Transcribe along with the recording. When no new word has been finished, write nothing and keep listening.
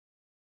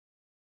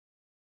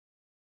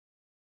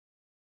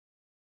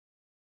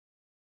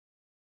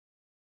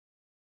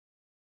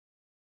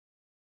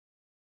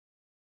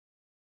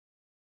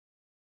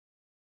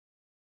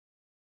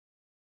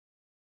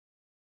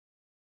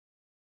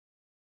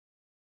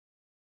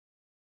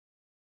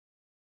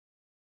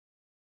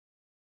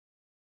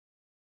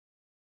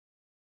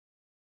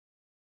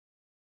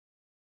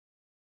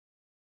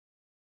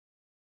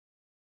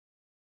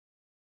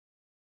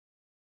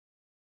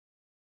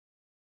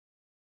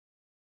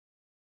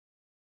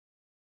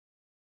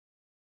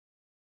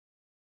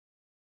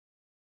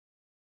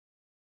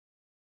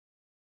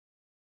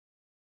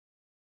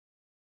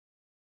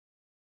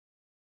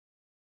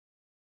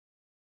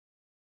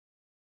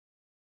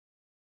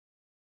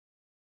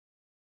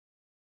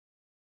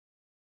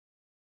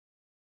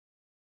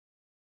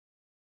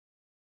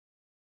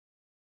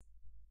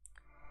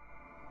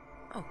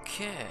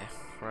Okay,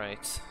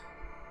 right.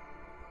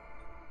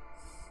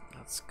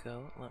 Let's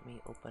go. Let me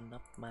open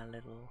up my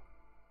little...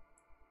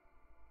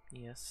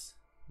 Yes,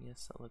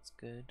 yes, that looks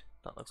good.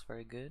 That looks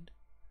very good.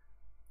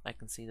 I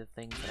can see the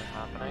things that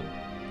are happening.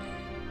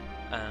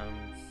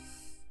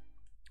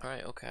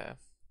 Alright, okay.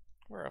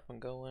 We're up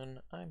and going.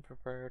 I'm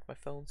prepared. My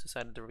phone's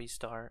decided to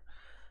restart.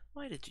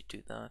 Why did you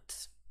do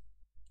that?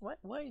 Why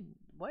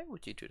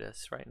would you do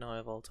this right now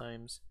of all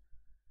times?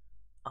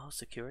 Oh,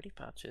 security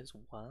patches.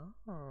 Wow.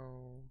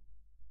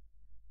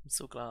 I'm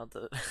so glad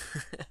that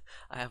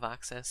I have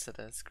access to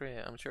this. Great.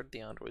 I'm sure the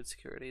Android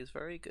security is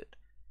very good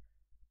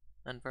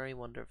and very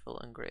wonderful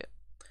and great.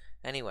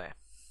 Anyway,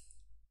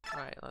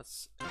 right,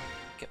 let's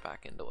get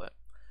back into it.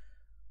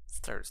 It's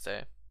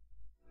Thursday.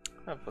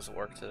 I was at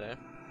work today.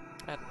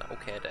 I had an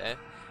okay day.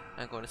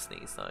 I'm going to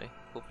sneeze now.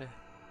 Hopefully.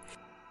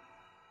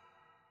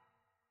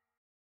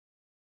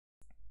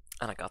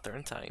 And I got there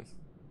in time.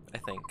 I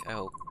think. I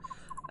hope.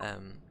 Yeah,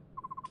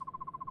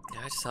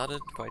 I just had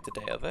quite the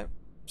day of it.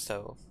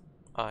 So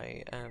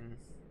I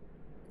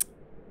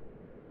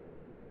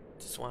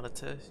just wanted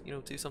to,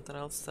 do something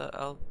else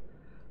that'll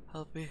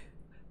help me.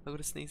 I'm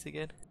gonna sneeze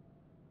again.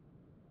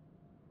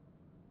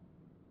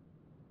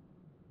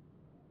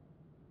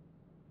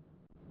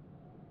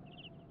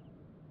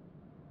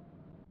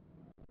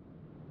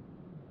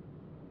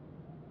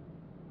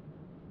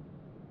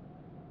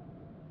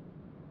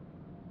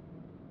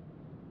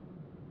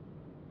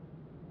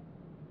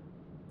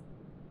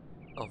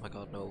 Oh my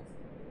god, no.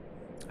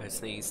 I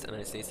sneezed and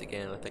I sneezed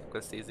again. I think I'm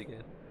gonna sneeze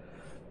again.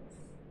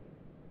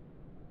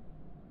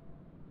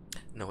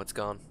 No, it's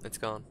gone. It's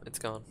gone. It's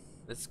gone.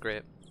 This is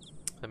great.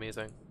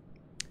 Amazing.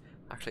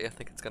 Actually, I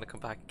think it's gonna come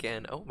back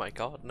again. Oh my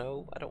god,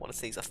 no. I don't want to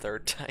sneeze a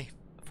third time.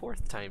 A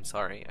fourth time,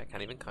 sorry. I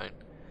can't even count.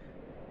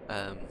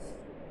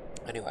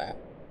 Anyway.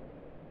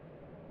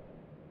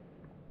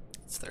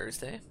 It's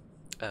Thursday.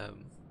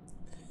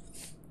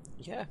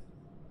 Yeah.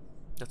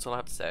 That's all I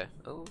have to say.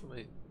 Oh,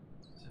 my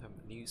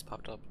news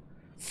popped up.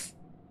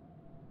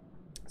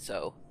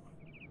 So,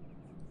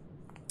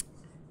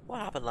 what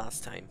happened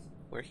last time?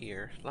 We're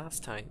here.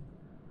 Last time,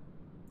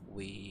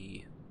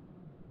 we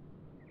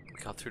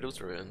got through those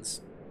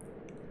ruins,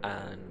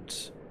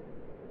 and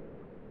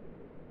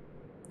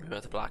we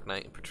went to Black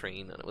Knight and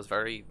Patrine, and it was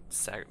very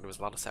there was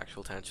a lot of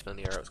sexual tension in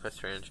the air. It was quite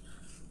strange.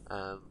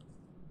 And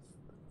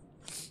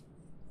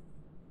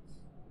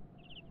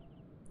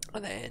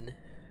then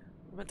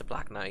we went to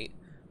Black Knight.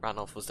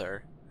 Ranulph was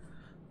there.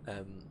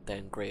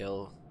 Then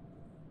Grail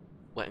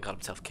went and got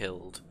himself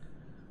killed.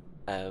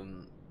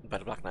 By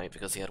the Black Knight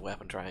because he had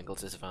weapon triangle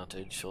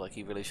disadvantage. So like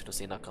he really should have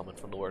seen that coming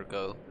from the word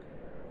go.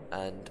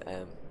 And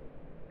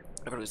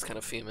everybody was kind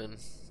of fuming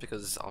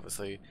because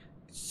obviously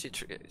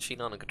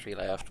Shinon and Katri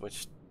left,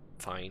 which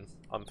fine.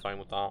 I'm fine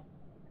with that.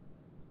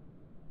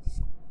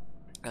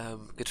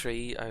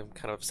 Katri, I'm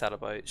kind of upset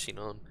about.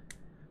 Shinon,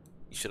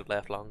 you should have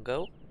left long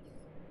ago.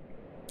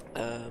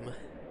 And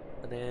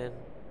then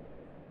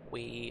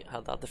we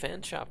had that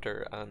defense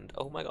chapter, and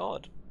oh my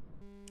god,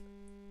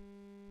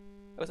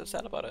 I was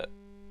upset about it.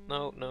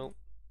 No, no.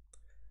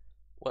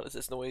 What is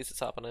this noise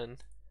that's happening?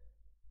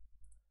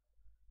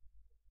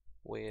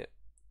 Wait.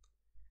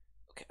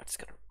 Okay, I'm just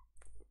gonna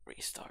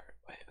restart.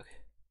 Wait, okay.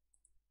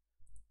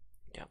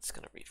 Yeah, I'm just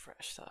gonna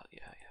refresh that.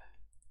 Yeah,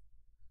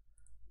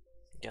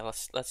 yeah. Yeah,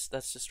 let's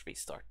just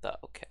restart that.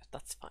 Okay,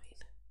 that's fine.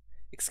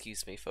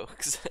 Excuse me,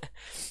 folks.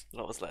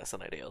 That was less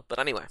than ideal. But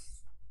anyway.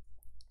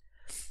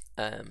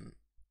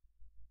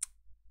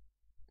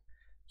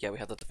 Yeah, we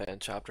had the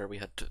defense chapter. We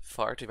had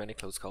far too many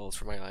close calls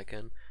for my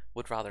liking.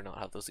 Would rather not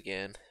have those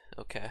again.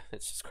 Okay,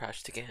 it's just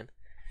crashed again.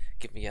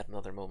 Give me yet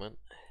another moment.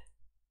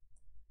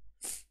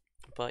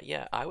 But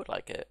yeah, I would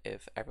like it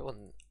if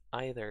everyone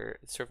either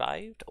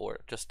survived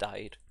or just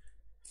died.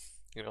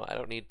 You know, I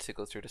don't need to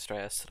go through the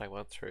stress that I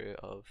went through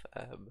of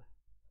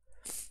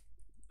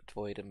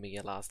Void and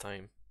Mia last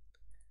time.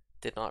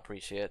 Did not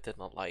appreciate, did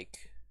not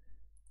like.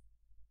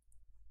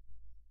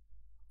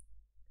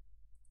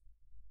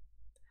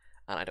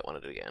 And I don't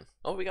want to do it again.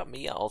 Oh, we got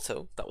Mia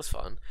also. That was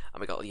fun. And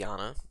we got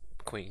Liana,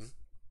 Queen.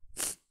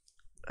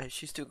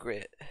 She's doing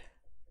great.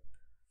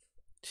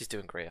 She's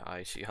doing great.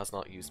 She has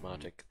not used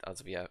magic as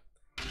of yet.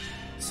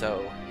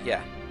 So,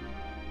 yeah.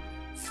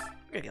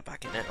 I'm gonna get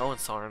back in it. Oh, and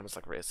Sauron was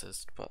like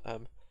racist, but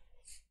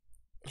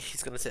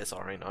he's gonna say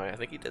sorry now. I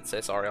think he did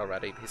say sorry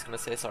already. He's gonna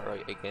say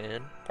sorry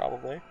again,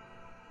 probably.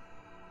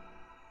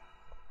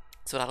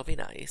 So that'll be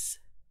nice.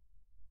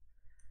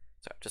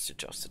 So I've just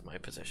adjusted my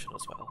position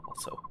as well,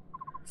 also.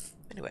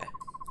 Anyway,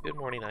 good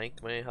morning,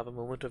 Ike. May I have a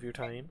moment of your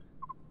time?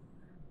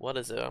 What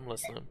is it? I'm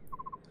listening.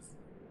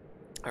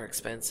 Our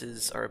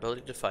expenses, our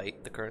ability to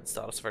fight, the current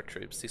status of our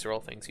troops, these are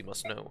all things you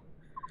must know.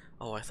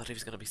 Oh, I thought he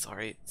was gonna be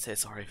sorry. Say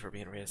sorry for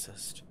being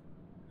racist.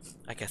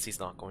 I guess he's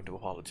not going to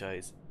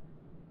apologize.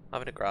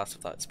 Having a grasp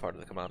of that is part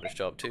of the commander's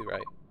job too,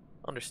 right?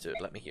 Understood,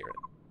 let me hear it.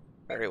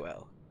 Very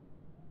well.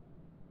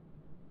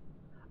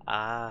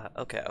 Ah,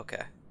 okay,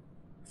 okay.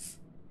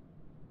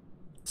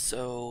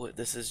 So,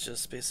 this is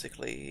just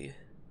basically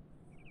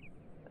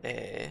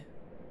a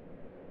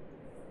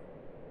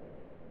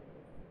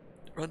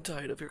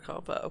Runtime of your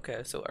combat.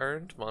 Okay, so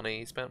earned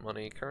money, spent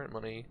money, current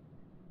money,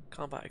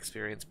 combat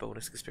experience,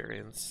 bonus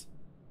experience,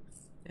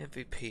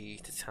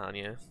 MVP,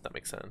 Titania. That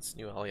makes sense.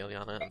 New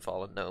Aliana and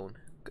Fallen Known.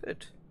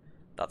 Good.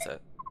 That's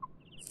it.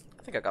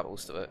 I think I got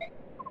most of it.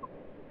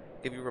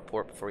 Give you a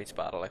report before each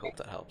battle. I hope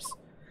that helps.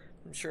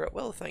 I'm sure it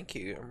will, thank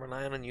you. I'm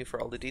relying on you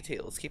for all the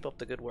details. Keep up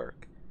the good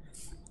work.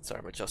 Sorry,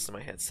 I'm adjusting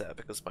my headset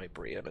because my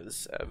brain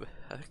is, I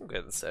think I'm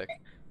getting sick.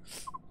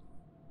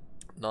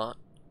 Not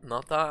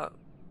that.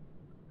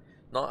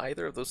 Not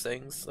either of those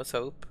things, let's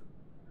hope.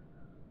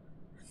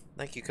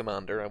 Thank you,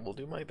 Commander. I will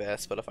do my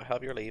best, but if I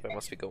have your leave, I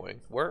must be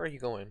going. Where are you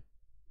going?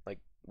 Like,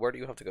 where do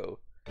you have to go?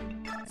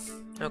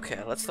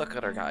 Okay, let's look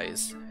at our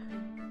guys.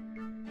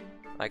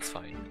 Ike's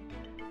fine.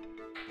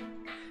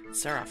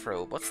 Seraph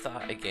Robe, what's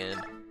that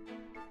again?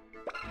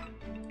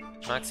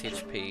 Max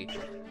HP.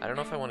 I don't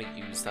know if I want to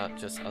use that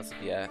just as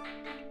of yet.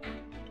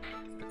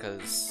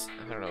 Because,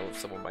 I don't know, if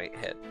someone might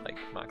hit, like,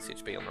 max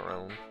HP on their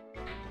own.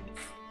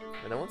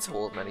 And no one's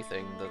holding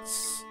anything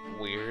that's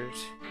weird.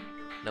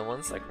 No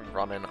one's, like,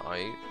 running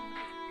out.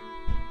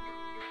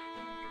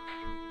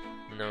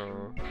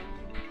 No.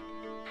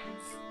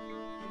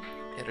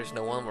 Yeah, there's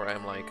no one where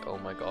I'm like, oh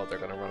my god, they're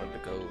gonna run into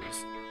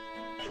goes.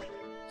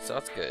 So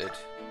that's good.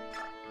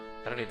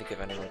 I don't need to give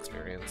anyone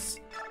experience.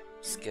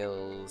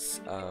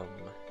 Skills, I'll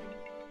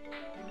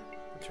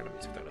turn the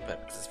music down a bit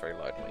because it's very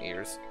loud in my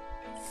ears.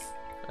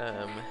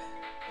 No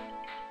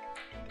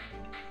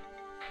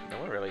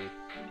one really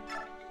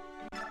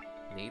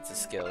needs a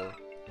skill.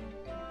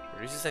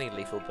 Reduces any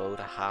lethal blow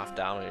to half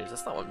damage.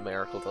 That's not what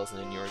Miracle does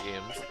in your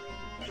games.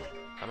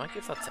 I might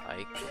give that to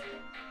Ike.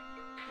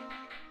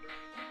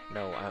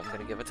 No, I'm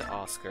gonna give it to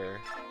Oscar.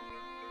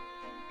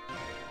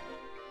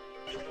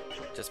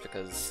 Just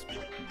because,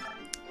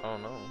 I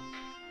don't know.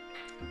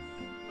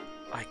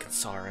 Ike and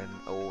Saren.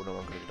 Oh no,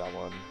 I'm gonna do that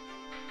one.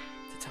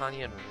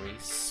 Titania and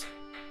Reese.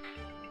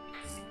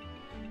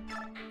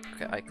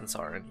 Okay, Ike and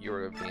Saren. You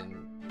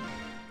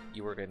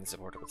were getting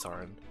supported with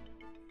Saren.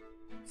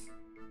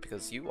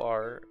 Because you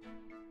are...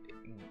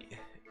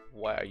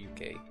 Why are you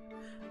gay?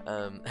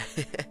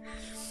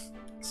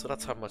 So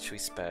that's how much we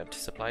spent.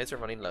 Supplies are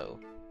running low.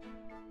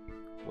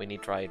 We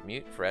need dried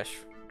meat, fresh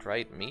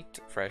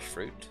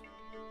fruit.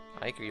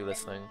 Ike, are you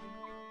listening?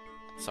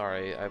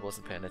 Sorry, I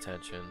wasn't paying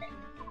attention.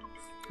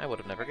 I would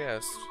have never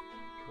guessed.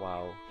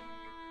 Wow.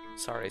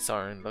 Sorry,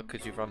 Saren, but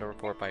could you run a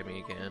report by me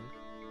again?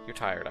 You're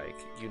tired, Ike.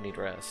 You need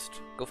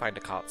rest. Go find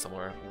a cot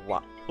somewhere.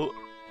 What? Oh.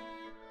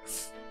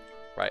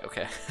 Right,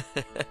 okay.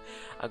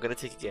 I'm gonna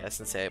take a guess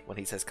and say when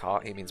he says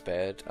cot, he means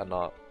bed, and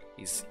not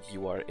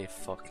you are a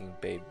fucking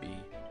baby.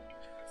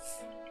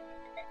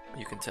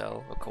 You can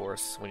tell, of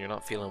course, when you're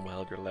not feeling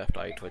well, your left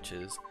eye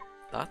twitches.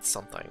 That's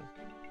something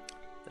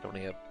that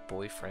only a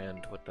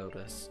boyfriend would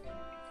notice.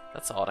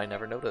 That's odd, I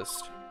never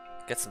noticed.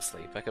 Get some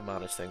sleep, I can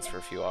manage things for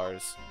a few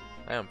hours.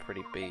 I am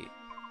pretty beat.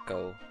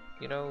 Go.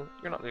 You know,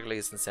 you're not nearly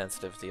as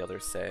insensitive as the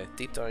others say.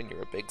 Deep down,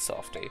 you're a big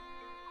softie.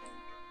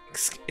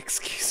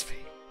 Excuse me.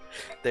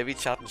 They be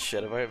chatting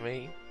shit about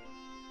me?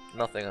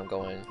 Nothing, I'm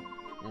going.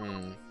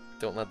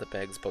 Don't let the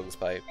begs bugs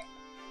bite.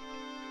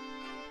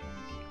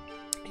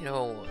 You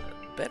know,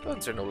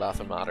 bedbugs are no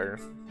laughing matter,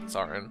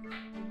 Saren.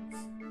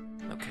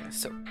 Okay,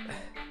 so...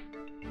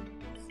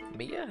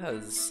 Mia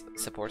has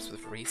supports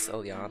with Reese,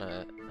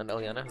 Ilyana, and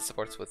Ilyana has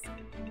supports with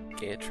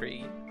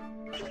Gaytree.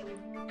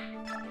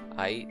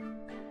 Okay.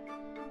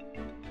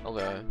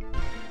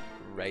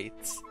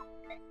 Right.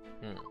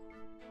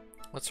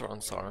 What's wrong,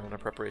 Saren? Our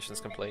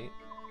preparation's complete?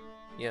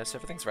 Yes,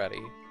 everything's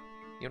ready.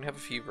 You only have a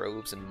few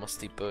robes and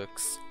musty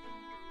books.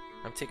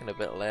 I'm taking a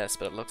bit less,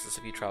 but it looks as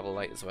if you travel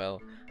light as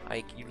well.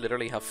 Ike, you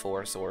literally have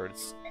 4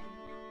 swords.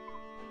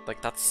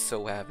 Like, that's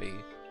so heavy.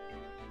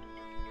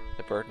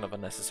 The burden of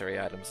unnecessary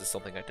items is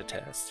something I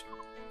detest.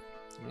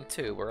 Me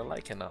too, we're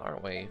alike in that,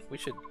 aren't we? We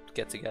should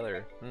get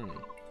together.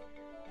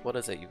 What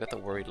is it? You got the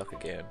worried look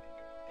again.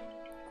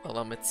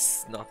 Well,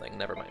 it's nothing,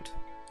 never mind.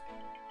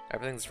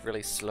 Everything's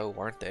really slow,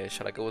 aren't they?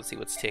 Shall I go and see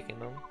what's taking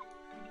them?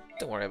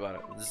 Don't worry about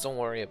it. Don't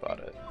worry about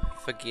it.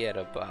 Forget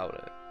about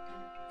it.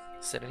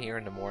 Sitting here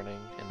in the morning,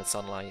 in the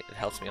sunlight, it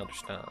helps me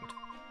understand.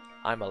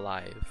 I'm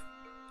alive.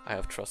 I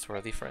have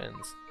trustworthy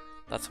friends.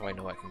 That's how I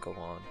know I can go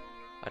on.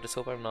 I just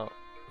hope I'm not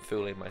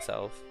fooling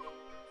myself.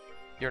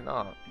 You're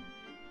not.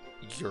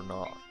 You're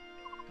not.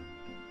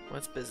 Well,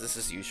 it's business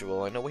as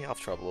usual. I know we have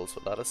troubles,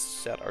 but let us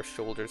set our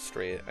shoulders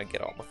straight and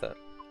get on with it.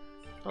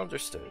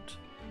 Understood.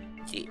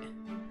 Yeah.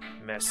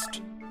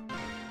 Missed.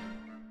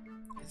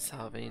 He's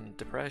having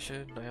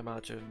depression, I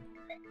imagine.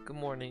 Good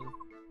morning.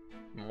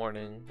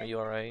 Morning. Are you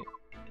alright?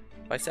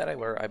 If I said I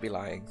were, I'd be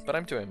lying, but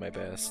I'm doing my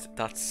best.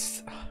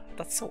 That's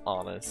so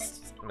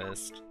honest,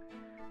 Mist.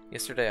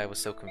 Yesterday I was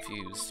so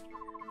confused.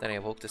 Then I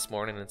woke this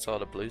morning and saw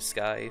the blue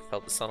sky,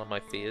 felt the sun on my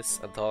face,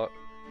 and thought,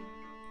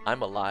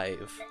 I'm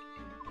alive.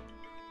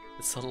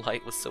 The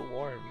sunlight was so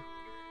warm.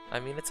 I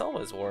mean, it's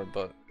always warm,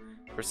 but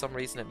for some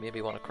reason it made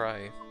me want to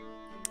cry.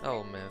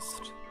 Oh,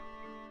 Mist.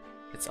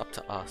 It's up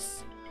to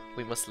us.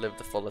 We must live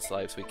the fullest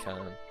lives we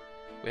can.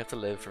 We have to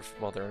live for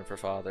mother and for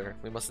father.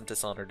 We mustn't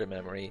dishonor their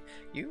memory.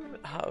 You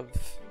have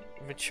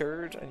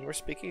matured and you're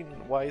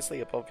speaking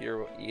wisely above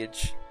your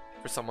age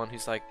for someone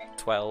who's like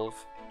 12.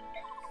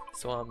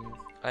 So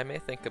I may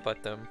think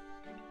about them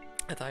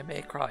and I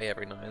may cry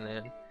every now and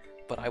then,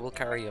 but I will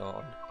carry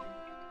on.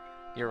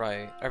 You're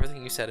right.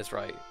 Everything you said is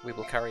right. We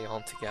will carry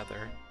on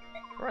together.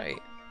 Right.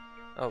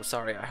 Oh,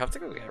 sorry. I have to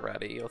go get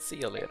ready. I'll see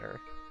you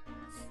later.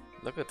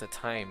 Look at the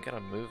time.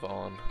 Gotta move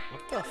on.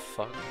 What the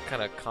fuck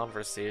kind of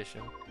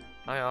conversation?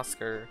 Hi,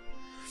 Oscar.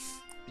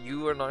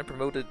 You are now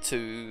promoted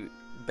to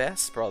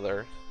best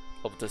brother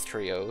of this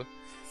trio.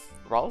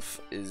 Rolf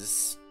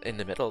is in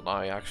the middle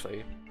now,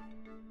 actually.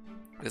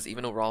 Because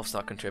even though Rolf's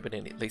not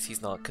contributing, at least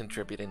he's not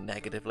contributing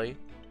negatively.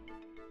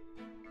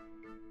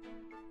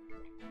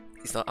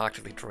 He's not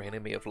actively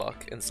draining me of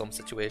luck in some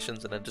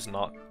situations and then just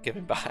not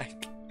giving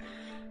back.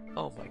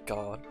 Oh my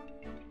god.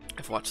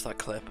 I've watched that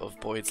clip of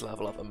Boyd's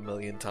level up a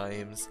million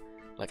times.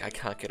 Like, I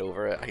can't get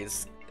over it.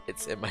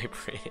 It's in my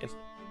brain.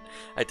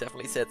 I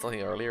definitely said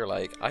something earlier,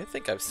 like, I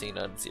think I've seen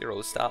a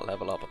 0 stat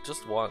level up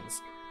just once,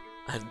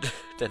 and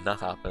then that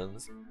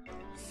happens.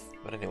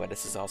 But anyway,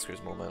 this is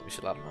Oscar's moment, we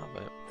should let him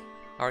have it.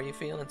 How are you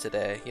feeling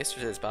today?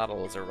 Yesterday's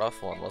battle was a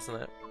rough one,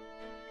 wasn't it?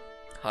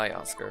 Hi,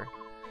 Oscar.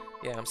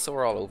 Yeah, I'm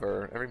sore all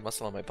over, every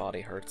muscle on my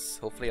body hurts.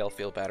 Hopefully I'll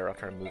feel better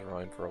after I move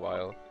around for a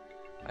while.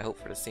 I hope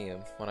for to see him.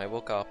 When I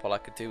woke up, all I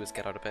could do was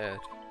get out of bed.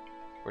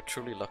 We're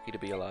truly lucky to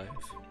be alive.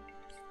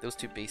 Those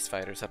 2 beast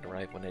fighters hadn't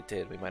arrived when they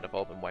did, we might have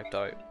all been wiped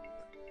out.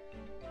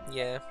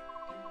 Yeah.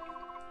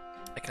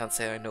 I can't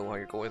say I know how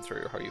you're going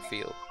through or how you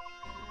feel,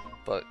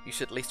 but you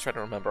should at least try to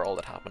remember all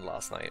that happened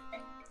last night.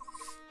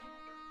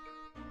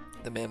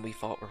 The men we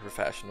fought were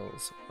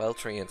professionals, well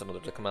trained and under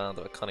the command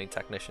of a cunning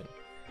technician,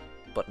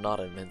 but not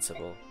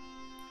invincible.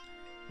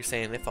 You're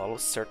saying they follow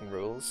certain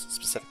rules,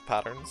 specific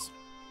patterns?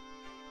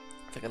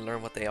 If I can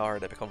learn what they are,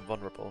 they become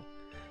vulnerable.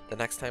 The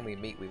next time we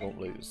meet, we won't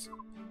lose.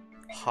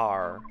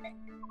 Har.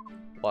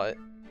 What?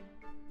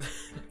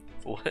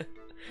 What?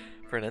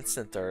 For an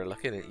instant there,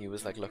 looking at you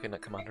was like looking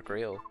at Commander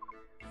Grail.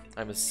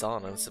 I'm his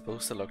son, I'm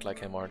supposed to look like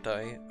him, aren't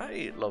I?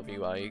 I love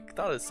you, Ike.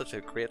 That is such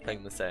a great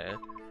thing to say.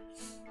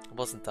 It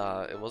wasn't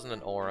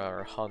an aura or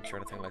a hunch or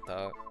anything like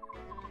that.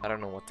 I don't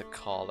know what to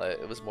call it.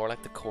 It was more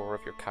like the core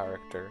of your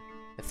character.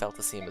 It felt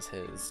the same as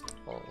his.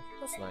 Oh,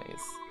 that's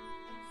nice.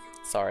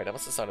 Sorry, that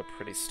must have sounded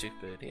pretty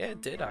stupid. Yeah,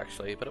 it did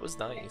actually, but it was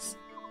nice.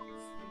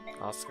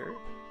 Oscar?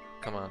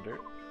 Commander?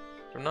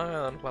 From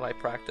now on, while I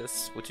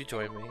practice, would you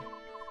join me?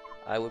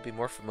 I would be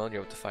more familiar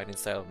with the fighting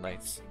style of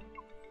knights.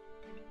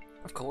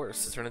 Of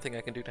course, is there anything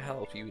I can do to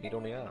help? You need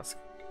only ask.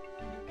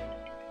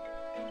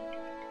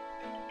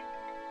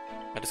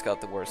 I just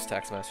got the worst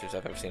text message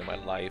I've ever seen in my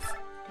life.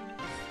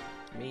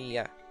 Me,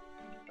 yeah.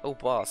 Oh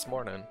boss,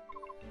 morning.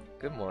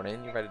 Good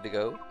morning, you ready to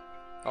go?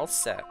 All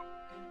set.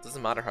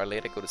 Doesn't matter how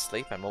late I go to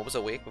sleep, I'm always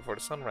awake before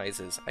the sun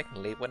rises. I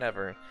can leave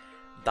whenever.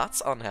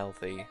 That's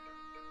unhealthy.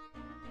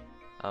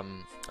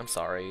 I'm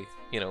sorry,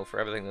 you know, for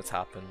everything that's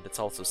happened. It's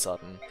all so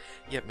sudden.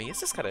 Yeah,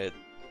 Mia's just kinda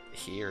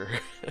here.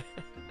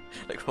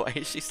 Like, why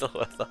is she still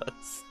with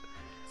us?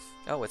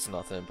 Oh, it's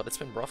nothing, but it's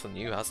been rough on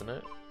you, hasn't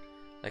it?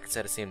 I could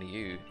say the same to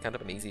you. Can't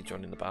have been easy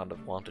joining the band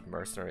of wanted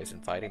mercenaries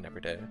and fighting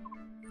every day.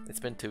 It's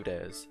been 2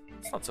 days.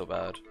 It's not so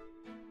bad.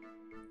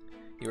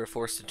 You were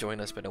forced to join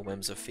us by the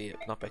whims of fate,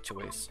 not by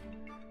choice.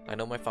 I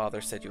know my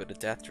father said you had a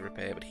debt to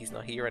repay, but he's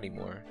not here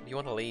anymore. If you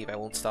want to leave, I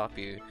won't stop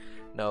you.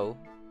 No,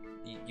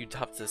 you'd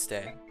have to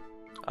stay.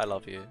 I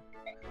love you.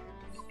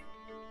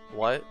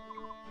 What?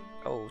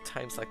 Oh,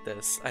 times like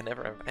this, I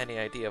never have any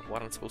idea of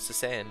what I'm supposed to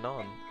say and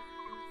none.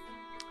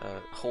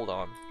 Hold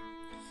on.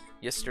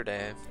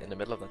 Yesterday, in the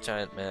middle of that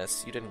giant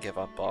mess, you didn't give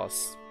up,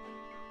 boss.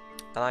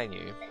 And I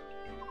knew.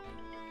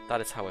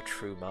 That is how a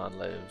true man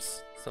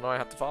lives. So now I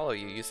have to follow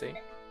you, you see?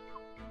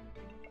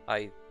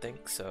 I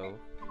think so.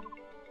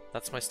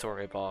 That's my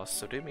story, boss,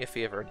 so do me a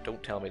favor and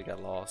don't tell me to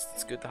get lost.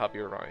 It's good to have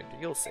you around,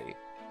 you'll see.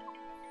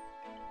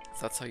 If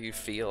that's how you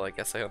feel, I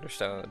guess I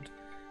understand.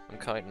 I'm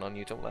counting on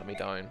you, don't let me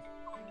down.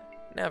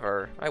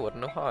 Never, I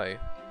wouldn't know how.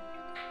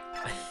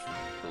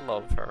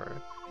 Love her.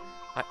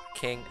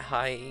 King,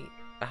 hi,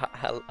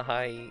 how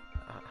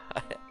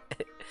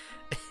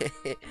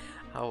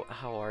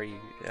are you?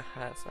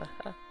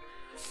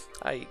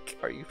 Ike,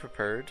 are you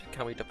prepared?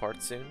 Can we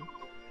depart soon?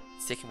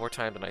 It's taking more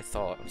time than I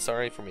thought. I'm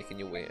sorry for making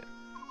you wait.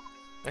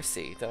 I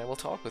see, then I will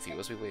talk with you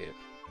as we wait.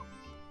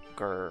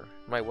 Grr,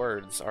 my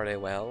words, are they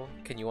well?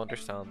 Can you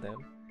understand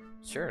them?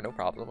 Sure, no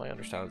problem, I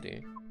understand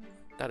you.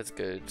 That is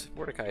good.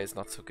 Mordecai is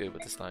not so good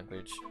with this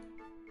language.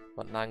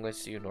 What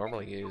language do you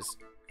normally use?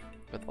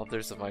 With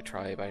others of my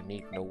tribe, I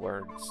need no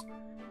words.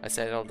 I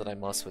say all that I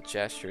must with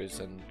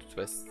gestures and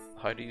with,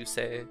 how do you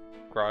say,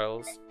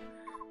 growls?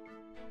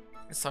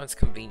 It sounds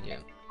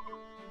convenient.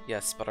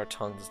 Yes, but our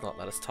tongue does not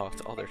let us talk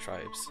to other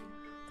tribes.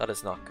 That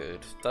is not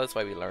good. That is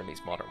why we learn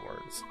these modern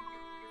words.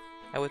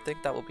 I would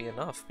think that would be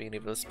enough, being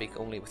able to speak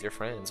only with your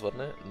friends,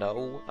 wouldn't it?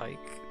 No, Ike,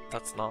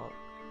 that's not.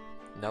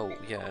 No,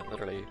 yeah,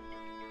 literally.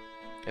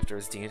 If there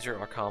is danger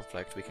or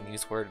conflict, we can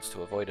use words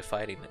to avoid a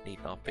fighting that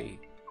need not be.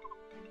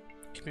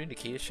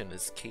 Communication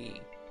is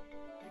key.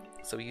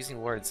 So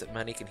using words that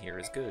many can hear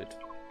is good.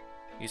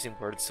 Using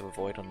words to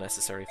avoid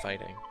unnecessary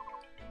fighting.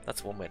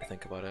 That's one way to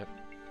think about it.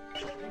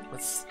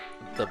 That's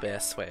the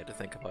best way to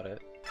think about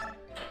it.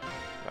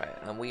 Right,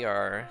 and we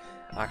are...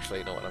 Actually,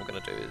 you know what I'm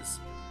going to do is...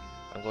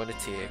 I'm going to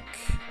take...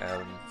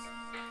 Everyone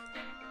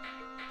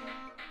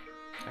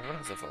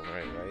has a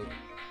vulnerary, right?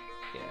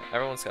 Yeah,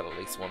 everyone's got at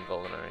least one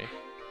vulnerary.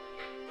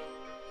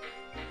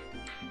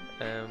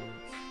 I'm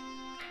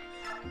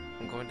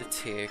going to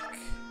take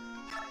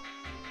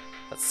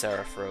that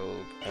seraph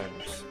robe and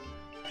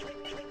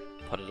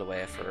put it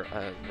away for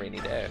a rainy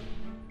day.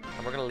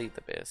 And we're going to leave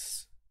the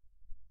base.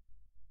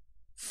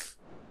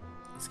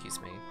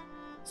 Excuse me.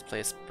 This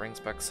place brings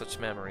back such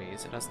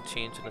memories. It hasn't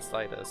changed in the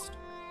slightest.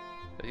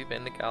 Have you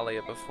been to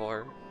Gallia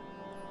before?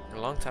 A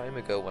long time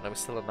ago, when I was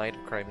still a knight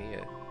of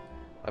Crimea,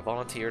 I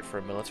volunteered for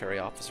a military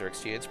officer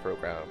exchange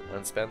program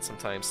and spent some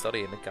time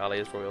studying at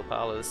Gallia's royal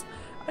palace.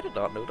 I did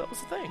not know that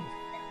was a thing.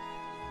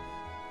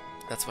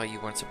 That's why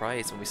you weren't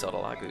surprised when we saw the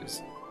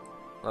Lagoos.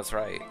 That's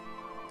right.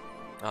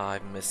 Ah,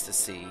 I've missed the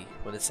sea.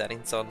 When the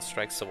setting sun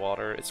strikes the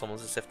water, it's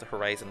almost as if the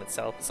horizon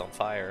itself is on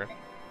fire.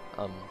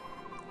 Now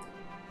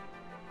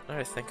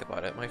I think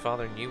about it, my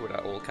father knew where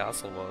that old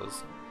castle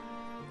was.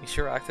 He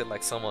sure acted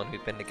like someone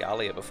who'd been to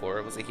Gallia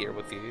before. Was he here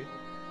with you?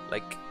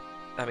 Like,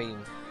 I mean...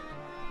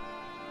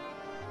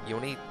 You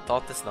only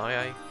thought this now,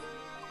 Ike?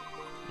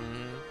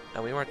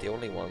 And we weren't the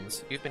only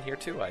ones. You've been here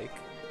too, Ike.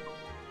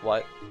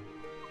 What?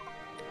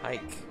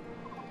 Ike.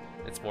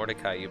 It's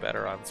Mordecai, you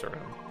better answer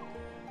him.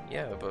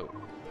 Yeah, but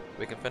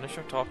we can finish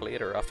our talk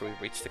later after we've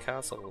reached the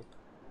castle.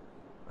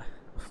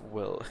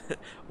 Well,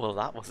 well,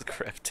 that was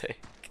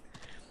cryptic.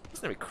 It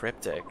wasn't really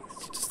cryptic.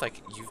 It's just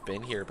like, you've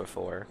been here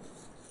before.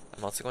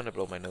 I'm also going to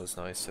blow my nose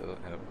now, so,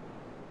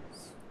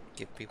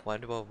 give me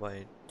 1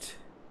 moment.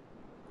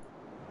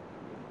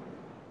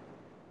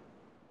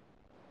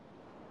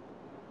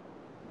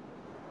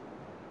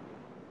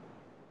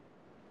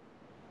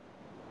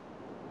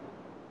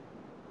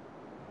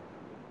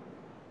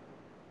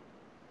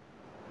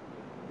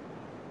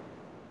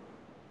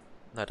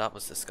 Now that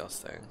was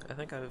disgusting. I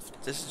think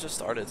this has just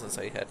started since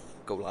I hit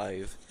go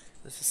live.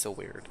 This is so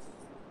weird.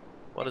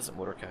 What is it,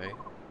 Mordecai?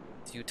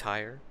 Do you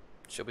tire?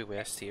 Should we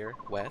west here?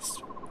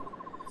 West?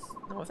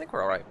 No, I think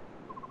we're alright.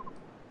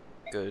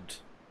 Good.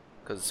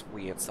 Because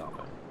we ain't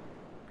stopping.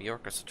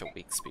 Bjork are such a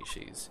weak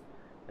species.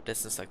 A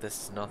distance like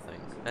this is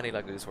nothing. Any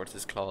Lagoos worth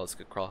his claws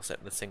could cross it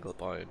in a single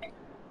bound.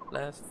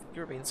 Leth,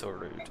 you're being so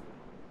rude.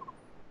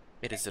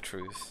 It is the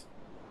truth.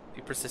 If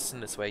you persist in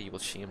this way, you will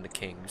shame the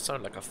king. You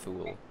sound like a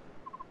fool.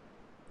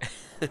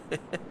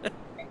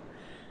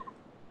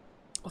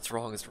 What's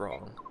wrong is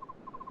wrong.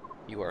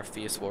 You are a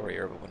fierce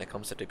warrior, but when it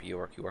comes to the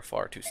Bjork, you are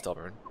far too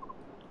stubborn.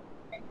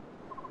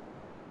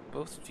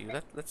 Both of you,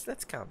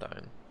 let's calm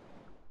down.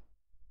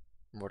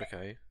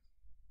 Mordecai,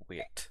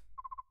 wait.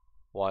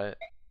 What?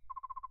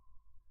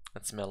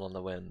 That smell on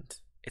the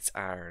wind. It's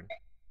iron.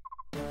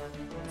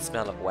 The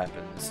smell of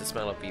weapons. The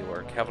smell of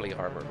Bjork, heavily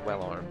armored,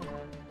 well armed.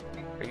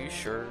 Are you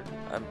sure?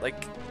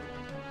 Like,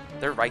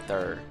 they're right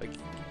there. Like,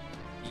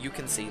 you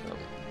can see them.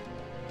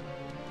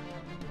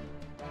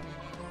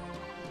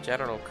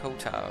 General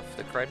Kotav,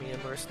 the Crimean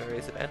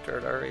mercenaries have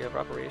entered our area of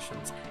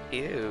operations.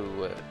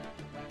 Ew.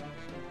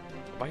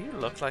 Why you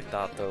look like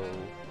that, though?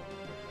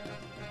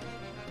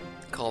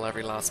 Call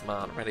every last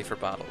man, ready for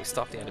battle. We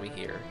stop the enemy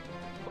here.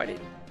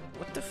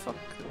 What the fuck?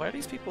 Why are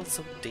these people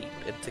so deep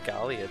into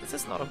Gallia? This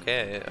is not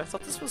okay. I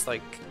thought this was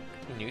like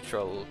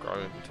neutral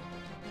ground.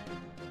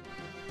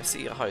 I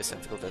see a house I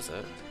have to go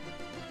visit.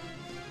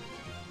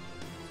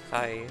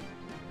 Hi.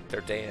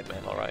 They're dead,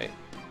 man, alright.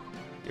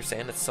 You're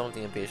saying that some of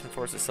the invasion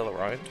force is still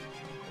around?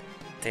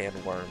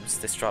 Damn worms.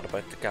 They strut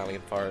about the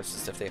Gallian forests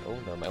as if they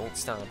own them. I won't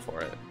stand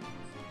for it.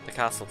 The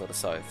castle to the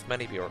south.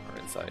 Many Bjork are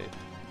inside.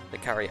 They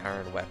carry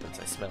iron weapons.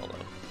 I smell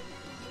them.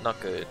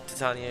 Not good.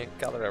 Titania,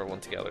 gather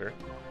everyone together.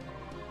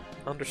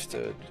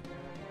 Understood.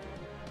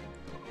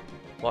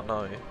 What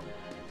now?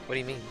 What do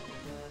you mean?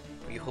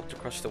 Well, you hope to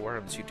crush the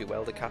worms. You do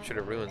well to capture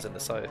the ruins in the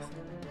south.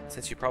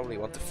 Since you probably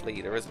want to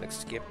flee, there is an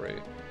escape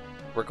route.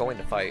 We're going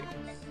to fight.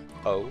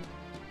 Oh?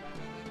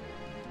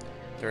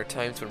 There are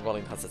times when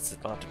running has its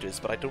advantages,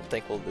 but I don't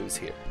think we'll lose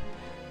here.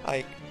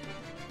 I'm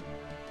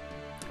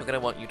gonna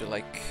want you to,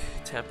 like,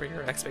 temper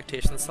your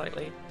expectations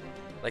slightly.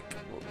 Like,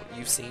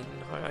 you've seen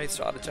how I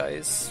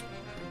strategize.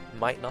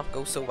 Might not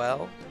go so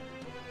well.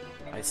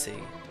 I see.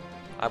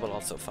 I will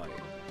also fight.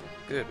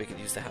 Good, we could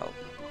use the help.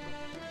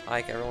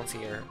 Ike, everyone's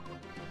here.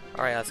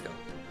 Alright, let's go.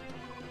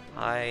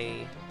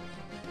 Hi.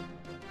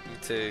 You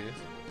too.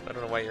 I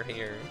don't know why you're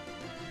here.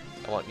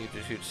 I want you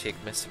to take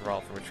Miss and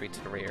Rolf and retreat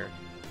to the rear.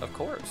 Of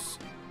course.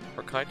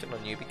 We're counting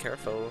on you, be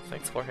careful.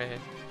 Thanks, Jorge.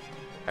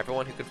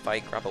 Everyone who can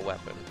fight, grab a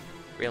weapon.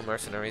 Real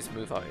mercenaries,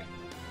 move out.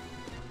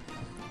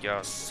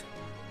 Yes.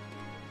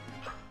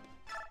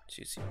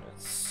 Choose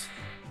units.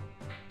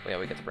 Oh, yeah,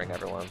 we get to bring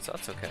everyone, so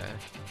that's okay.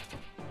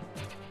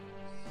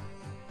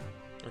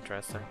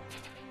 Interesting.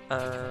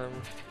 No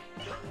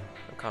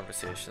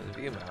conversations.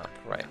 View map.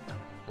 Right.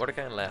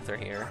 Mordecai and Leth are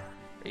here.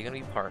 Are you gonna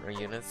be partner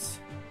units?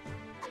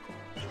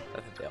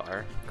 I think they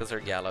are, because they're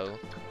yellow,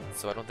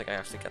 so I don't think I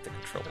actually get to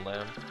control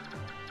them.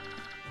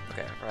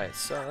 Okay, right,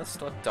 so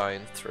let's look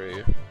down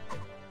through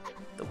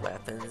the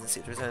weapons and see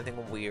if there's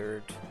anything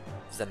weird.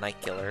 There's a night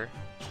killer.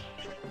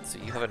 So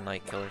you have a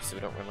night killer, so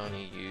we don't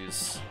really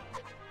use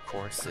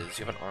horses.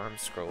 You have an arm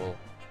scroll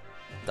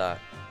that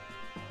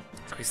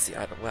increases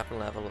the item weapon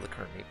level of the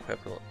currently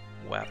equipped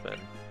weapon.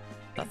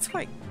 That's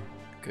quite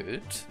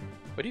good.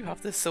 Why do you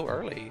have this so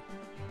early?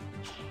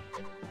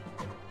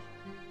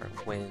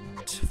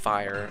 Wind,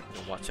 fire,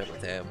 watch out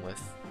with them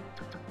with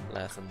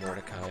Leth and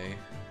Mordecai.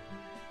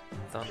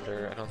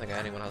 Thunder, I don't think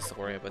anyone has to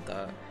worry about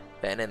that.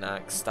 Venom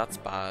Axe, that's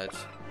bad.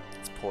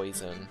 It's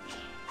poison.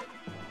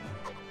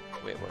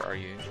 Wait, where are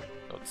you?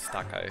 Oh, it's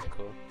that guy,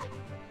 cool.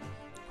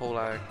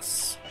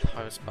 Poleaxe,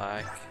 House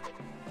back.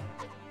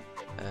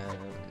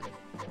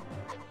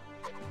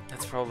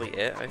 That's probably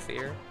it, I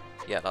fear.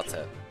 Yeah, that's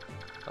it.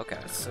 Okay,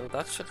 so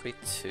that shouldn't be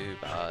too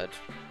bad.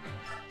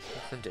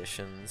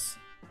 Conditions.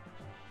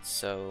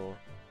 So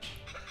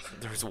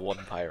there's one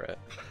pirate.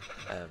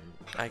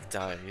 Ike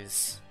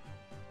dies.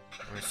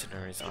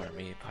 Mercenaries,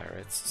 army,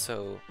 pirates.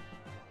 So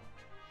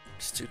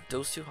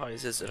those two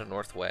houses in the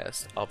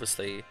northwest,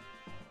 obviously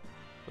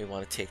we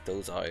want to take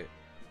those out.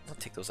 Not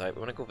take those out, we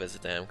want to go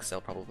visit them because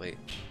they'll probably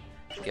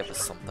give us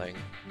something.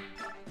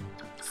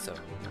 So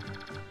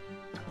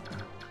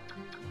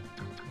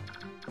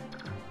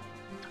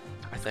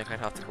I think I'd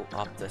have to go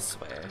up this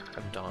way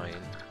and down.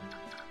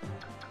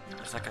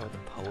 There's that guy with the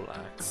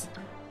poleaxe.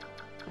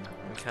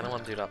 We kind of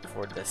want to do that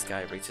before this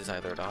guy reaches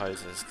either of the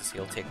houses because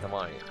he'll take them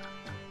out.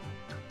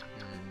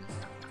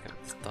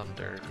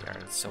 Thunder, the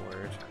iron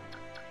sword.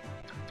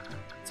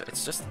 So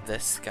it's just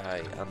this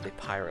guy and the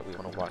pirate we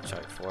want to watch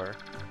out for.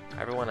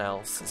 Everyone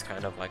else is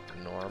kind of like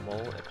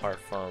normal, apart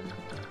from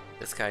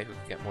this guy who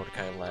can get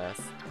Mordecai and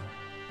Leth.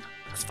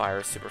 His fire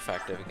is super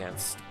effective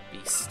against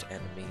beast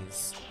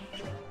enemies.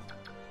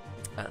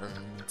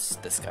 And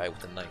this guy with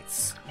the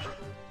knights.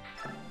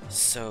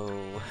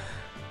 So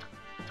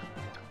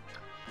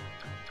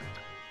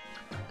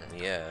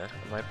yeah,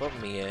 I might put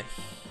Mia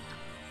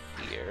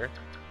here.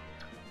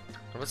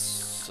 I was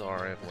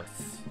Soren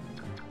with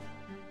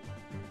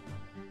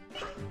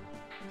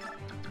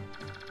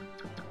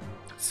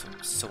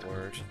some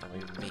sword, that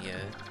would be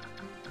Mia,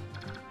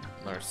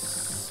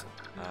 Nurse,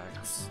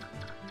 Axe,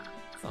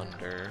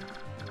 Thunder,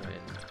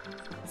 Wind.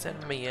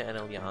 Send Mia and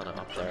Ilyana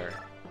up there.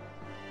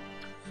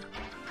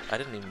 I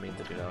didn't even mean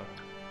to do that.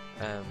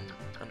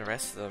 And the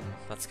rest of them,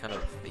 that's kind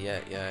of, yeah.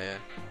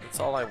 That's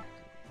all I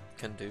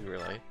can do,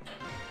 really.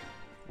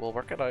 We'll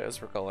work it out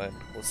as we're going.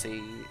 We'll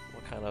see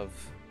what kind of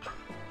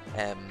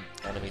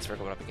enemies we're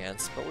going up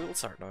against, but we will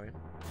start now.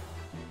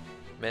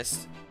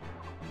 Mist,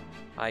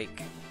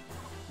 Ike,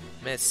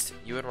 Mist,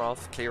 you and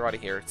Rolf, clear out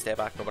of here. Stay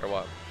back no matter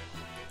what.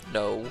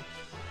 No,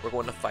 we're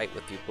going to fight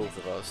with you, both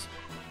of us.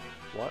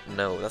 What?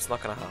 No, that's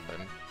not going to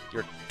happen.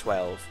 You're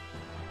 12.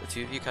 The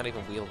two of you can't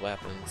even wield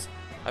weapons.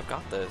 I've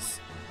got this.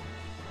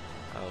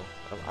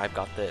 Oh, I've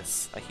got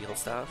this. A heal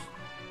staff?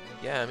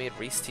 Yeah, I made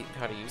Reese teach me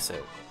how to use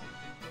it.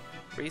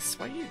 Reese,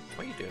 why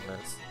are you doing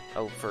this?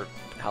 Oh, for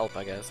help,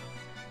 I guess.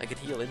 I could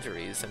heal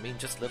injuries. I mean,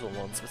 just little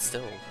ones, but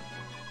still.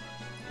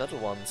 Little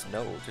ones?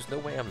 No. There's no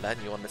way I'm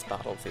letting you on this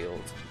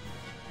battlefield.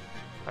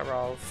 Hi,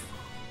 Rolf.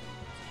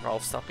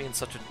 Rolf, stop being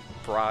such a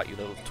brat, you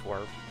little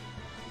twerp.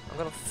 I'm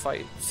gonna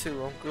fight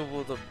too. I'm good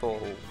with a bow.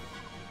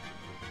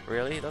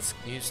 Really? That's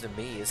news to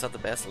me. Is that the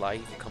best lie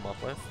you can come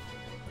up with?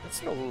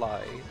 That's no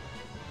lie.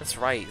 That's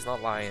right, he's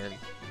not lying.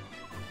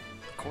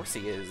 Of course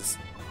he is.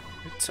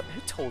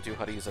 Who told you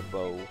how to use a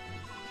bow?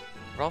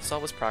 Rolf's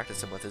always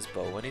practicing with his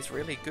bow, and he's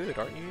really good,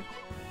 aren't you?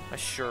 I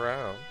sure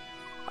am.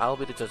 I'll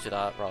be the judge of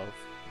that, Rolf.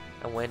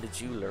 And when did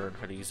you learn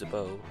how to use a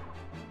bow?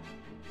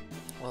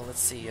 Well, let's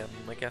see,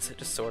 I guess I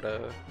just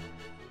sorta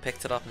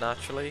picked it up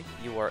naturally.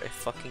 You are a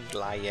fucking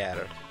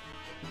liar.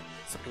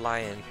 Stop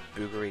lying,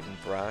 booger-eating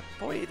brat.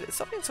 Boy,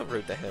 stop being so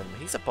rude to him.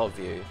 He's above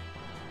you.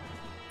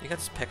 You can't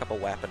just pick up a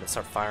weapon and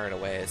start firing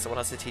away. Someone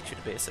has to teach you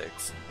the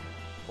basics.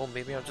 Well,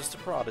 maybe I'm just a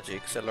prodigy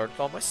because I learned it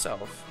all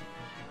myself.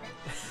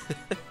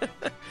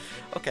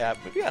 Okay,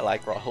 maybe I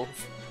like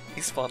Rolf.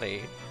 He's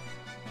funny.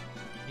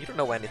 You don't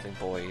know anything,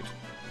 Boyd.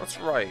 That's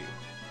right.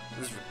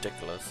 This is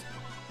ridiculous.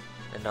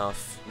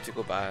 Enough. You need to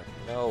go back.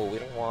 No, we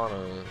don't want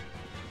to.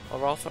 All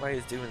Rolf and I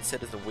is doing is to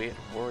wait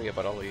and worry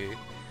about all of you.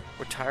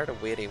 We're tired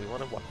of waiting. We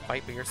want to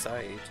fight by your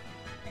side.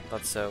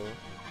 That's so.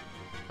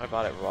 How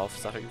about it, Rolf?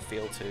 Is that how you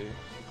feel too?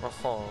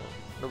 Oh,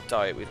 no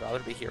doubt. We'd rather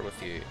be here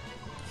with you.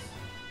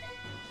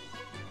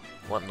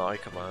 What now,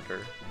 Commander?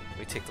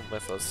 We take them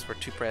with us. We're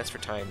too pressed for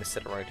time to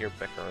sit around here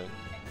bickering.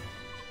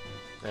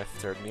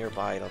 If they're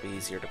nearby, it'll be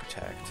easier to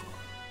protect.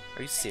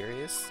 Are you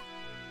serious?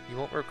 You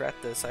won't regret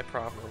this, I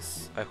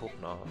promise. I hope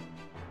not.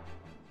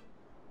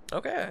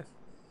 Okay.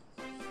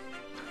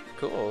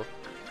 Cool.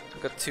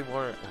 We've got two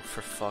more. Oh,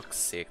 for fuck's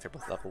sake, they're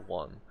both level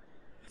 1.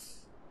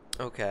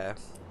 Okay.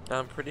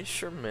 I'm pretty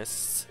sure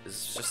Mist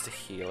is just a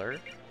healer.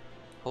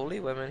 Holy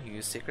women who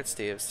use sacred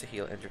staves to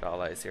heal injured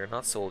allies. They are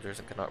not soldiers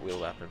and cannot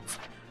wield weapons.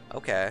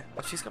 Okay.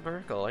 Oh, she's got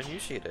Miracle. I knew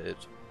she did.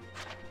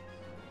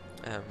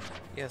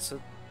 Yeah,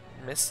 so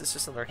Miss is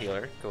just another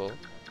healer. Cool.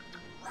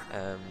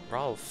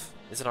 Rolf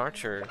is an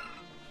archer.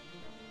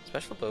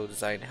 Special bow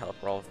designed to help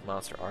Rolf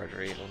master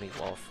archery. Only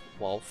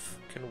Wolf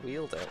can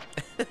wield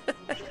it.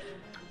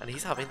 And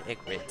he's having a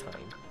great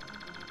time.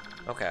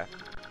 Okay.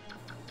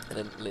 And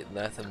then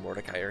Leth and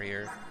Mordecai are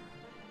here.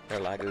 They're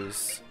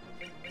Lagos.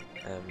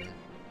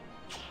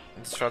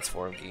 It's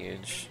transform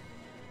gauge.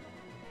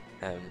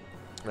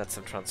 Lets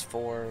them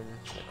transform,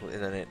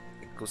 and then it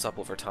goes up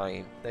over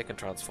time. They can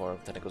transform,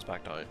 then it goes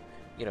back down.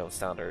 You know,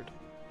 standard.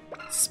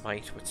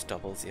 Smite, which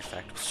doubles the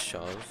effect with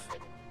shove.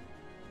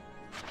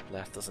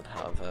 Left doesn't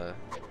have a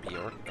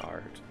Bjork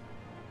guard.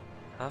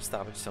 Half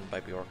damage done by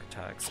Bjork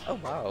attacks. Oh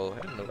wow,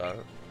 I didn't know that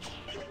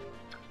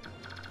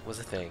was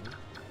a thing.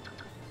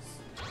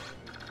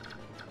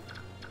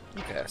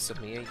 Okay, so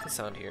Mia, you can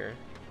sound here.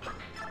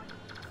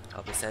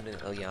 I'll be sending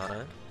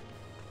Ilyana,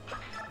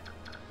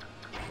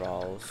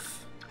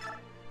 Rolf,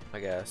 I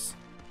guess,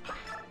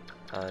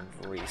 and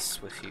Reese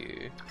with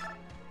you,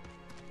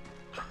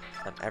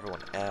 and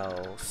everyone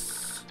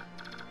else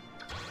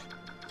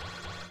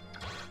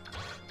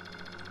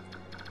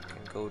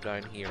can go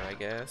down here, I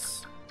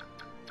guess.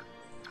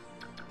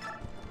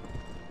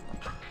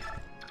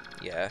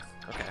 Yeah,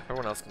 okay,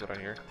 everyone else can go down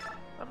here.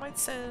 I might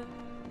send...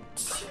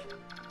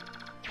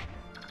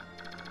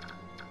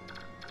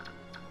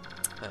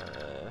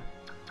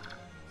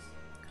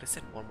 could I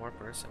send one more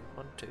person?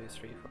 1, 2,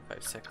 3, 4,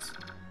 5, 6.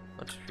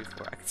 1, 2, 3,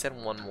 4. I could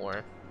send one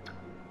more.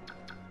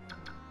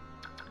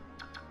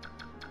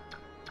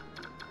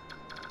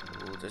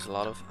 Ooh, there's a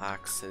lot of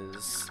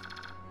axes.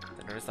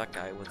 Then there's that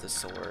guy with the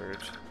sword.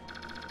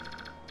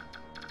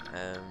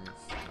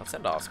 I'll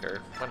send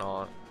Oscar. Why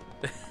not?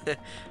 I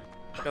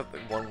got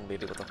one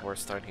lady with a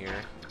horse down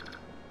here.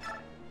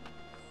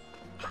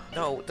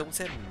 No, don't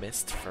send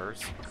Mist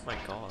first. Oh my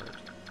god.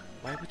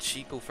 Why would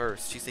she go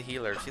first? She's a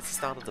healer. She has to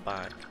stand at the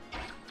back.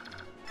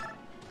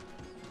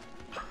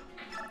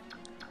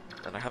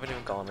 And I haven't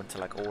even gone into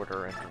like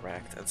order and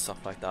direct and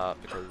stuff like that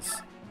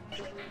because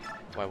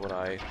why would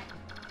I?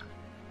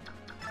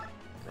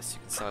 Unless you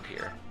can stand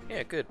here.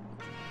 Yeah, good.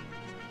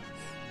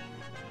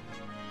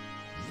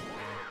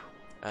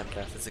 And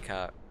left is a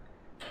cat.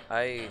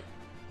 I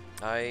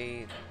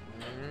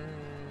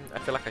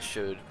feel like I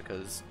should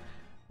because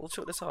we'll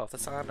show this off.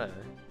 That's Anna.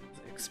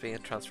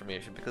 Expand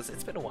transformation because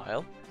it's been a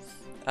while.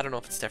 I don't know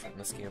if it's different in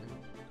this game.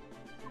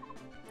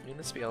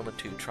 Units beyond the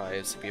two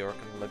tribes, Bjork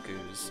and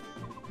Laguz.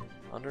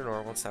 Under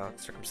normal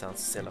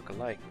circumstances, they look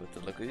alike, but the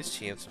Laguz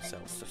change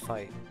themselves to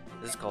fight.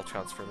 This is called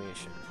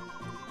transformation.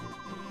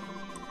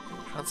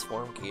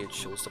 Transform gauge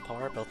shows the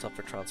power built up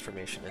for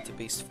transformation into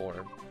beast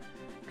form.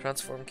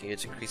 Transform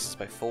gauge increases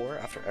by 4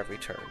 after every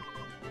turn.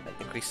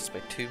 It increases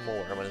by 2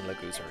 more when the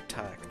Laguz are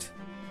attacked.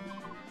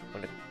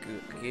 When the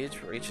gauge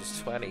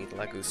reaches 20, the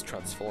Laguz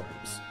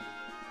transforms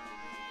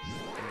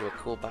into a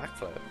cool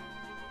backflip.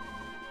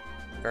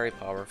 Very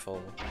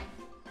powerful.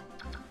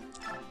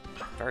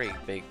 Very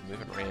big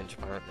movement range,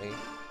 apparently.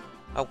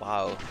 Oh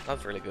wow, that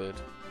was really good.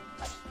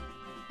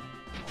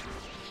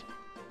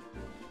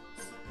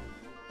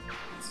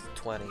 It's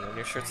 20, and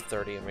your shirt's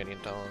 30 in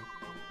Radiant Dawn.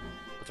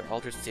 But their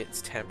altered state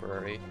is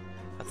temporary.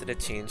 After they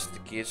change, the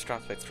gauge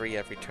drops by 3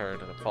 every turn,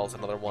 and it falls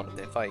another 1 if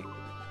they fight.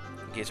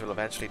 The gauge will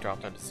eventually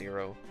drop down to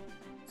 0.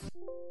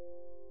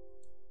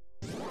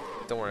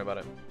 Don't worry about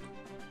it.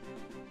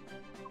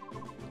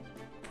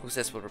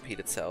 Process will repeat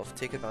itself.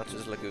 Take advantage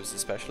of Laguz's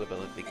special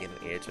ability to gain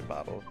an age in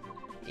battle.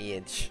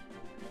 Age.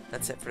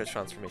 That's it for the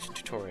transformation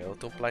tutorial.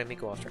 Don't blindly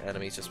go after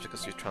enemies just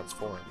because you've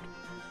transformed.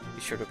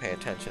 Be sure to pay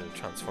attention to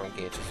transform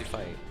gauge as you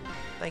fight.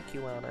 Thank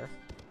you, Anna.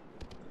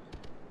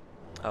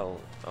 Oh,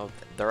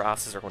 their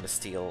asses are going to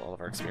steal all of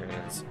our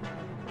experience.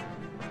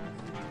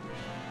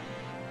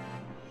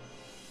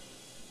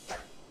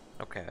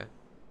 Okay.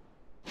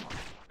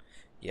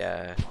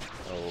 Yeah.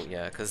 Oh,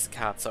 yeah, because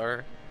cats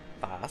are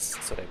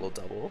fast, so they will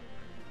double.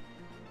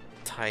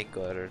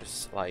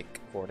 Tigers,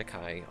 like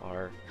Mordecai,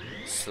 are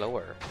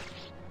slower.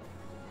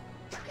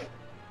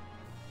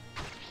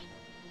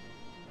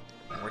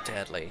 More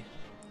deadly.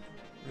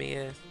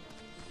 Mia,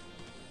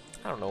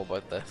 I don't know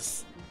about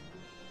this.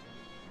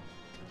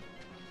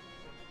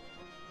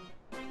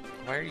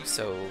 Why are you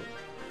so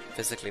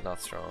physically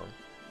not strong?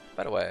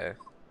 By the way,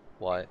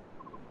 what?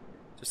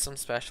 There's some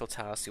special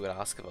tasks you would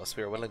ask of us.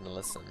 We are willing to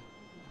listen.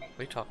 What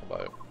are you talking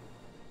about?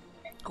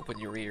 Open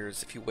your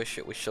ears. If you wish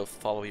it, we shall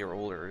follow your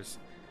orders.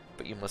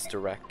 But you must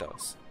direct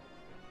us.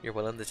 You're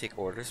willing to take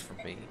orders from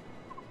me?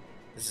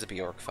 This is a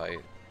Bjork fight.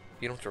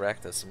 You don't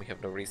direct us and we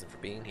have no reason for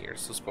being here,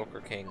 so spoke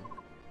our king.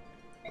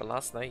 But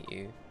last night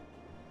you...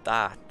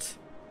 That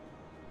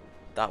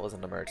was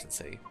an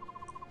emergency.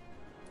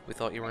 We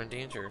thought you were in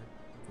danger.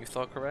 You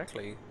thought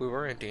correctly. We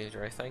were in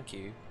danger, I thank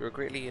you. You were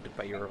greatly aided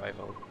by your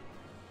arrival.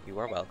 You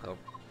are welcome.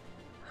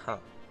 Huh.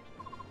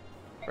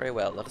 Very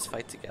well, let us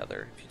fight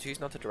together. If you choose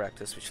not to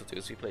direct us, we shall do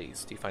as we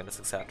please. Do you find this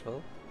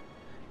acceptable?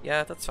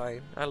 Yeah, that's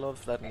fine. I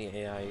love letting the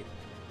AI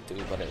do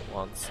what it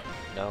wants.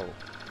 No.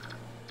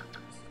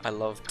 I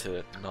love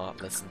to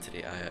not listen to the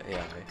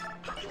AI.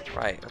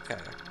 Right,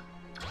 okay.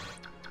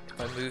 If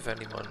I move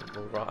anyone,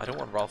 I don't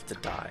want Rolf to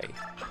die.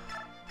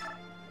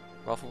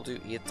 Rolf will do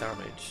 8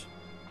 damage.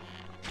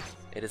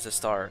 It is a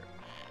start.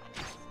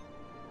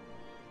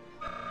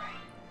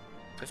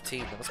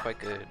 15, that was quite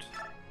good.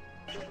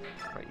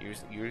 Right, you're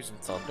using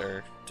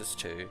Thunder, just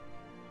 2.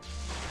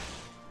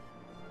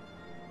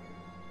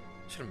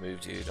 Should have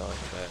moved you down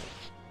a bit.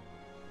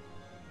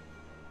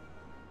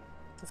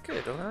 That's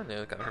good,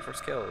 Olana got her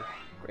first kill.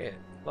 Great,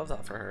 love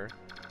that for her.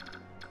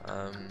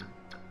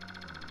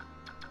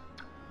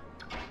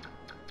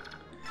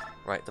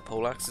 Right, the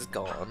poleaxe is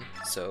gone,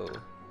 so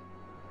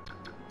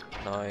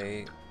now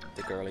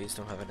the girlies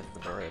don't have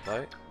anything to worry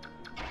about.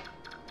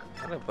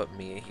 I'm gonna put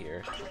Mia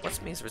here.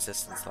 What's Mia's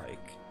resistance like?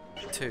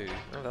 2.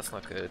 No, that's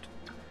not good.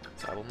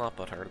 So I will not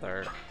put her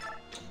there.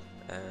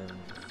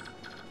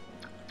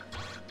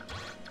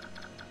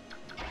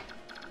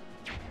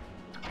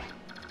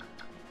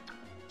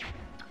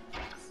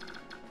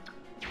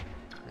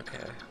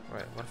 Okay,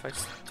 right, what if I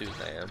just do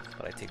them,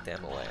 but I take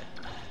them away?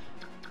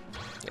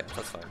 Yeah,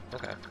 that's fine.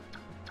 Okay.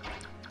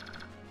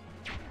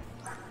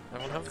 I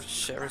don't have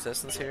shit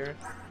resistance here.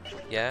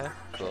 Yeah?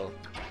 Cool.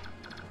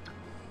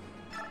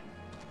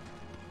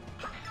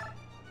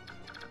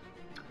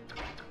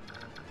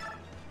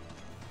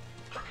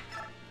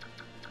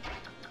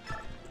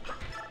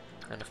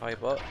 And if I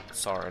put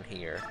Sauron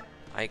here,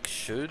 I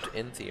should,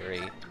 in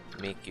theory,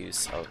 make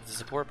use of the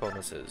support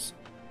bonuses.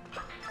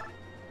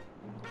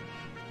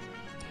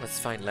 That's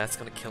fine, Let's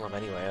gonna kill him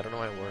anyway, I don't know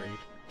why I'm worried.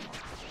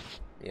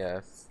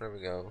 Yeah, there we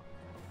go.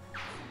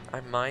 I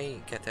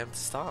might get them to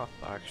stop,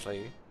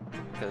 actually,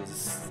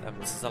 because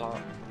this is a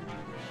lot.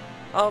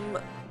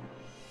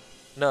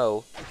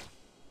 No.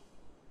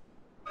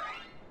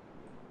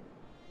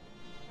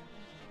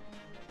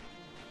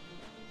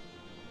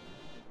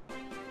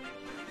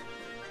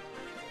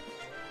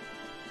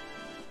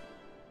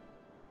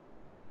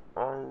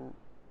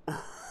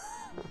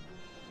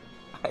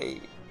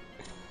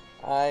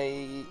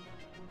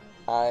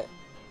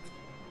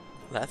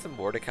 Leth and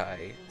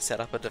Mordecai set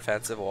up a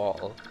defensive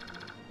wall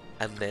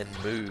and then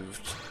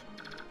moved.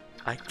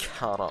 I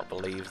cannot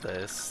believe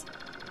this.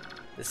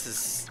 This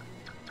is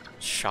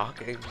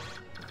shocking.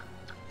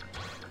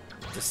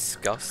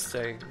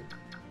 Disgusting.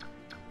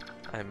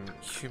 I'm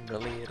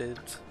humiliated.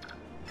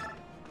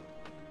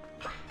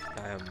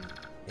 I am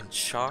in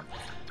shock.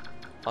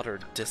 Utter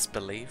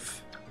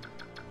disbelief.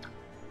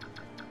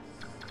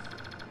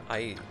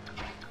 I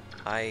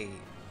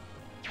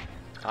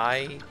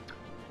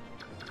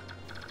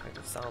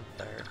just sound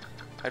there.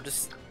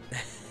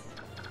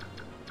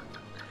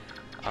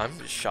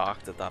 I'm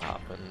shocked that that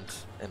happened,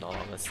 in all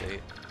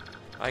honesty.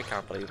 I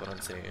can't believe what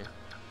I'm seeing.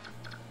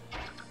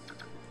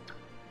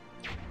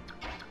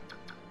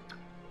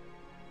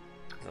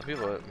 I'll be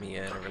put me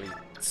in a really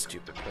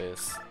stupid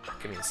place.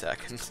 Give me a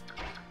second.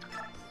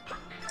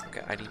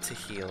 Okay, I need to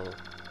heal.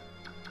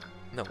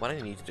 No, what I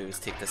need to do is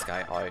take this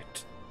guy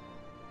out.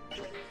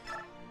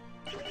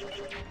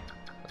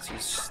 Let's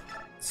use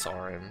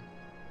Sauron.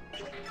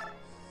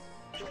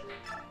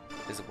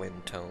 His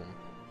wind tome.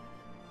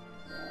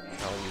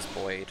 I'll use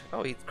Boyd.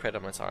 Oh, he crit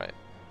him, it's alright.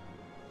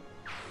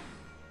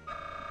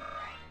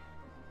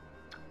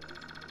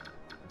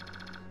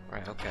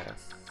 Right, okay.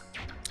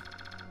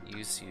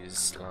 Use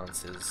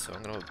lances, so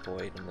I'm gonna put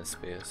Boyd in this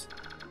space.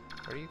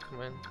 Where do you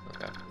come in?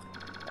 Okay.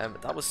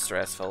 That was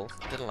stressful.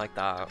 Didn't like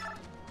that.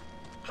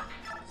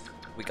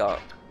 We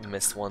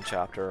missed one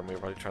chapter and we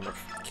were really trying to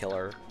kill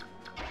her.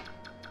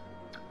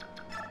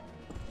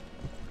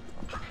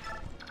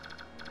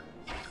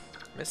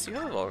 Miss, you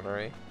have a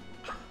vulnerary.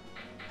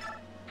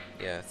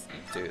 Yeah,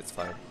 you do, it's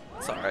fine.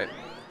 It's alright.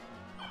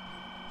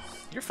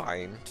 You're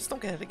fine. Just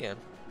don't get it again.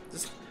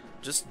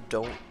 Just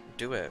don't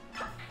do it.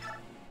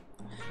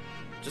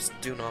 Just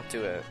do not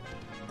do it.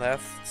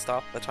 Leth,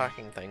 stop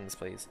attacking things,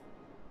 please.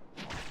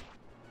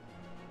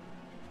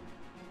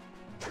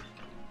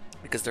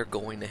 Because they're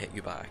going to hit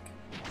you back.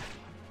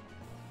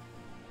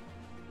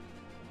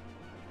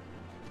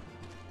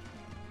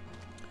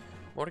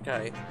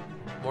 Mordecai.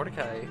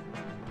 Mordecai.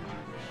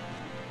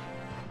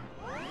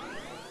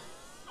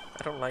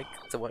 I don't like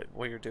the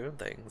way you're doing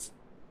things.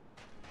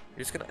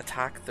 You're just gonna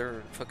attack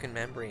their fucking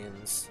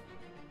membranes.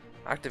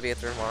 Activate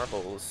their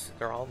marbles,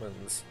 their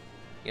almonds.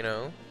 You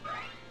know?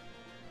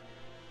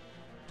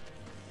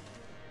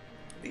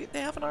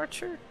 They have an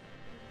archer?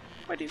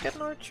 Why do you get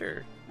an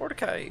archer?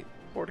 Mordecai.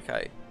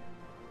 Mordecai.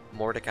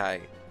 Mordecai.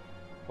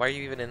 Why are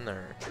you even in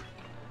there?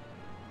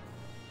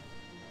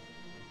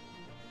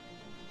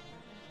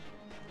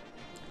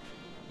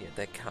 Yeah,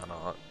 they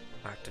cannot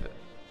activate.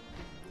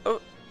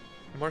 Oh!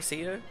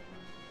 Marcia?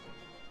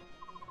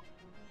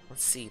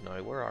 Let's see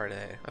now, where are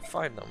they? I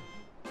find them.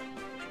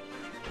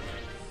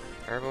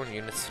 Airborne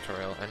units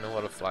tutorial. I know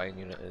what a flying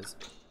unit is.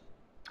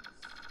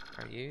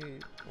 Are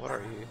you? What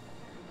are you?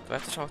 Do I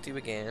have to talk to you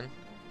again?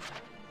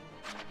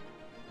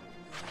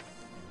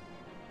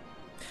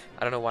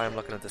 I don't know why I'm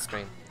looking at the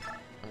screen.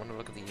 I want to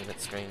look at the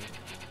unit screen.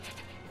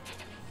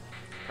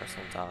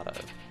 Personal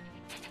data.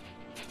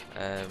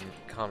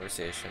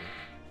 Conversation.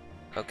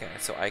 Okay,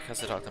 so I have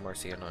to talk to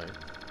Marcia now.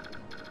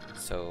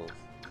 So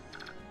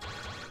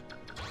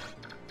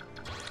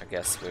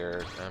guess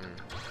we're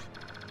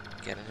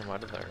getting him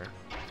out of there.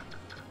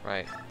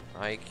 Right,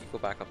 Ike, you go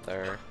back up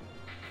there.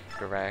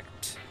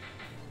 Direct.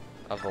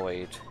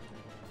 Avoid.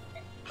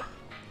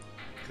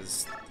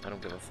 Because I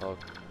don't give a fuck.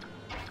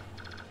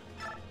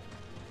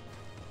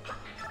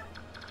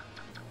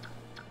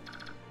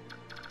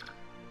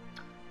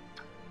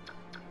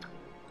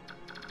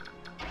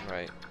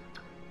 Right.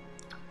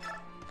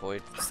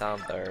 Void,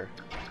 stand there.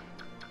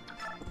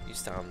 You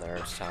stand there,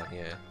 just telling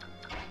you.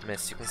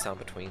 Miss, you can stand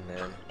between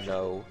them.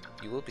 No,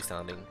 you will be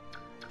standing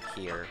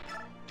here,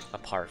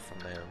 apart from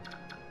them.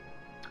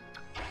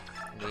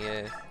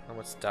 Mia, how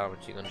much damage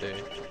you gonna do?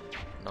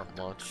 Not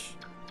much.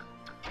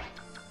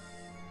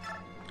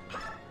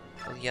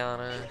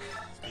 Liana,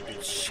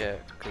 do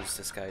shit, because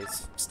this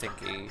guy's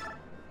stinky.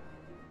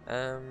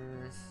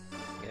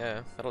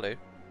 Yeah, that'll do.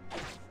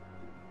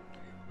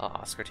 I'll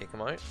Oscar take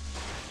him out,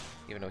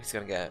 even though he's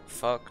gonna get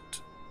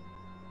fucked.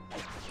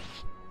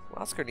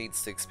 Well, Oscar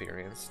needs the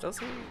experience, does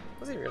he?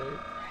 Does he really?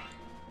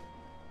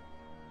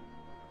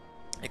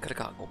 I could have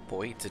gotten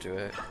Boyd to do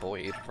it.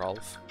 Boyd,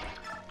 Rolf.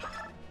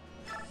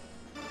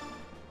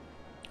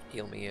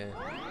 Heal me in.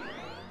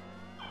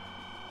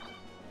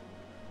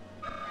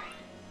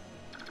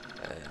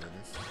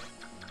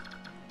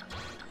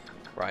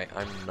 Right,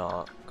 I'm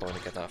not going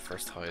to get that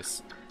first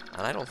house.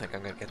 And I don't think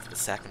I'm going to get to the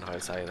second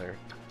house either.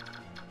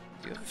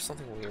 Do you have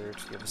something weird?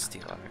 You have a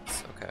steel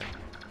axe. Okay.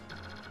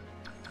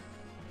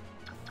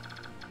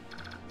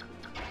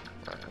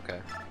 Right,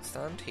 okay.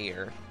 Stand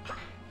here.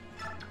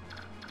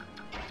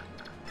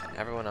 And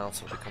everyone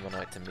else will be coming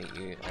out to meet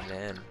you, and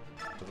then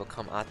we will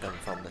come at them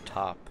from the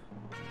top.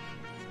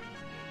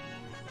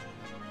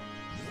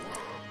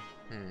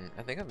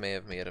 I think I may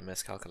have made a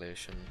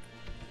miscalculation.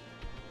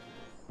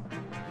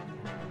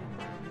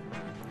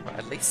 But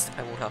at least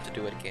I won't have to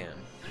do it again.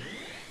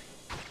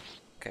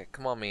 Okay,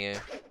 come on, Mia.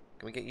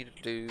 Can we get you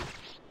to do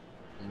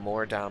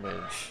more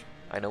damage?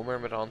 I know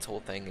Myrmidon's whole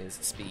thing is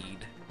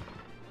speed,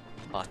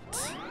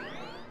 but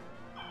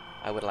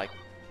I would like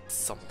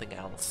something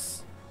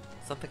else.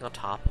 Something on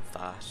top of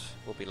that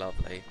will be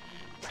lovely.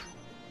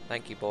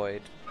 Thank you,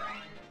 Boyd.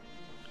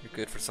 You're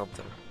good for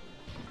something.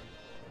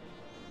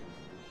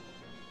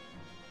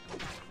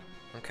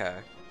 Okay,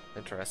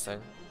 interesting.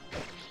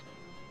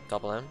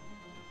 Double M.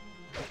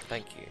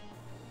 Thank you.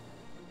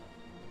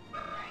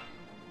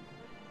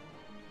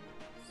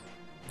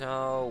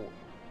 No.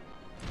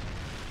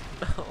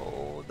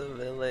 No, the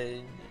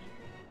village.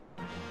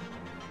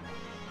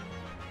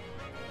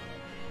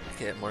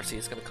 Okay, Marcy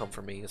is gonna come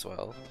for me as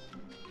well.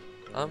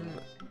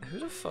 Who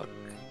the fuck?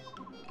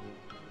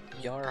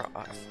 Yara.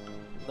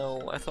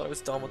 No, I thought I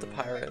was done with the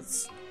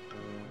pirates.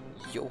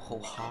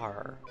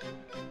 Yo-ho-har.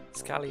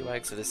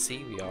 Scallywags of the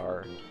sea we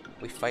are.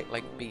 We fight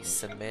like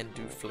beasts and men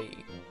do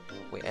flee.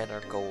 We earn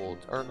our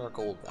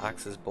gold,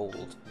 axes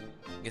bold.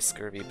 You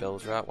scurvy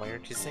bilge rat, why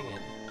aren't you singing?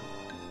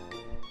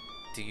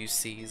 Do you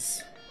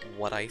seize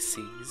what I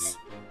seize?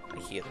 I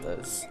hate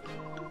this.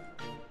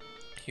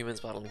 Humans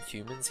battling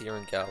humans here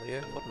in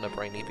Gallia? What in a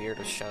briny beard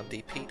of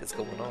Shandy Pete is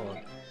going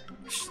on?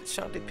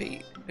 Shandy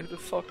Pete? Who the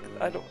fuck?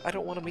 I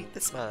don't want to meet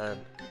this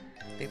man.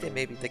 Think they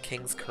may be the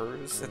king's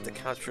curs and to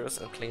capture us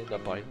and claim the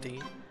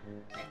bounty?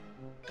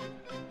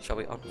 Shall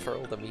we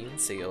unfurl the main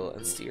sail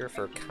and steer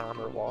for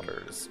calmer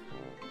waters?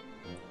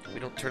 We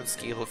don't turn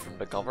scale from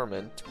the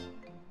government.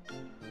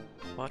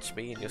 Watch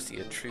me and you'll see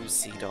a true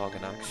sea dog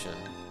in action.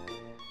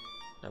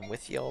 I'm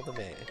with you all the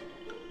way.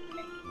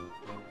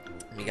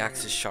 Me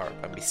axe is sharp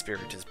and me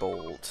spirit is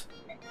bold.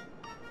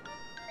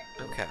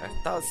 Okay,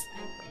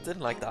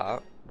 didn't like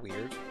that.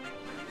 Weird.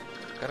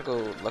 Gotta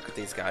go look at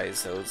these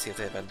guys though, see if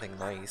they have anything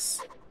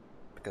nice.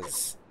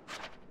 Because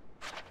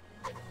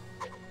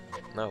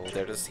no,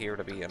 they're just here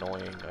to be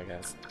annoying, I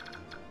guess.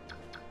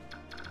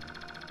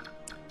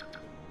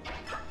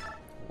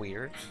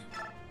 Weird.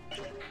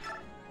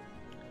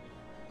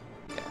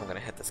 Yeah, I'm gonna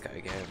hit this guy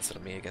again so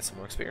that me get some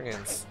more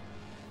experience.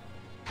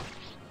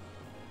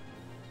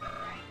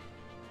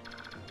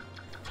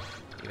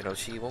 Even though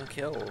she won't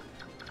kill.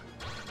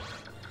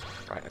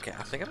 Right, okay,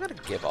 I think I'm gonna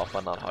give up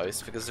on that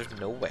house because there's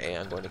no way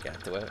I'm going to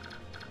get to it.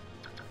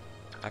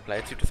 I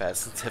play too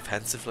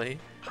defensively.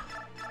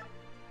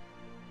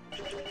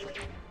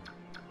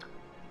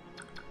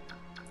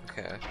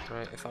 Okay,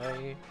 right, if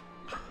I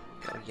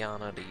get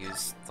Yana to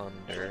use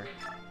Thunder...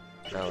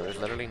 No, there's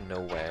literally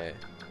no way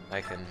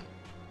I can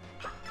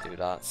do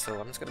that, so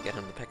I'm just gonna get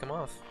him to pick him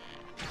off.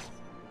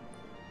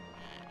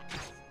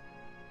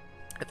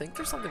 I think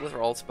there's something with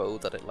Rolf's bow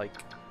that it,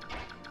 like,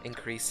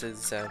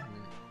 increases,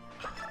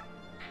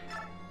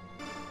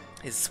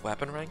 his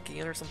weapon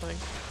ranking or something.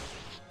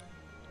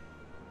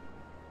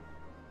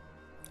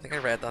 I think I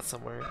read that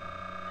somewhere.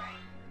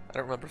 I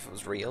don't remember if it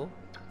was real.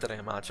 Did I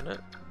imagine it?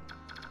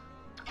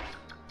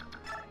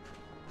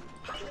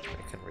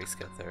 I can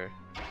reskill there.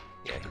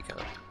 Yeah, he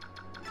can.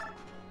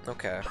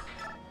 Okay.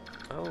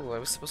 Oh, I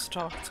was supposed to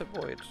talk to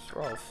Boyd,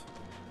 Rolf.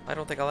 I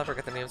don't think I'll ever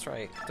get the names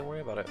right. Don't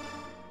worry about it.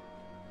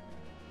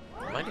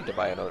 I might need to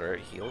buy another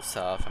heal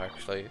staff,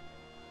 actually.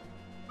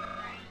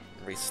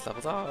 Reese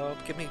levels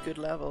up. Give me a good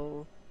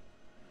level.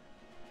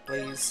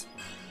 please.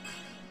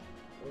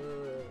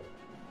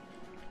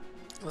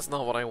 That's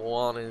not what I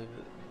wanted.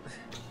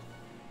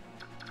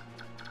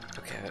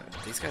 Okay,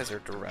 these guys are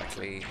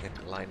directly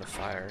in line of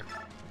fire.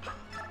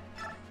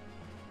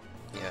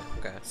 Yeah,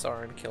 okay,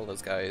 Sauron, kill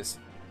those guys.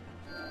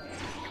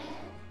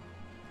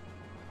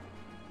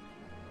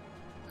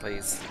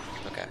 Please.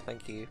 Okay,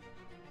 thank you.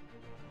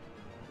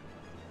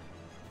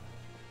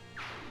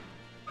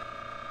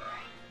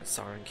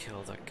 Sauron,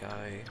 kill that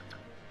guy.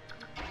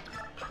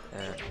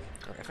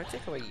 If I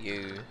take away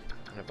you,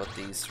 I'm gonna put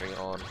these three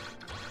on.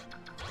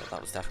 Well,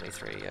 that was definitely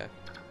three, yeah.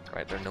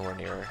 Right, they're nowhere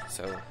near,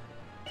 so...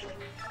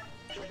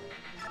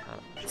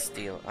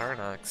 Steel Iron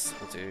Axe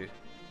will do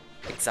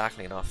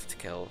exactly enough to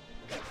kill.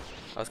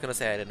 I was gonna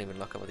say I didn't even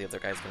look at what the other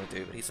guy's gonna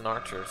do, but he's an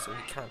archer, so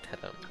he can't hit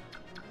him.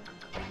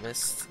 And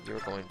Mist, you're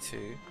going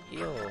to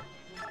heal.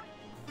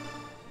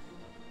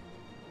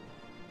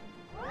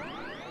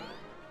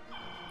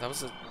 That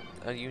was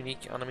a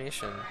unique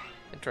animation.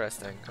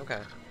 Interesting,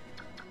 okay.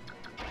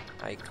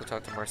 I go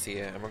talk to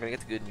Marcia, and we're gonna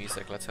get the good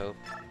music, let's hope.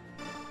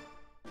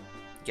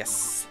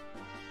 Yes!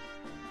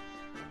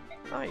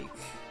 Ike,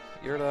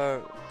 you're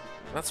the...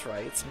 That's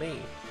right, it's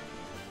me.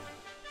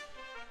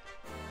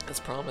 As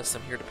promised,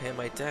 I'm here to pay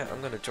my debt.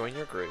 I'm gonna join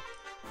your group.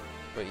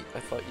 Wait,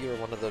 I thought you were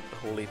one of the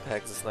holy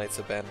Pegasus Knights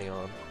of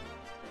Benlyon.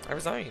 I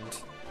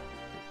resigned.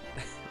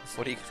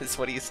 What do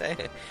you say?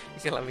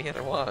 You can let me in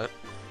or what?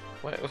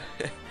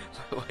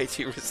 Why'd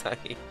you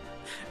resign?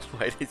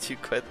 Why did you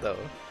quit though?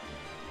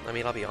 I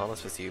mean, I'll be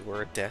honest with you,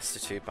 we're a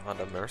destitute band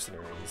of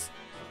mercenaries.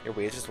 Your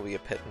wages will be a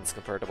pittance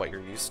compared to what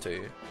you're used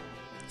to.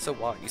 So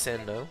what, you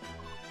saying no?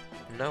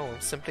 No,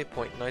 I'm simply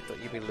pointing out that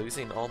you'll be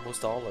losing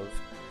almost all of.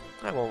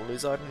 I won't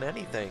lose out on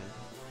anything.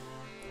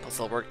 Plus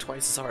I'll work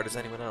twice as hard as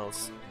anyone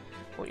else.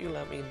 Won't you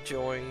let me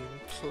join,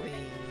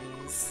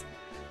 please?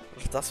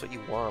 If that's what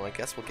you want, I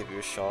guess we'll give you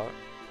a shot.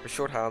 We're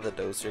short-handed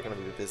though, so you're gonna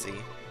be busy.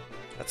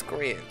 That's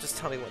great, just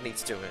tell me what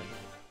needs doing.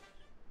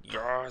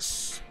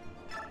 Yes!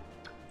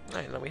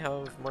 Right, now we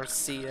have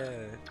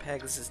Marcia,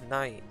 Pegasus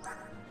Knight.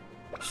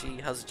 She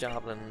has a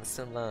javelin and a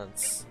stun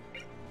lance.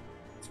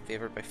 It's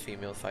favored by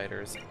female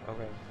fighters.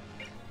 Okay.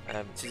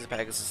 She's a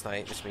Pegasus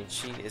Knight, which means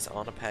she is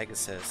on a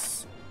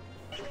Pegasus.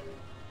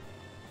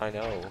 I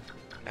know.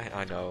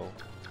 I know.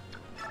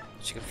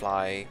 She can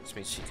fly, which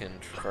means she can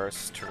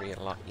traverse terrain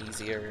a lot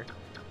easier.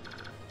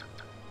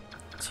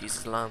 She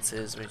uses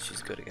lances, which means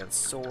she's good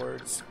against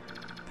swords.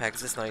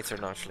 Pegasus Knights are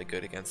naturally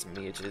good against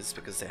mages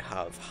because they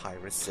have high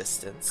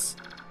resistance.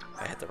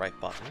 I hit the right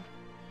button.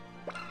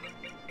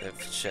 They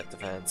have shit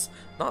defense.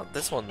 Not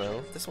this one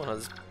though. This one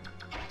has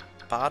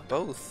bad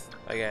both,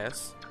 I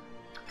guess.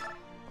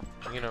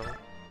 You know.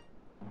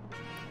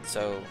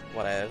 So,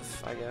 whatever,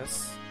 I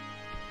guess.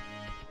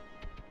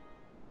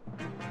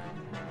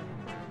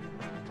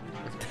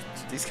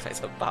 These guys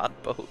have bad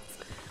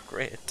both.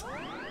 Great.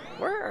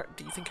 Where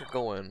do you think you're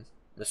going,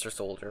 Mr.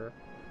 Soldier?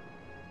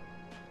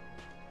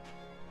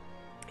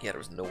 Yeah, there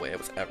was no way I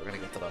was ever gonna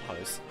get to that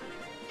house.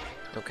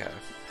 Okay.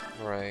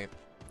 Right.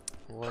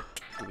 What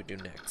do we do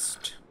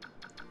next?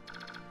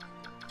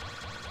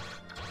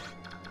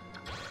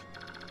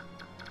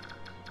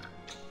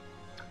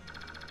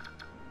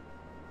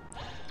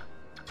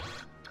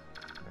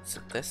 So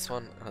this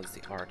one has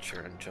the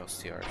archer and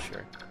just the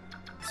archer.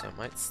 So I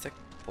might stick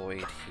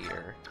Boyd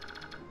here.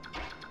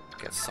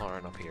 Get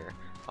Sauron up here.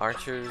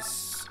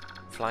 Archers,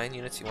 flying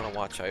units, you want to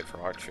watch out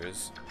for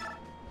archers.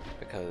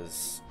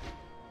 Because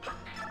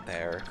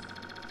they're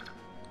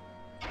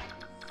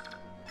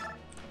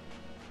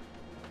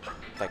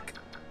like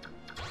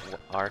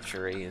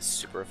archery is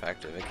super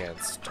effective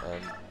against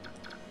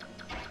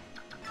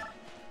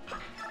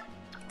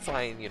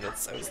flying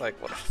units. I was like,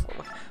 what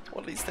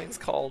are these things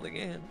called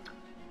again?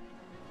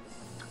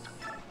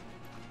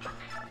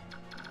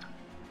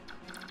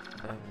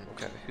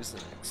 Okay, who's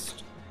the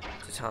next?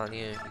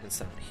 Titania, you can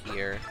stand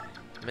here.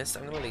 Mist,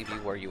 I'm gonna leave you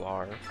where you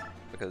are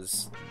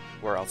because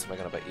where else am I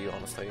gonna bet you,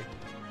 honestly?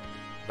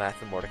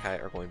 Leth and Mordecai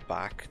are going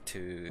back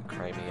to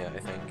Crimea, I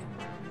think.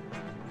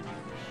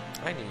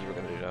 I knew you were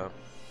gonna do that.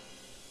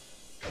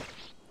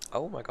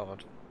 Oh my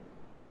god.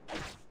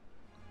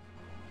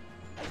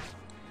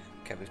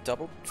 Okay, we've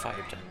doubled 5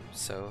 damage,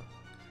 so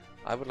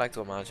I would like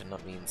to imagine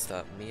that means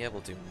that Mia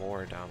will do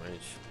more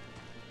damage.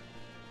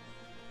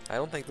 I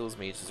don't think those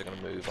mages are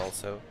gonna move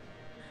also.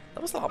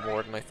 That was a lot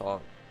more than I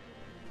thought.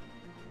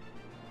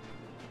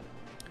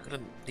 I'm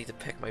gonna need to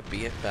pick my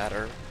bait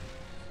better.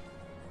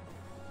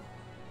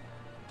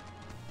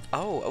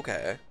 Oh,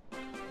 okay.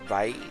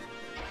 Right.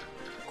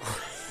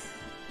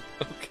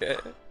 Okay.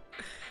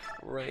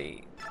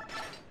 Right.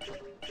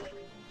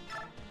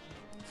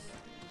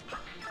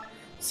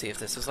 See, if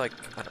this was like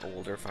an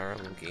older Fire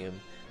Emblem game,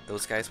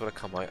 those guys would have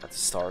come out at the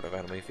start of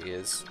enemy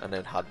phase and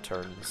then had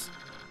turns.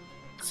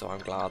 So I'm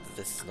glad that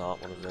this is not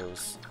one of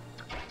those.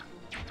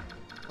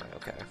 Right,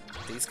 okay.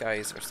 These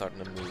guys are starting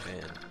to move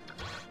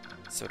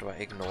in. So do I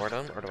ignore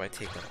them or do I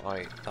take them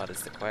out? That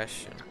is the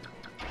question.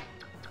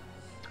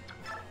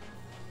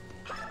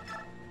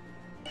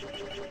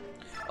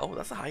 Oh,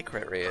 that's a high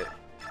crit rate.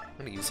 I'm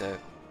gonna use it.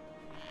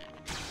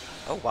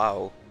 Oh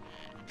wow.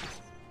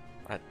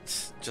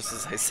 Just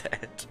as I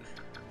said.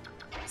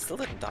 Still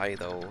didn't die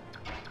though.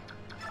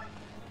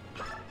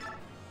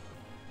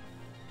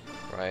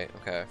 Right,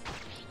 okay.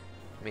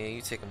 Mia,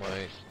 you take him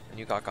out. And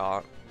you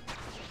got.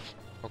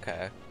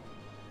 Okay.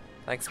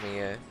 Thanks,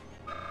 Mia.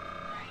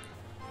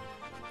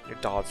 Your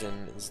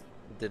dodging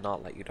did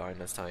not let you down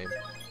this time.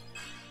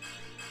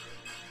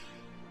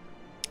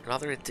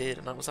 Rather it did,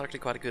 and that was actually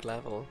quite a good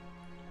level.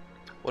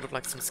 Would have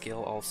liked some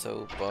skill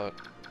also, but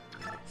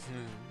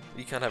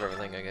you can't have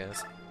everything, I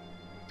guess.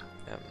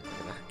 I'm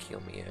gonna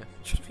kill Mia.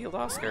 Should have healed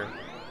Oscar.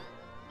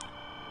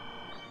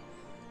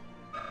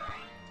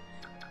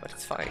 But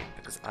it's fine,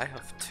 because I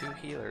have 2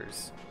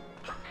 healers.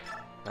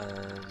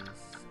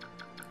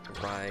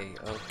 Right,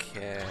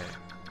 okay.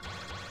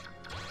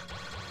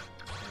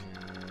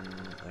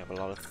 I have a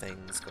lot of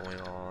things going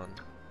on.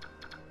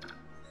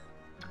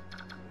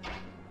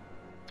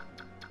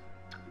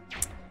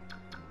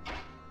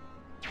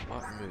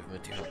 What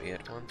movement do you have?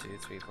 8? 1, 2,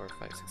 3, 4,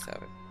 5, 6,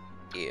 7,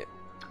 8.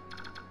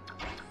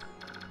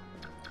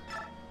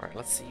 Alright,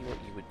 let's see what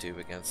you would do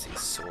against these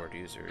sword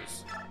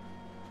users.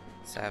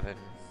 7.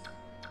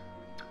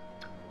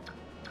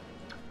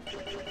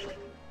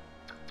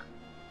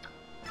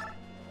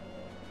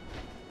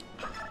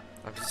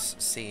 I'm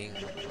just seeing,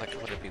 like,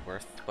 would it be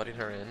worth putting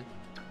her in?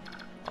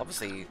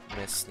 Obviously,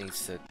 Miss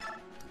needs to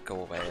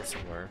go away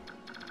somewhere.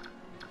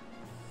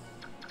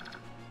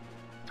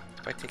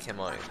 If I take him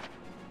out,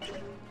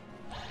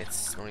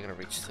 it's only gonna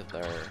reach to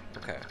there.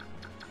 Okay.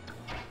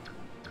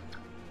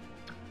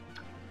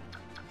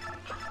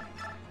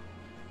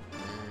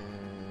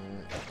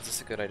 Is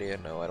this a good idea?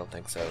 No, I don't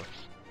think so.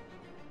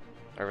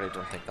 I really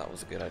don't think that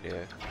was a good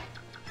idea.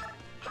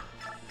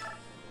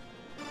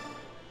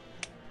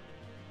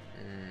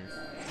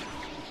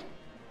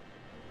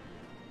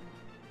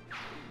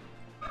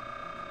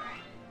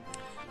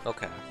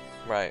 Okay,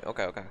 right,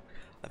 okay.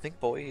 I think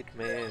Boyd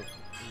may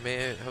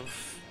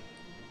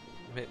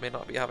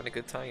not be having a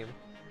good time.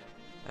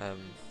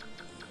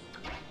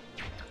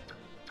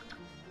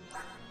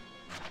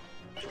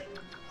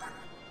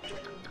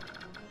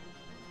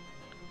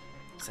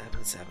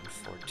 7, 7,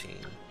 14.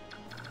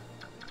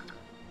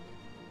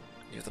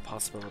 You have the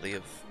possibility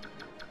of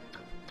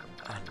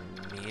a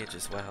mage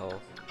as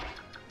well.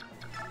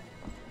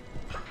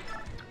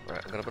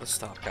 Right, I'm gonna put a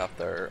stopgap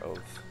there of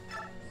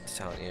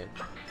Titania.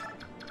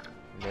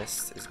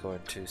 Mist is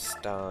going to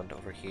stand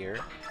over here,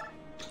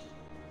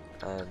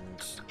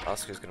 and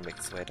Oscar's going to make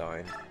his way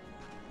down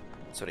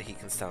so that he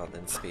can stand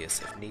in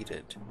space if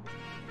needed.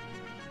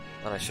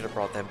 And I should have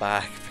brought them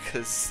back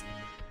because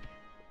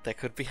they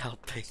could be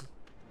helping.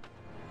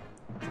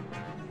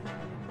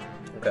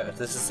 Okay,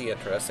 this is the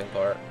interesting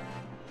part.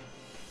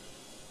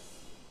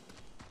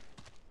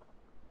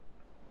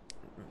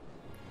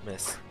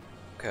 Miss.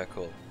 Okay,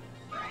 cool.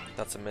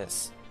 That's a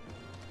miss.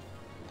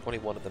 Only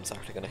one of them's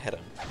actually going to hit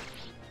him.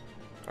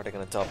 Are they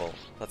going to double?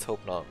 Let's hope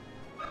not.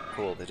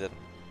 Cool, they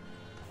didn't.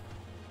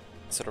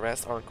 So the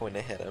rest aren't going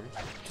to hit him.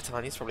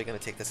 Titania's probably going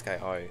to take this guy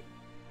out,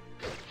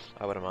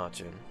 I would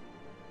imagine.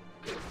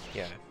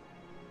 Yeah.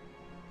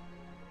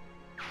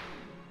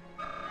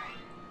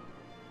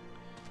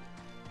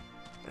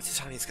 But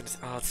Titania's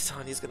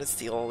gonna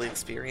steal all the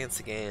experience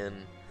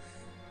again.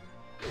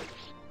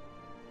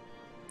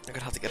 I'm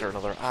gonna have to get her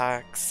another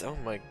axe. Oh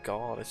my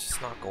god, it's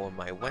just not going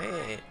my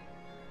way.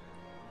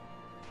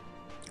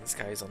 This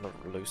guy's on the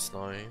loose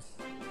now.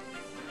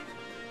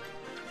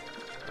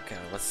 Okay,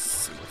 let's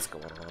see what's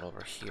going on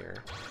over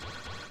here.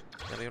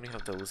 Now we only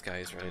have those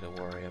guys ready to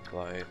worry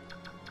about.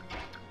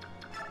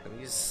 I'm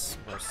gonna use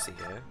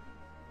Marcia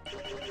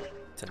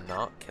to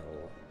not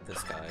kill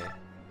this guy.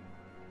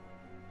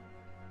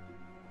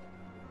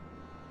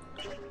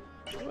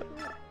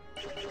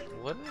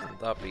 Wouldn't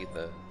that be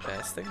the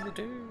best thing to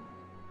do?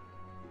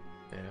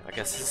 Yeah, I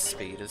guess his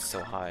speed is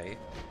so high.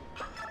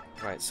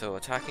 Right, so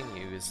attacking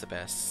you is the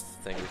best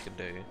thing we can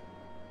do.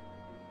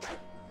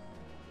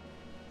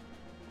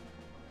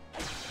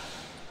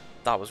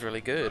 That was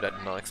really good, I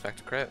did not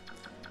expect a crit.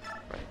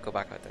 Right, go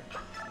back out there.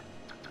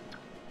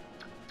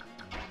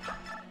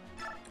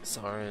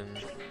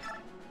 Saren.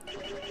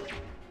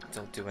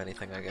 Don't do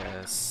anything, I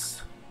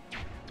guess.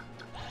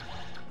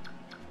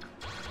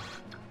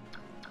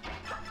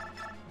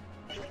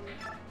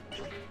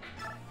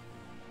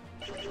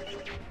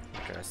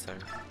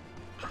 Interesting.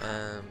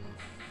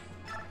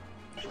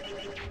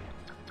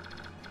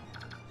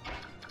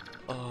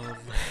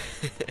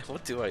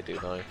 What do I do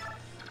now?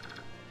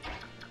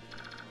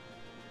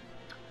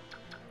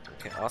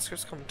 Okay,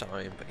 Oscar's come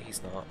down, but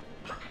he's not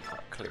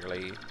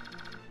clearly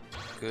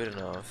good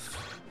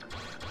enough.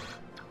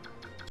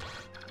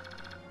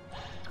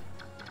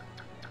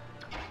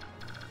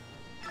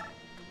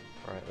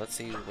 Alright, let's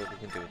see what we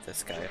can do with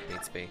this guy if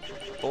needs be.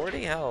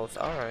 40 health,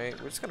 alright,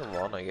 we're just gonna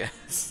run, I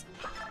guess.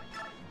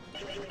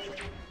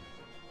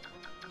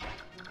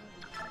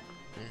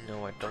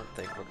 No, I don't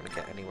think we're gonna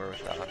get anywhere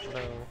with that.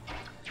 No.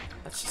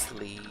 Let's just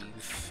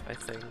leave, I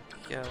think.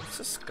 Yeah, let's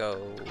just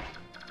go.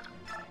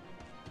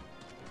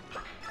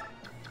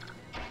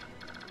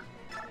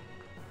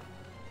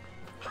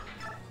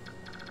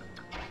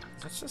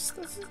 let's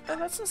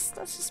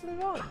just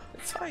move on.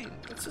 It's fine.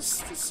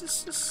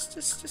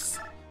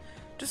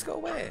 Just go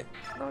away.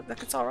 No,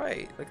 like it's all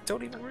right. Like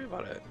don't even worry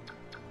about it.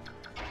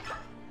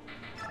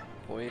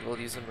 Boyd will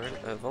use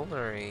a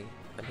vulnerary,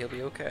 and he'll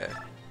be okay.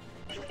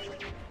 I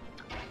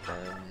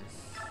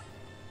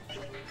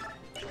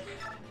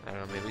don't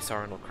know. Maybe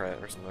Sauron will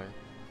crit or something.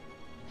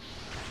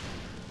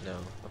 No.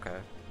 Okay.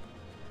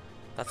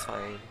 That's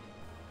fine.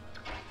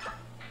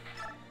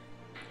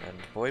 And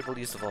Boyd will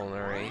use the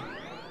vulnerary,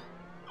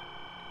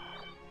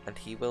 and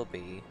he will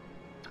be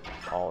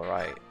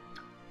alright.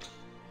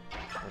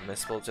 And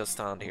Miss will just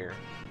stand here.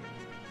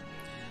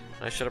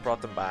 And I should have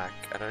brought them back,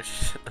 and I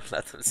shouldn't have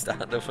let them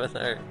stand over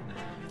there.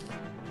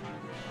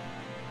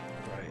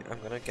 Right, I'm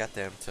gonna get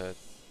them to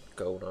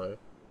go now.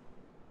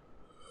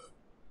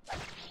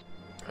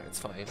 Right, it's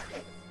fine.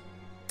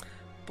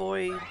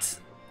 Boyd,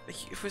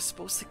 you were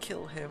supposed to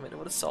kill him, and it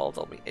would have solved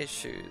all my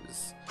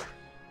issues.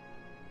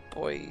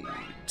 Boyd.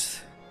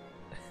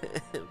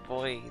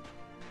 Boyd.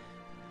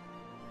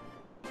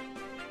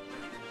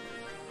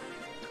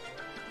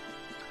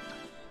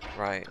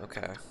 Right,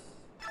 okay.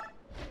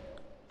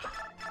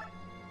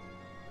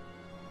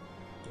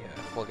 Yeah,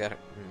 we'll get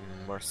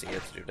Marcia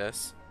to do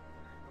this.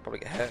 Probably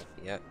get hit,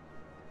 yeah.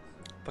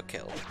 But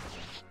kill.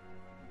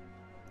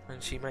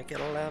 And she might get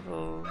a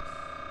level.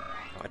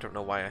 Oh, I don't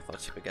know why I thought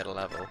she would get a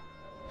level.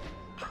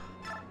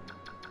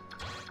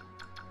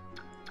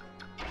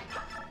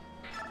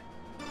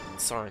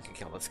 Sauron can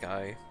kill this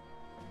guy.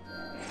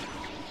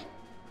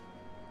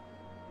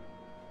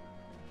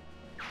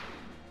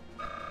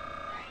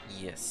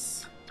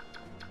 Yes.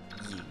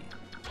 Yeah.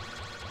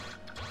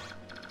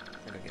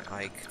 I'm gonna get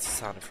Ike to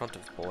stand in front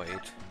of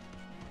Boyd.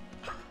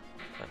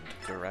 And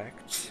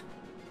direct.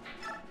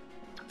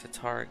 To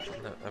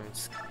target. No, I'm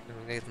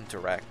gonna get them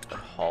direct and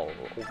haul.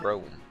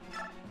 Roam.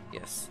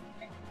 Yes.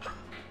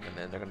 And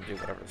then they're gonna do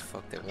whatever the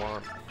fuck they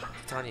want.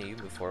 Titania, you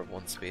move forward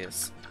one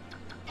space.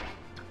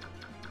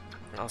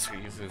 Oscar,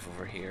 you move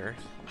over here.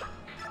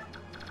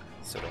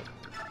 So that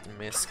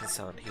Miss can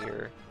stand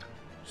here.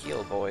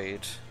 Heal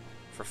Boyd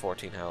for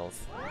 14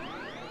 health.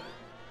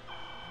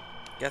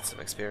 Get some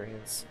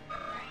experience.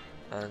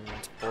 And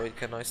Boyd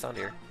can now stand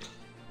here.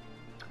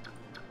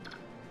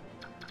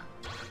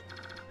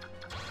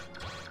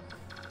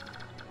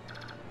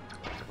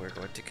 And we're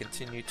going to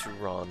continue to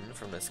run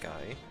from this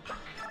guy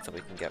so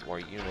we can get more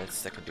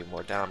units that can do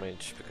more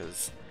damage,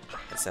 because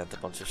I sent a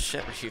bunch of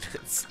shit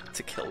units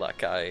to kill that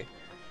guy.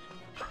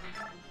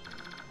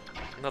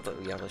 Not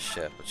that Liana's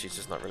shit, but she's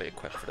just not really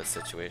equipped for this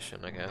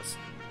situation, I guess.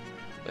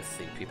 With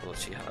the people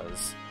that she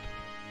has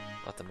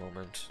at the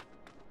moment.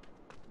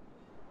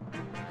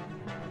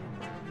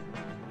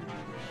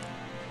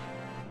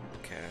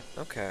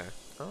 Okay.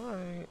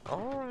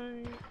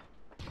 Alright.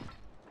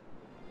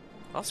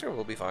 Oscar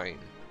will be fine.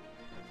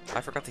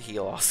 I forgot to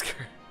heal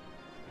Oscar.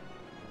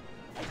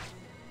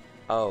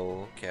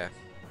 Oh, okay.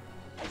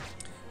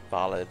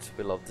 Valid.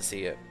 We love to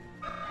see it.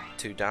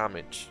 2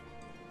 damage.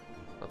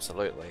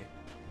 Absolutely.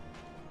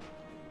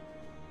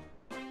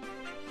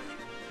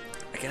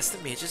 I guess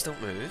the mages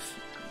don't move.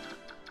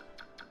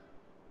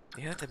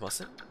 Yeah, they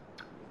mustn't.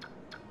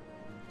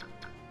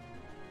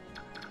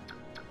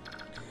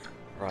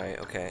 Right,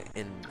 okay.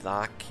 In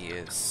that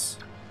case...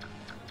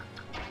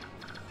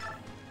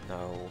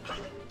 No.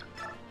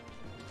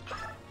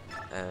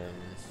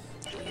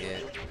 Yeah.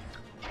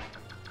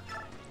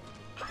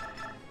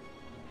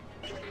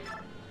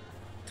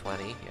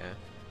 20, yeah.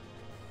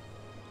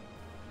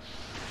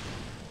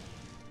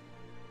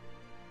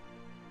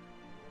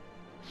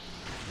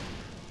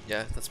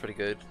 Yeah, that's pretty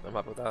good. I'm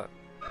up with that.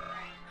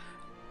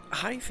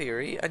 High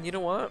theory, and you know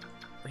what?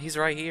 He's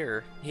right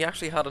here. He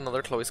actually had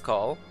another close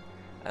call,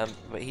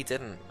 but he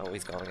didn't. Oh,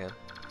 he's gone again.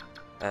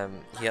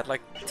 He had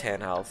like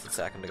 10 health a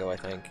second ago, I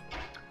think.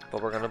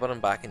 But we're gonna put him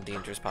back in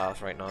Dangerous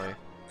Path right now.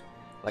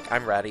 Like,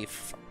 I'm ready.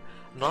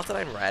 Not that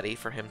I'm ready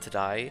for him to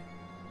die,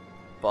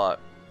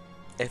 but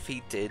if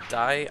he did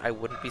die, I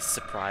wouldn't be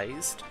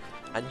surprised.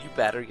 And you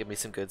better give me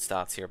some good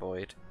stats here,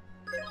 Boyd.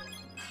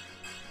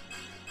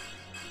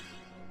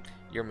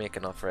 You're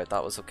making up for it.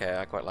 That was okay.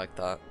 I quite like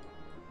that.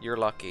 You're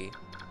lucky.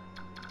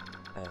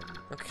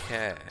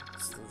 Okay.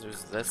 So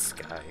there's this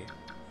guy.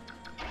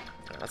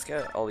 Let's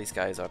get all these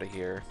guys out of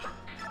here.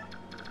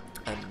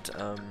 And,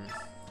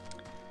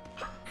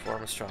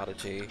 form a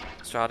strategy.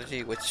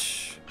 Strategy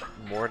which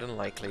more than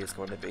likely is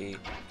going to be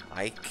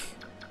Ike.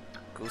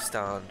 Go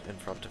stand in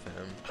front of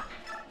him.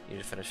 You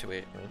need to finish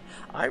Awakening.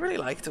 I really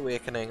liked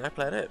Awakening. I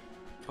played it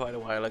quite a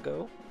while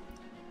ago.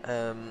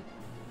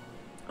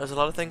 There's a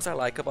lot of things I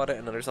like about it,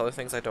 and then there's other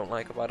things I don't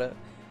like about it.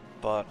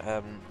 But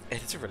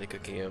it's a really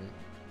good game.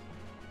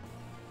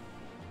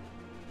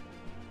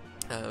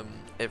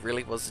 It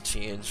really was a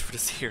change for the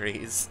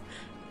series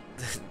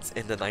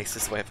in the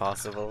nicest way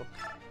possible.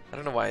 I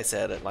don't know why I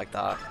said it like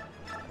that.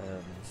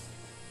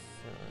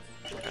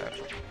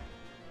 Okay.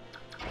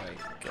 Right,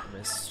 get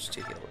Miss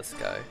to heal this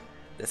guy.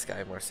 This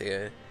guy,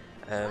 Marcia.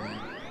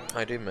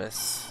 I do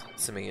miss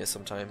Samia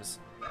sometimes.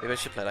 Maybe I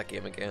should play that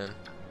game again.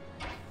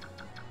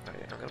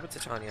 Right, I'm gonna put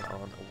Titania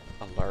on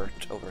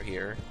alert over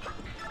here.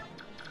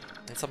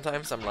 And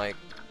sometimes I'm like,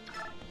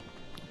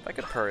 if I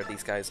could pair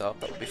these guys up,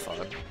 that would be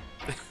fun.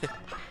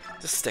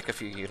 Just stick a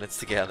few units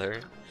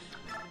together.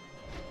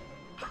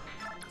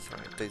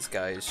 Right, these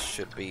guys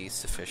should be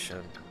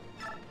sufficient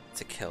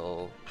to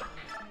kill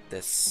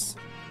this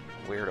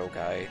weirdo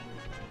guy.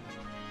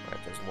 Right,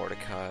 there's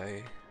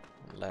Mordecai.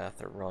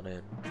 Leth are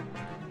running.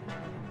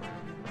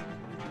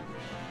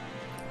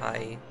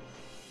 Hi.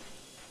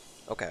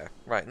 Okay,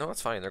 right, no,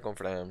 that's fine, they're going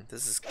for them.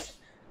 This is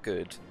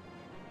good.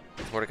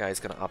 Mordecai's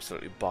gonna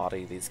absolutely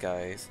body these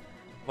guys.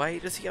 Why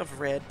does he have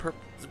red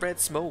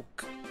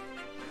smoke?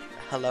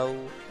 Hello?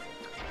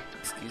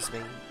 Excuse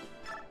me?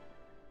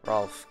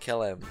 Rolf,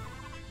 kill him.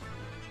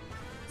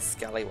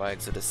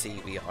 Scallywags of the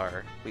sea we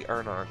are. We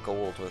earn our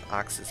gold with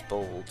Axis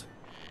Bold.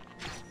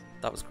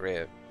 That was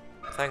great.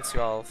 Thanks,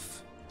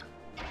 Rolf.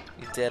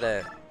 You did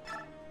it.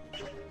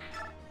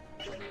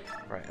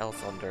 Right, El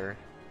Thunder.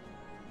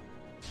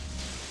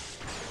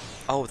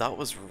 Oh, that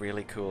was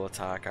really cool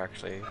attack,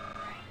 actually.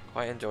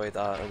 Quite enjoyed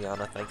that,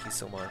 Eliana. Thank you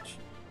so much.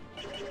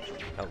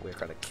 Oh, we're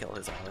gonna kill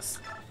his ass.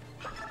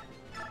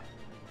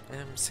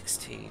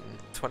 16.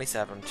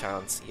 27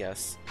 chance,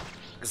 yes.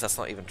 Because that's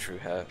not even true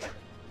hit.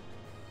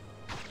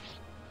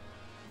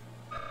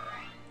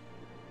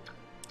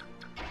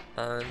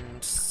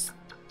 And...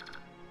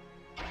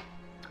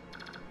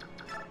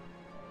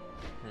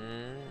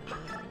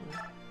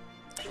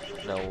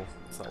 No,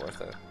 it's not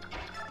worth it.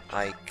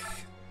 Ike.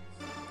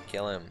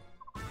 Kill him.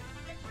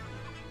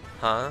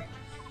 Huh?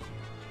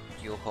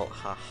 Yo-ho,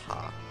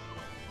 haha.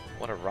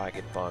 What a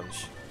ragged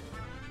bunch.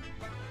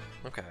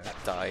 Okay,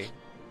 die.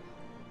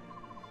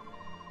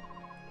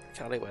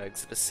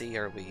 Scallywags of the sea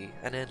are we.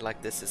 An end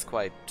like this is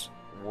quite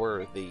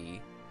worthy.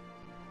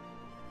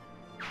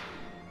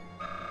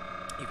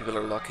 You people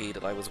are lucky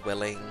that I was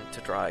willing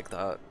to drag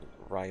that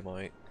rhyme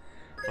out.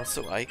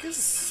 Also, Ike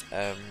is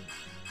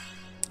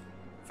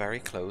very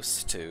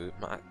close to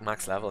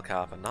max level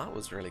cap, and that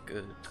was really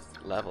good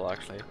level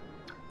actually.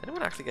 Did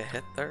anyone actually get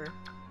hit there?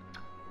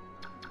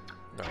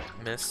 No,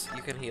 miss.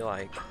 You can heal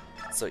Ike,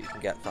 so you can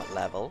get that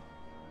level.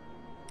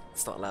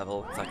 It's not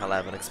level, it's like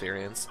 11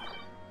 experience,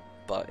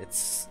 but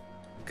it's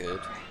good.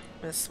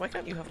 Miss, why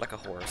can't you have like a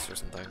horse or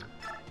something?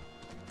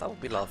 That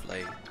would be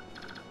lovely.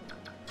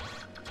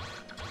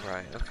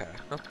 Right, okay,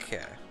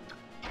 okay.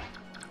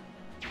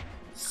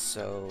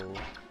 So...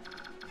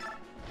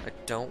 I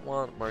don't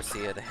want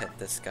Marcia to hit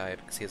this guy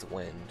because he has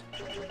wind.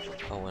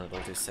 Oh, and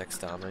it'll do 6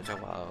 damage, oh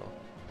wow.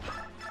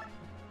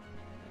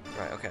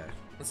 Right, okay,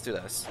 let's do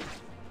this.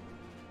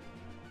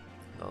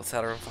 I'll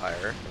set her on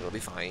fire, it'll be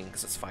fine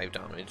because it's 5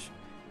 damage.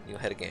 You'll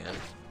hit again.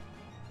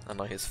 And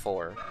now he's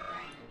 4.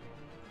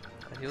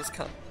 And he just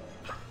can't...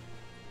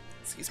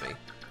 Excuse me.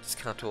 Just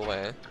can't do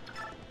away.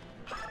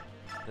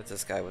 Hit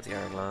this guy with the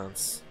Iron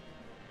Lance.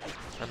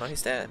 And now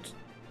he's dead.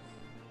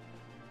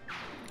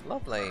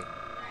 Lovely.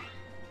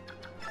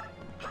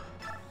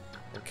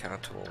 And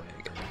can't do away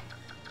again.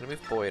 I'm gonna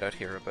move Boyd out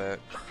here a bit.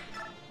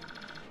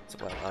 As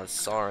well as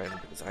Soren,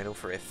 because I know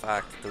for a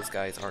fact that those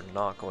guys are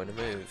not going to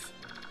move.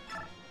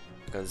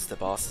 Because the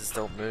bosses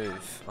don't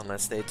move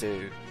unless they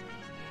do.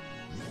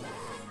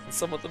 And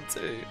some of them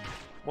do.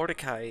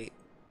 Mordecai,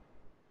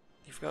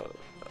 you've got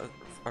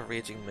a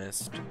raging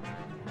mist.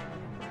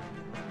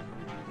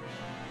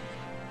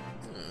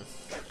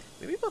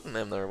 Maybe putting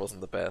them there wasn't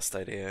the best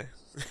idea.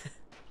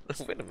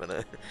 Wait a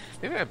minute.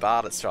 Maybe I'm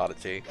bad at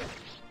strategy.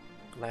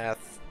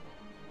 Leth.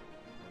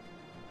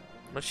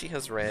 No, she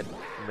has red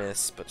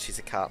mist, but she's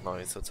a cat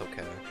now, so it's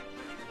okay.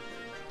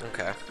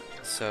 Okay,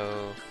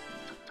 so...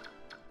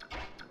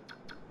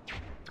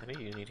 I know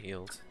you need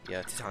healed.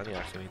 Yeah, Titania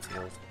actually needs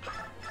healed.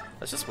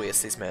 Let's just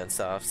waste these main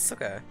staffs. It's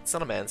okay. It's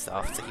not a main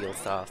staff, it's a heal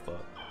staff,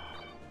 but...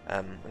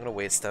 I'm gonna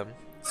waste them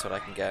so that I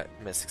can get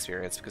mist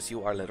experience, because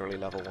you are literally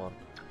level 1.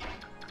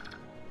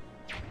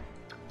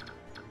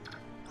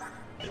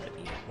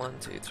 1,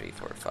 2, 3,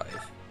 4,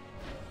 5.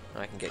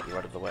 I can get you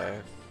out of the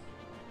way.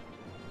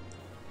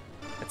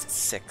 It's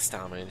 6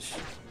 damage.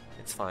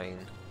 It's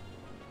fine.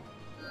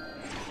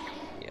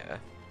 Yeah.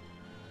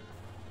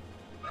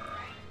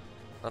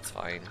 That's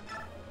fine.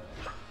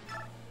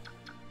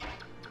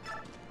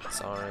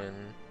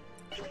 Soren.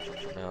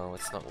 No,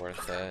 it's not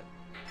worth it.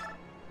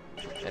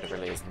 It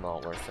really is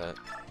not worth it.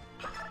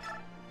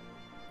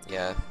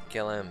 Yeah,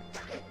 kill him.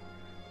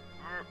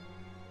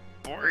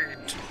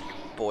 Boyd!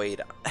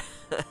 Boyd.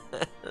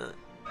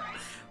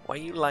 Why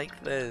you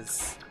like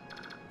this?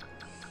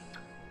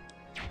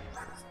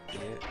 8,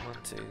 1,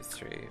 2,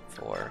 3,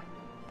 4.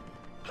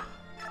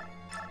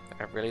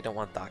 I really don't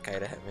want that guy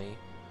to hit me.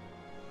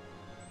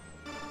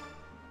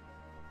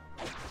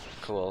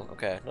 Cool,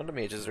 okay, none of the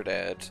mages are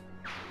dead.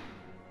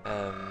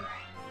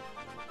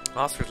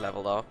 Oscar's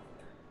leveled up.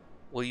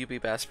 Will you be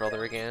best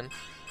brother again?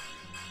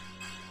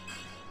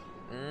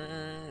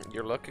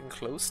 You're looking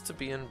close to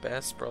being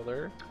best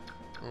brother.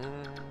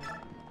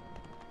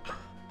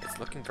 It's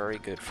looking very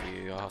good for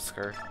you,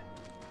 Oscar.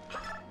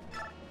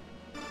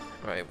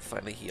 Right, we'll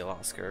finally heal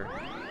Oscar.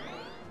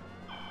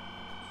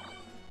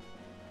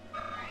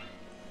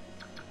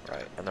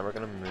 Right, and then we're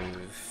gonna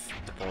move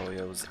the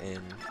boyos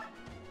in,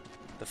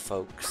 the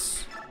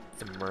folks,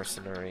 the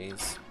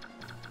mercenaries.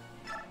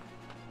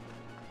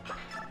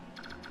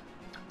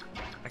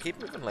 I keep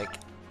moving, like,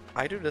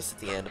 I do this at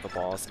the end of a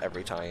boss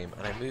every time,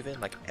 and I move in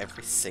like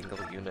every single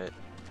unit.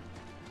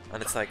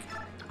 And it's like,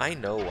 I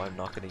know I'm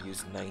not going to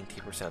use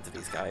 90% of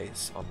these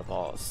guys on the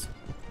boss,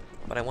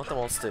 but I want them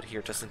all stood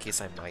here just in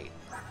case I might.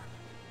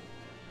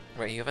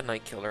 Right, you have a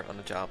Night Killer on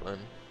a Javelin.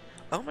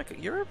 Oh my god,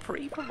 you're a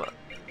pre-promote.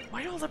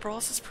 Why are all the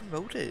bosses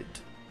promoted?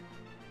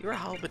 You're a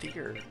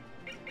Halberdier.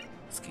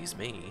 Excuse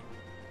me.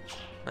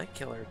 Night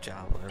Killer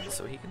Javelin,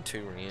 so he can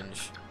 2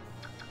 range.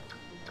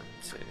 1,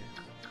 2.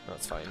 No,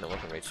 it's fine, no one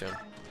can reach him.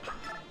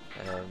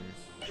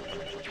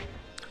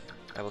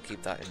 I will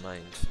keep that in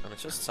mind. And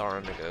it's just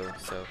Sauron to go,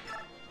 so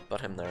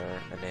put him there,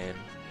 and then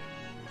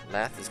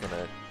Leth is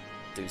gonna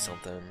do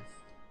something.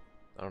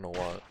 I don't know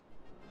what.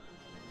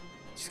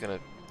 She's gonna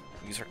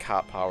use her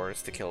cat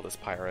powers to kill this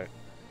pirate.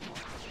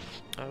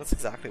 Oh, that's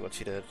exactly what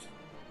she did.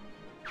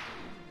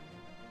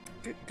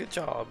 Good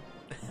job.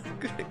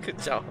 good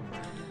job.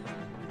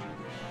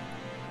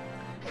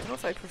 I don't know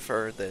if I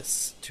prefer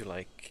this to,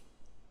 like,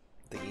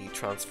 the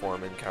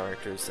transforming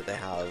characters that they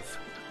have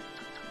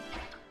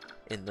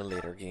in the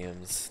later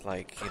games,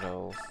 like, you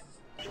know,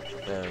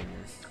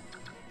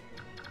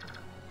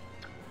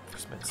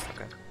 first missed,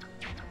 okay.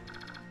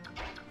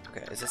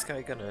 Okay, is this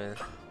guy gonna...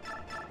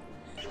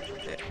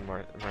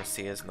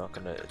 Marcia's not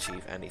gonna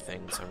achieve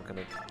anything, so I'm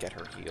gonna get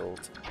her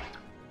healed.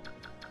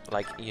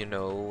 Like, you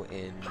know,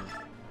 in...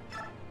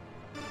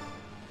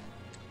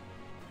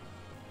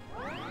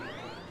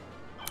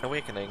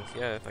 Awakening,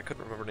 yeah, I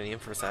couldn't remember the name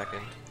for a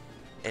second.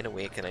 In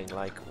Awakening,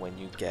 like, when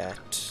you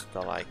get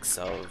the likes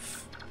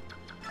of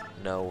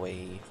Noe,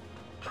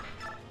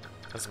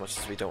 as much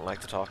as we don't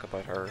like to talk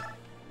about her,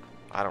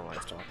 I don't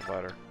like to talk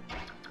about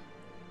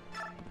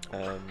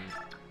her,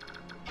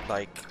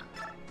 like,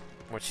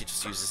 when she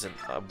just uses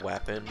a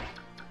weapon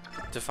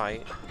to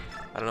fight.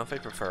 I don't know if I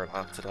prefer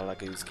that to the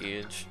Laguz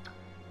Gauge.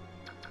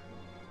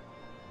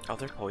 Oh,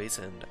 they're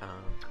poisoned. Oh,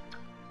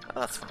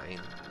 that's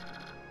fine.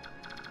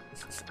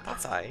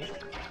 That's aight.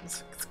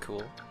 It's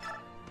cool.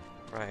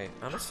 Right,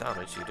 how much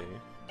damage you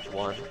do?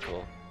 1,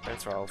 cool.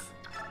 Thanks, Ralph.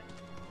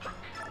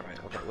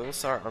 Alright, okay, we'll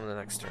start on the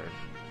next turn.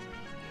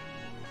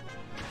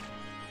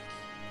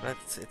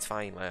 It's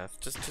fine, Leth.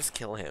 Just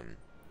kill him.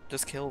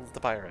 Just kill the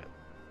pirate.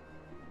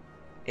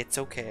 It's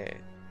okay.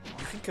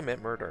 You can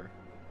commit murder.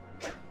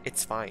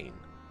 It's fine.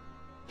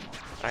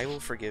 I will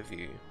forgive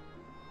you.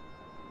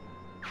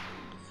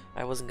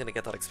 I wasn't gonna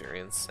get that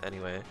experience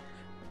anyway.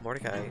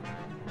 Mordecai.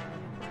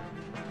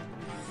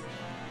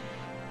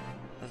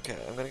 Okay,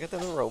 I'm gonna get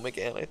them in Rome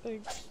again, I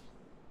think.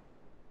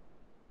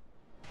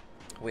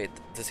 Wait,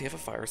 does he have a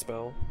fire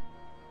spell?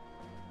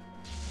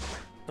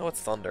 No,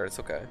 it's thunder, it's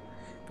okay.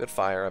 If we had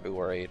fire, I'd be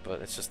worried,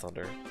 but it's just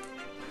thunder.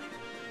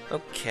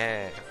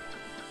 Okay.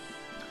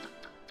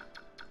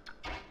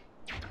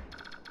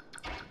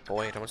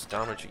 Boyd, how much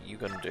damage are you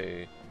gonna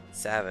do?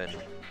 7.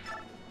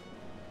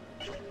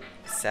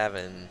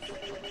 7.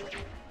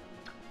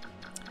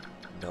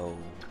 No.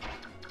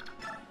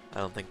 I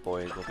don't think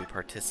Boyd will be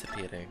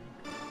participating.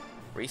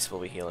 Reese will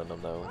be healing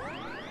them though.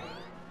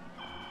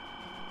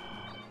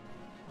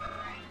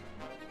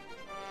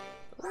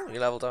 Oh, you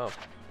leveled up.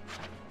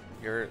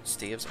 Your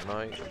staves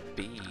are now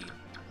B.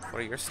 What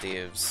are your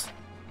staves?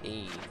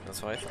 E.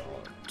 That's what I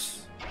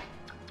thought.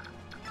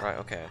 Right,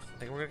 okay. I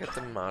think we're gonna get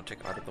the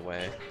magic out of the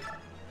way.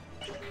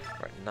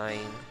 Right, 9.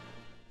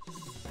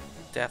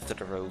 Death to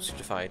the rose who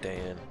defy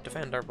Dain.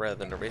 Defend our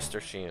brethren, erase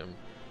their shame.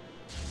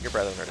 Your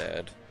brethren are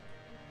dead.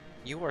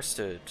 You are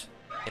stood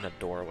in a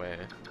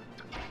doorway.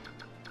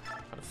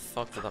 How the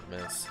fuck did that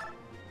miss?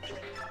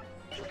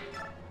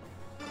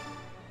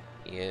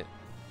 8.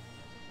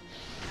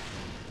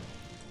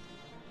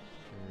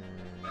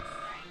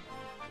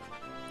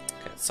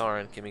 Okay,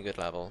 Sauron, give me a good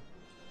level.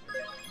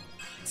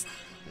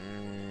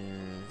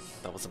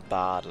 That was a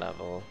bad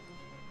level.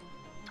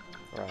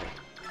 Right.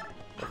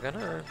 We're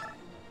gonna...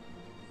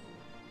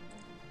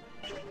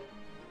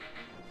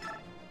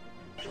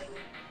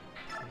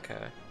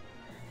 Okay.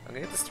 I'm gonna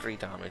get this 3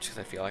 damage because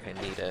I feel like I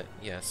need it.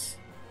 Yes.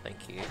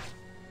 Thank you.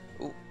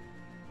 Ooh.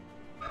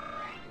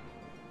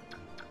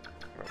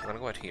 We're gonna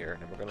go out here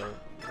and we're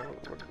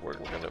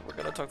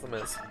gonna talk the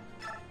miss.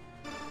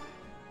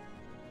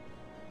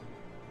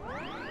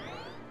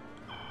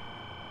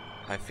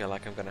 I feel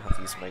like I'm gonna have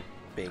to use my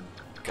big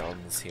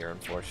guns here,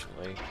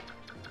 unfortunately.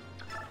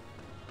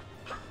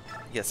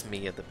 Yes,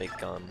 Mia the big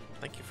gun.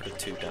 Thank you for the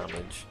 2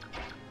 damage.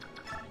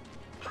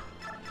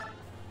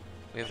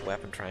 We have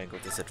weapon triangle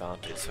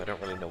disadvantage, so I don't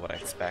really know what I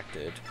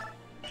expected.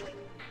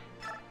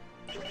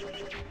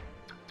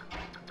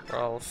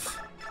 Rolf.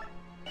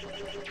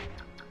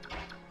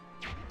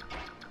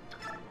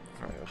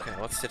 Right, okay,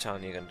 what's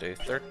Titania gonna do?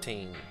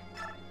 13.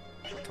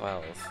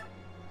 12.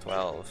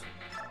 12.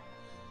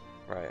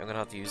 Right, I'm gonna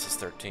have to use this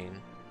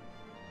 13.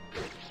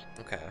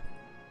 Okay.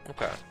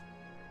 Okay.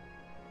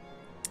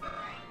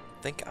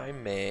 I think I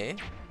may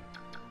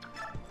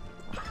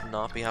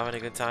not be having a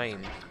good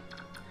time.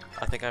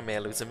 I think I may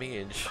lose a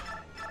mage.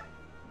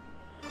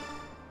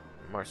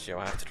 Marcio,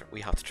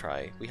 we have to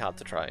try. We have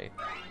to try.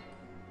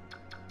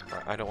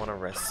 I don't want to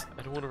risk.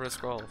 I don't want to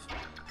risk Rolf.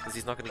 Because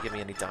he's not going to give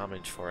me any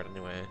damage for it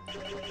anyway.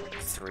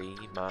 3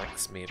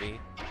 max, maybe.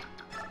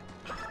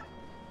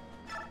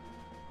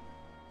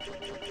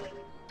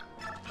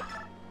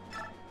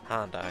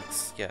 Hand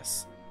axe,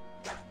 yes.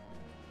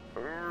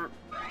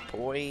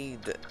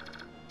 Void.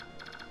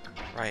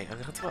 Right, I'm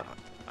gonna put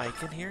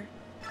Icon here.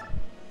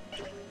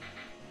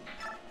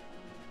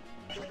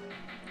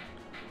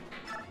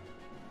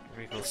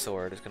 Regal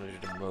Sword is gonna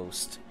do the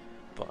most,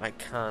 but I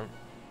can't.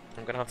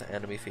 I'm gonna have to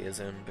enemy phase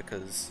him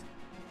because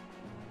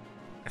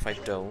if I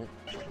don't,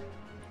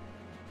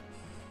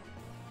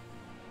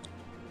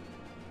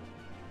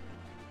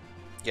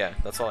 yeah,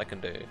 that's all I can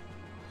do.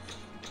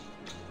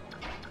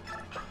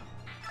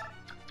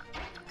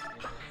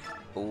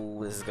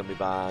 Oh, this is gonna be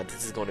bad.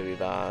 This is going to be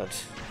bad.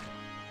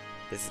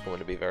 This is going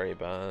to be very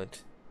bad.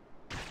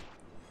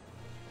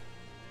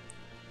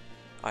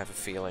 I have a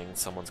feeling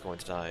someone's going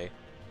to die.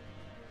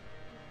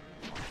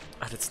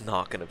 And it's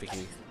not gonna be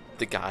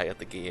the guy at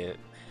the gate.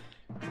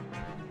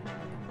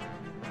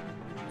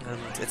 And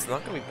it's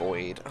not gonna be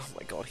Boyd. Oh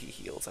my god, he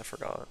heals, I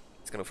forgot.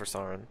 He's gonna go for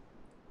Sauron.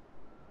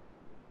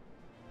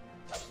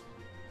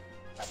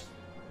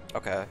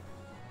 Okay.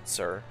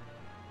 Sir.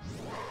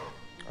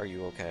 Are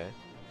you okay?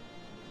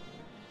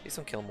 Please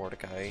don't kill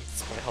Mordecai.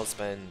 It's my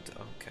husband.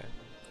 Okay.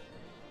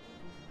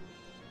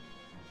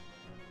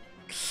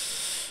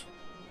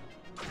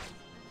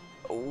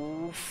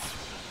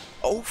 Oof.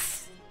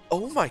 Oof.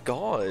 Oh my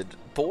god.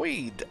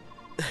 Boyd.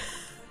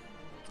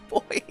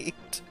 Boyd.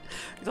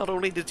 Not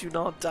only did you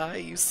not die,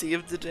 you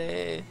saved the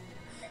day.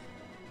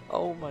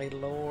 Oh my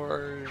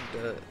lord.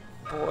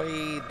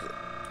 Boyd.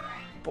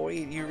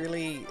 Boyd, you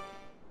really...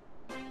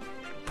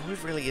 Boyd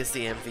really is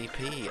the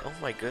MVP. Oh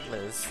my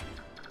goodness.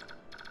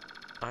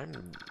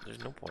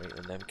 There's no point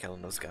in them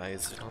killing those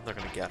guys. There's nothing they're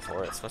gonna get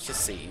for it. So let's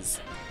just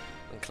seize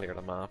and clear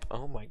the map.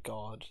 Oh my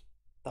god.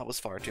 That was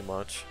far too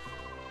much.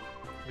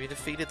 We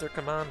defeated their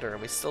commander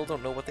and we still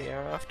don't know what they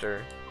are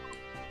after.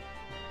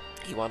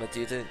 He wanted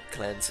you to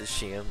cleanse his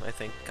shame, I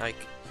think.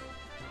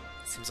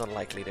 Seems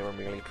unlikely they were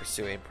merely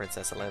pursuing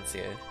Princess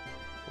Alencia.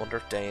 Wonder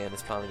if Dayan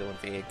is planning to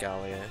invade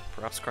Gallia.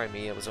 Perhaps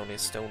Crimea was only a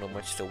stone on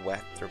which to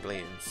wet their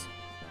blades.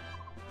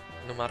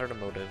 No matter the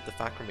motive, the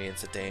fact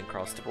remains that Dayan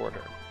crossed the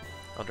border.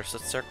 Under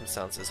such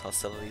circumstances,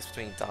 hostilities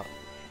between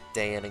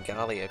Dayan and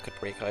Gallia could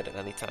break out at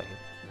any time.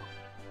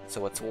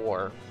 So it's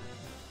war.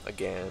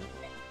 Again.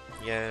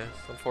 Yeah,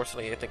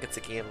 unfortunately I think it's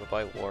a game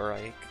about war,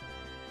 Ike.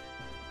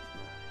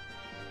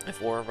 If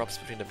war erupts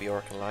between the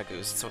Bjork and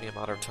Lagos, it's only a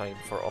matter of time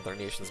before other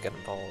nations get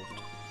involved.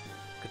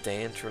 Could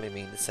Dayan truly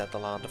mean to set the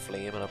land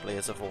aflame in a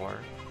blaze of war?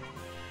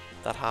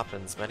 If that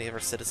happens, many of our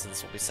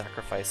citizens will be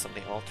sacrificed on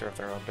the altar of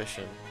their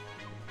ambition.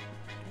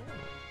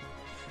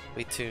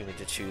 We too need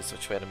to choose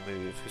which way to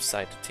move, whose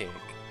side to take.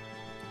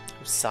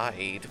 Whose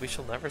side? We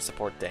shall never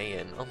support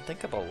Dayan.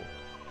 Unthinkable.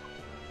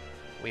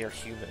 We are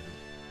human.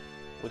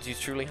 Would you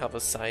truly have a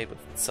side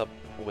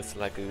with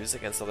Laguz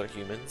against other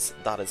humans?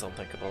 That is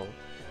unthinkable.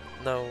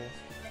 No,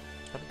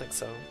 I don't think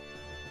so.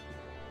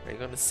 Are you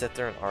going to sit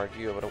there and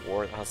argue about a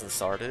war that hasn't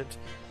started?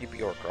 You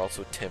Bjork are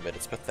also timid,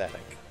 it's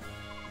pathetic.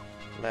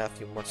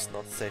 Leth, you must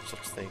not say such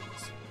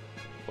things.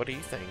 What do you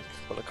think?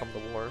 Will it come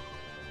to war?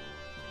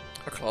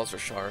 Our claws are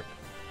sharp.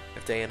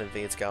 If Dayan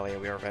invades Gallia,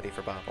 we are ready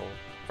for battle.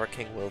 If our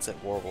king wills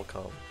it, war will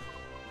come.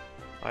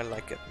 I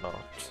like it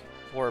not.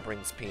 War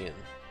brings pain.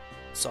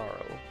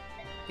 Sorrow.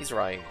 He's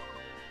right.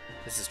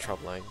 This is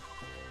troubling.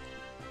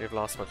 We have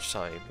lost much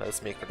time. Let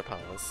us make for the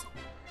palace.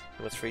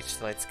 We must reach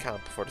tonight's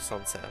camp before the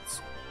sun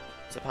sets.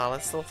 Is the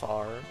palace still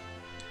far?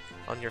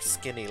 On your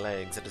skinny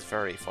legs, it is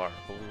very far,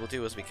 but we will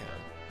do as we can.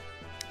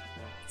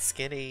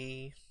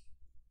 Skinny.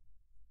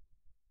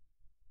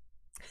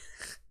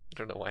 I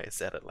don't know why I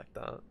said it like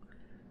that.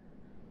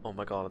 Oh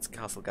my god, it's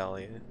Castle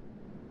Gallia.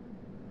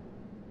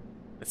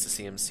 It's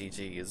the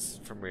CMCG is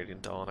from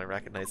Radiant Dawn. I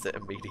recognized it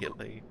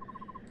immediately.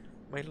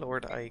 My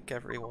lord Ike,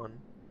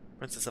 everyone.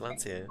 Princess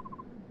Alencia.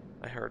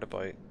 I heard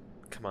about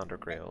Commander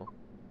Grail.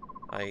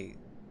 I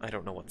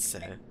don't know what to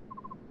say.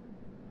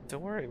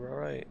 Don't worry, we're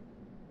alright.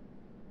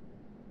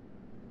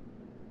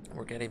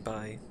 We're getting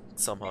by,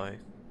 somehow.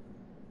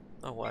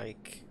 Oh,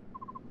 Ike.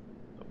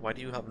 Why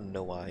do you have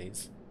no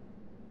eyes?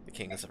 The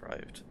king has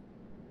arrived.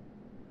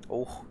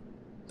 Oh,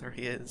 there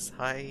he is.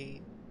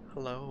 Hi.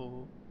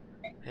 Hello.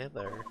 Hey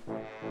there.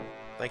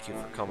 Thank you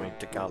for coming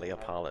to Gallia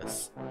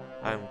Palace.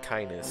 I am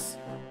Kynus,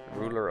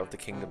 ruler of the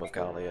Kingdom of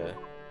Gallia.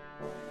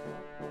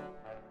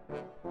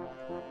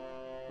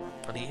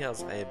 And he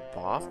has a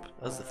bop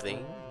as the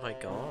theme? My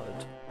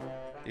god.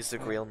 These are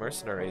the Grail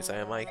mercenaries. I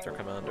am Ike, their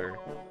commander.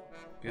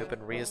 You have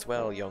been raised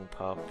well, young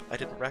pup. I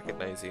didn't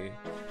recognize you.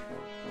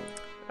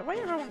 Have I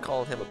ever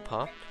called him a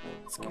pup?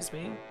 Excuse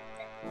me?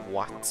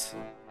 What?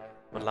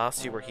 When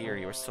last you were here,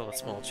 you were still a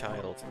small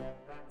child.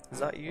 Is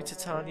that you,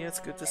 Titania? It's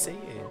good to see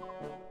you.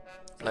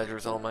 Pleasure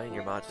is all mine,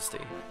 your majesty.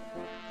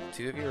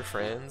 Two of your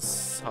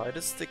friends? How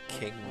does the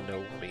king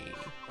know me?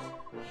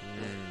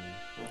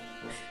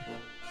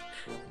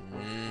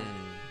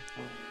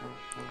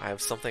 I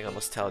have something I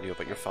must tell you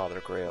about your father,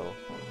 Grail.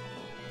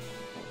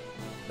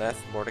 Let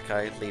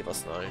Mordecai leave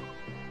us now.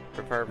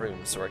 Prepare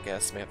rooms so our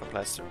guests may have a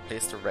place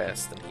to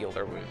rest and heal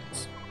their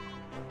wounds.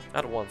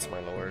 At once, my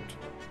lord.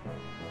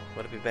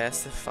 Would it be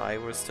best if I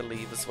was to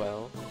leave as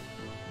well?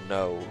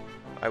 No,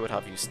 I would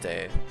have you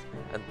stay,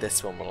 and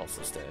this one will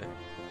also stay.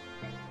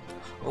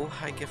 Oh,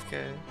 hi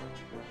Gifka.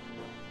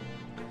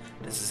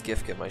 This is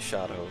Gifka, my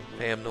shadow.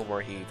 Pay him no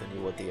more heed than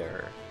you would the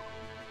air.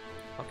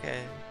 Okay.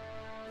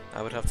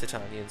 I would have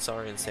Titania and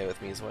Saurian stay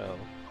with me as well.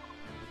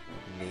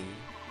 Me?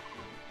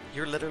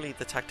 You're literally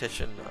the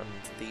tactician and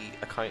the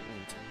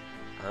accountant,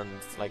 and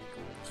like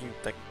you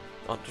like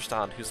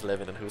understand who's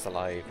living and who's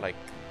alive. Like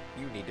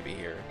you need to be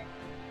here.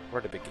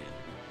 Where to begin?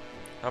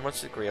 How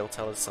much did Grail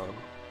tell his son?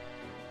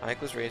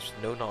 Ike was raised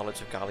with no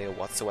knowledge of Gallia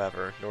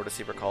whatsoever, nor does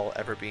he recall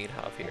ever being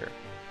half here.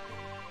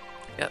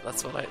 Yeah,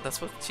 that's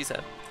what she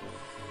said.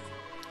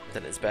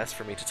 Then it's best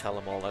for me to tell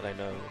him all that I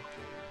know,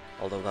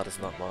 although that is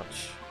not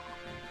much.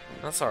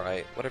 That's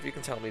alright, whatever you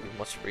can tell me will be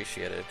much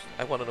appreciated.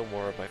 I want to know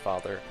more of my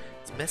father.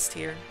 Is Mist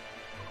here?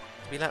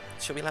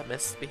 Should we let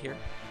Mist be here?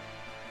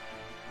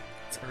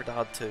 It's her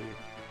dad too.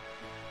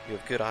 You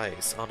have good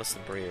eyes, honest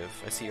and brave.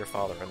 I see your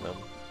father in them.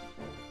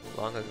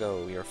 Long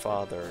ago, your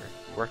father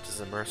worked as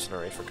a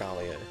mercenary for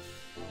Gallia.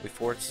 We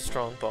forged a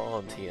strong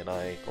bond, he and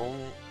I. Oh,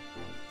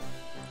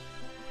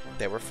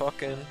 they were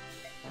fucking.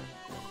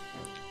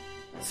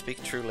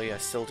 Speak truly, I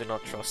still do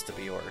not trust the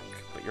Bjork,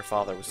 but your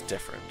father was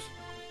different.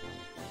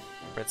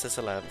 Princess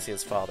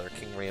Alencia's father,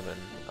 King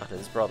Raymond, and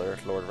his brother,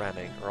 Lord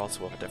Renning, are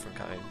also of a different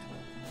kind.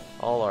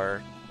 All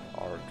are,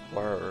 or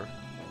were,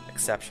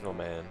 exceptional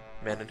men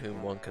in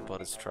whom one could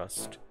put his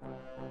trust.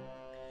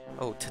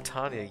 Oh,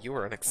 Titania, you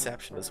are an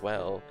exception as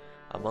well.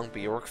 Among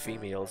Bjork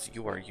females,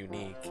 you are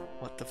unique.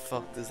 What the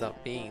fuck does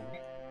that mean?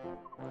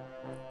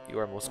 You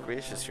are most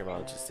gracious, your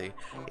majesty.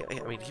 I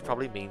mean, he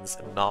probably means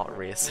not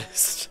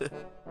racist.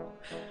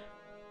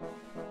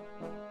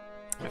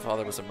 My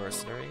father was a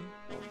mercenary?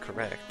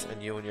 Correct.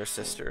 And you and your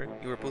sister?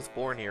 You were both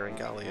born here in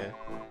Gallia.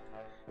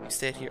 You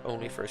stayed here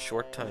only for a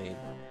short time,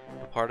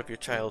 but part of your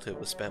childhood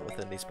was spent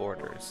within these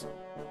borders.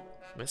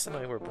 Miss and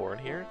I were born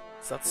here?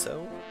 Is that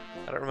so?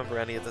 I don't remember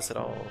any of this at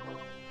all.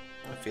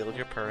 I feel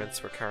your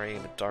parents were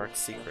carrying a dark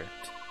secret.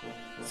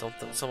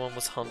 Someone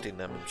was hunting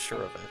them, I'm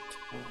sure of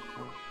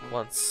it.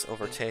 Once,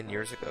 over 10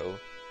 years ago,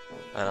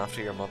 and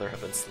after your mother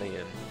had been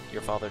slain,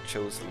 your father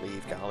chose to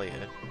leave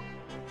Gallia.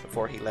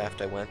 Before he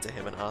left, I went to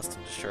him and asked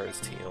him to share his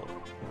tale.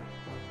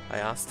 I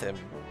asked him,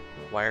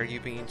 why are you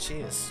being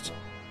chased?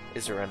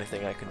 Is there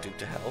anything I can do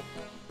to help?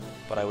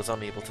 But I was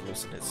unable to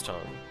loosen his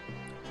tongue.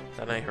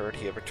 Then I heard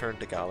he had returned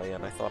to Gallia,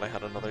 and I thought I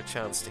had another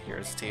chance to hear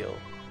his tale.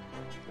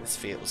 His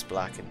fate was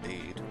black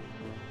indeed.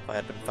 If I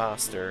had been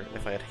faster,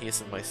 if I had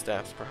hastened my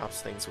steps,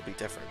 perhaps things would be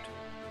different.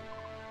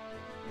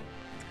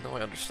 No,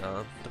 I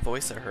understand. The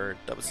voice I heard,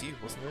 that was you,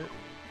 wasn't it?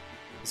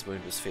 His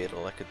wound was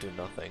fatal, I could do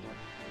nothing.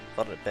 I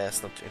thought it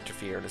best not to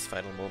interfere in his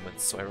final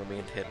moments, so I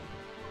remained hidden.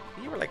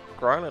 You were like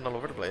growling all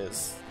over the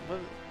place. What?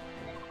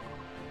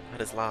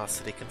 At his last,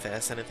 did he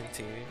confess anything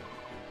to you?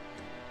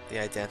 The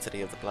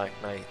identity of the Black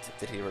Knight,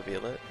 did he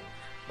reveal it?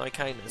 My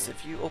kindness,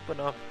 if you open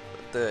up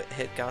the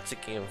hit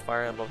gacha game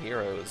Fire Emblem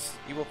Heroes,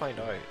 you will find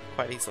out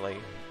quite easily.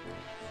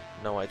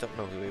 No, I don't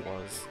know who he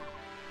was.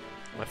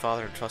 My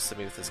father entrusted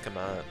me with his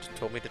command,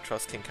 told me to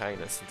trust King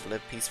Kindness and to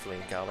live peacefully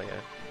in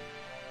Gallia.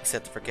 He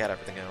said to forget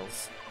everything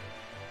else.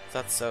 If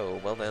that's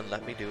so, well then,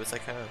 let me do as I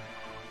can.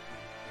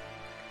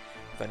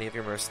 If any of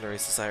your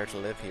mercenaries desire to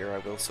live here,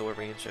 I will so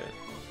arrange it.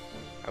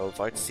 I will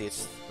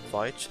vouchsafe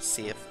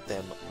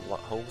them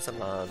homes and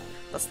land.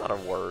 That's not a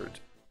word.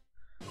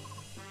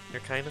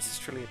 Your kindness is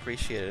truly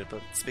appreciated,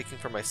 but speaking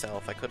for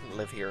myself, I couldn't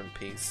live here in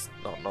peace.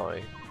 Not now.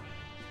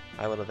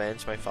 I will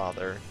avenge my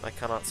father. I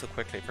cannot so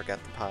quickly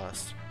forget the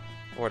past.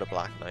 Or the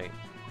Black Knight.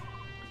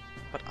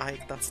 But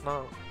that's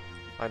not...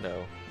 I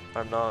know.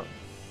 I'm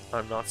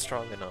not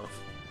strong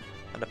enough.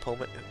 An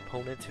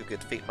opponent who could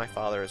defeat my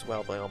father is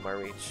well beyond my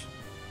reach.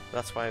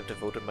 That's why I've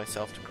devoted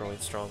myself to growing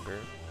stronger.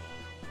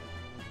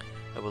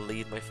 I will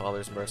lead my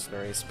father's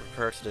mercenaries,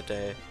 prepare to the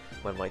day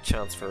when my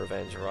chance for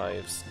revenge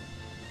arrives.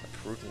 A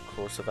prudent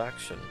course of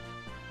action.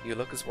 You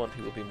look as one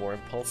who will be more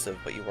impulsive,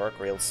 but you are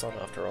Grail's son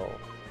after all.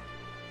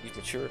 You've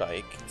matured,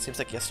 Ike. Seems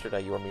like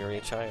yesterday you were merely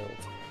a child.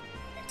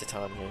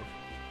 Titania.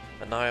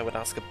 And now I would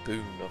ask a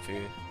boon of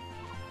you.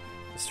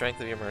 The strength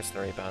of your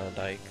mercenary band,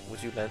 Ike,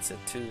 would you lend it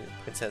to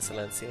Princess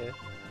Alencia?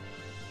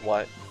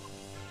 What?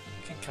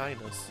 King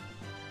Kindness.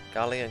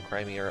 Gallia and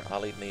Crimea are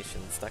allied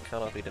nations, that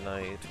cannot be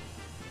denied.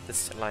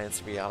 This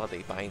alliance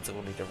reality binds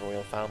only the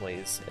royal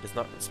families. It is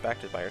not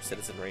respected by our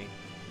citizenry.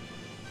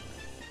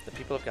 The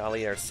people of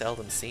Gallia are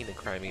seldom seen in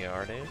Crimea,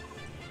 are they?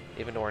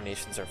 Even though our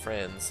nations are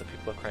friends, the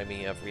people of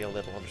Crimea have real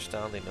little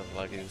understanding of the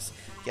Lagus,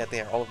 yet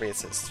they are all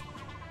racist.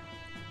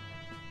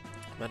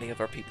 Many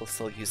of our people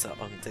still use that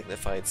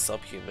undignified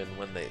subhuman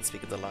when they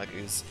speak of the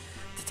Lagus.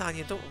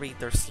 Titania, don't read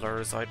their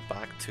slurs out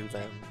back to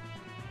them.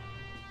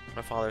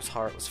 My father's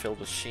heart was filled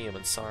with shame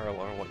and sorrow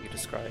over what you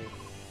describe.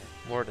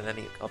 More than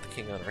any other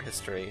king in our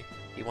history,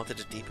 he wanted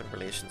to deepen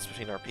relations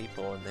between our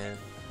people, and then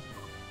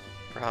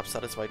perhaps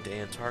that is why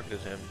Dayan targeted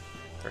him.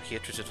 Their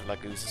hatred to the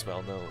Laguz is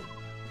well known.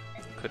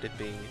 Could it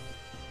be?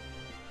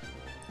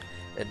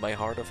 In my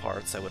heart of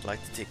hearts, I would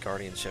like to take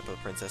guardianship of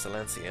Princess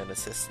Alencia and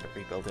assist in the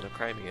rebuilding of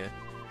Crimea.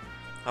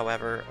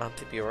 However,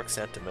 anti-Bjork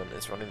sentiment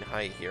is running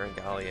high here in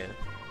Gallia.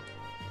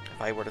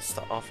 If I were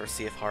to offer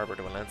safe harbour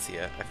to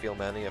Alencia, I feel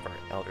many of our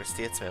elder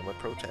statesmen would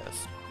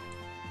protest.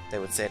 They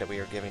would say that we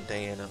are giving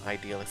Dayan an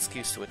ideal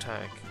excuse to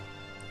attack.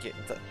 Yeah,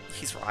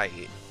 he's right.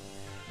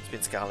 Which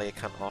means Gallia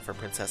can't offer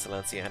Princess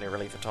Alencia any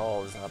relief at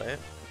all, is that it?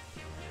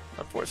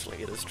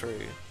 Unfortunately, it is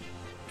true.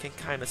 King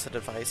Kindness had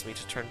advised me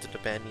to turn to the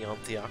Benyon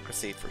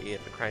theocracy for aid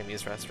in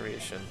Crimea's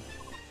restoration.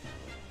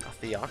 A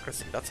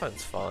theocracy? That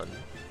sounds fun.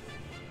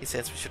 He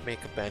says we should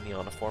make a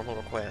Benyon a formal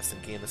request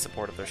and gain the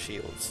support of their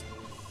shields.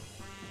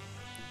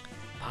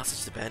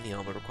 Passage to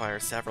Benyon will require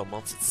several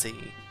months at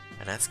sea.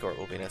 An escort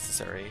will be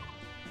necessary.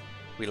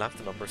 We lack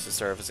the numbers to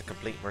serve as a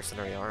complete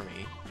mercenary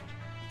army,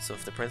 so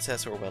if the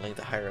princess were willing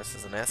to hire us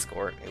as an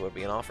escort, it would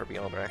be an offer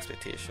beyond our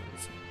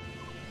expectations.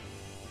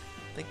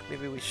 I think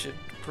maybe we should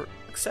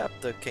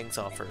accept the king's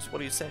offers. What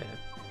do you say?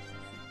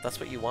 That's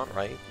what you want,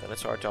 right? Then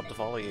it's our job to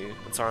follow you.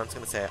 And Sauron's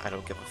gonna say, I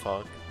don't give a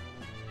fuck.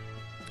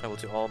 I will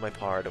do all my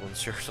power to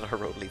ensure that our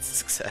road leads to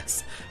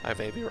success. I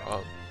may be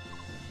wrong.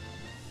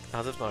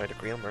 As of now, the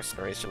Grail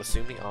mercenaries shall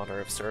assume the honour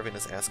of serving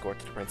as escort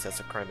to the Princess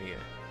of Crimea.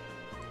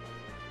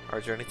 Our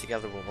journey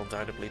together will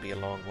undoubtedly be a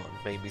long one.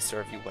 May we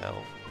serve you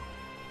well.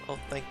 Oh,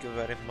 thank you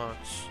very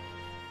much.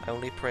 I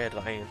only pray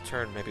that I in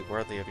turn may be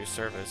worthy of your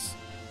service.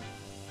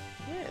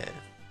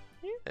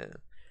 Yeah.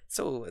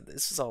 So,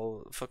 this is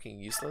all fucking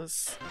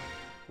useless?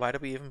 Why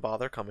did we even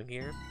bother coming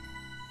here?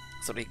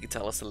 So he could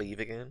tell us to leave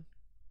again?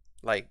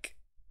 Like,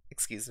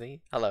 excuse me?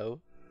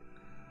 Hello?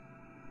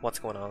 What's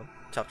going on?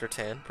 Chapter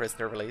 10,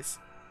 Prisoner Release.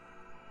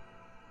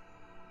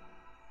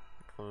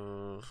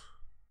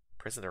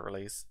 Prisoner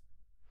Release.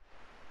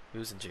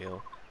 Who's in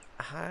jail?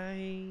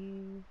 Hi.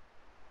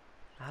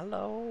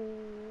 Hello.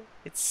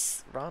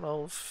 It's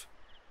Ranulf,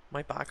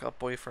 my backup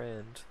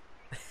boyfriend.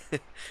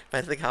 If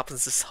anything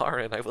happens to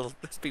Sauron, I will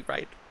be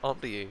right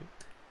onto you.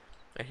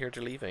 I heard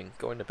you're leaving,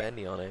 going to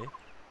Benyon, eh?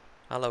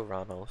 Hello,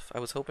 Ranulf. I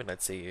was hoping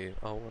I'd see you.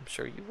 Oh, I'm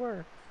sure you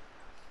were.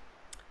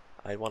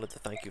 I wanted to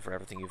thank you for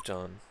everything you've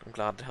done. I'm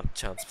glad to have a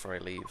chance before I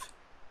leave.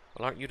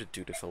 Well, aren't you the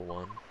dutiful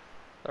one?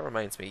 That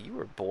reminds me, you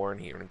were born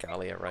here in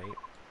Gallia, right?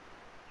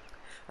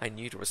 I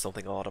knew there was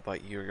something odd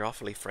about you. You're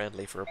awfully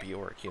friendly for a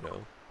Bjork, you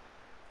know.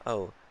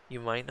 Oh,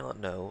 you might not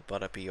know,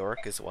 but a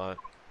Bjork is what...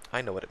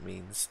 I know what it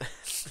means.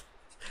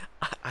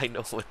 I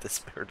know what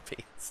this word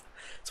means.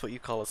 It's what you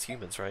call us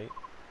humans, right?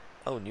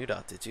 Oh, knew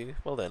that, did you?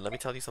 Well then, let me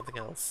tell you something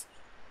else.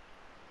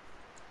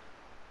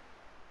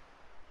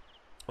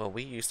 Well,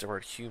 we use the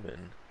word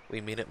human.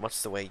 We mean it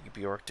much the way you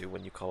Bjork do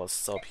when you call us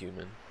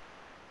subhuman.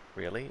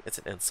 Really? It's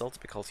an insult to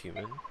be called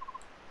human?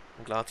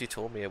 I'm glad you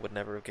told me. I would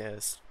never have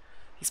guessed.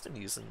 He's been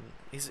using...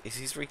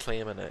 He's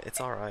reclaiming it.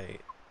 It's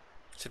alright.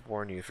 Should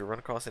warn you, if you run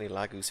across any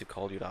Laguz who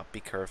call you that, be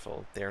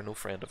careful. They are no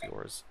friend of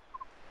yours.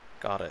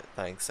 Got it.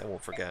 Thanks. I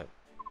won't forget.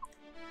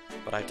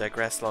 But I've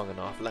digressed long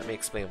enough. Let me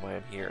explain why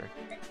I'm here.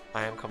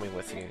 I am coming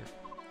with you.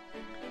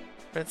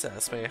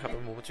 Princess, may I have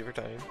a moment of your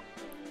time?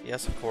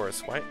 Yes, of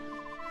course. Why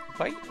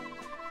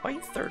are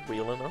you third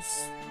wheeling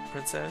us,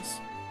 Princess?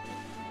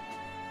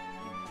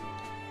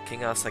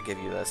 King asks I give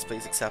you this.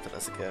 Please accept it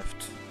as a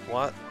gift.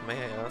 What, may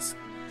I ask?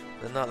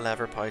 In that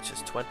leather pouch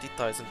is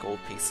 20,000 gold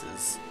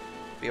pieces.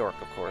 Bjork,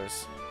 of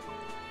course.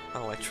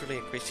 Oh, I truly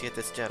appreciate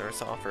this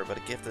generous offer, but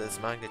a gift of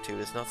this magnitude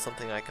is not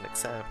something I can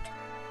accept.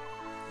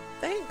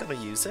 They ain't gonna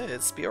use it.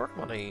 It's Bjork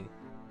money.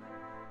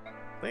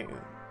 Wait.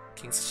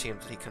 King's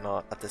ashamed that he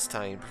cannot, at this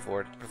time,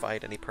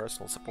 provide any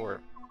personal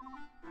support.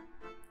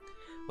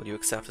 Will you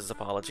accept his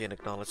apology and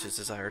acknowledge his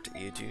desire to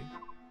aid you?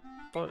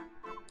 But...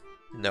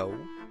 no.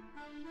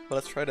 Well,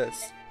 let's try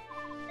this.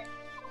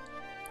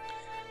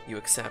 You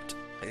accept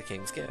the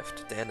king's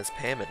gift. Then as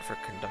payment for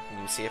conducting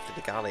you safely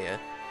to Gallia,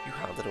 you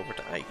hand it over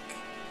to Ike.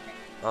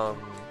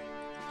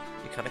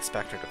 You can't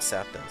expect her to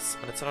accept this,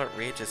 and it's an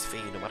outrageous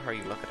fee no matter how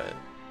you look at it.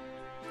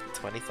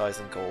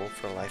 20,000 gold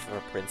for the life of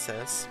a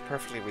princess?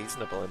 Perfectly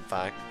reasonable, in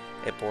fact.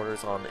 It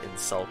borders on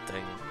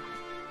insulting.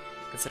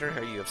 Consider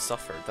how you have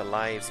suffered, the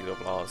lives you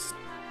have lost.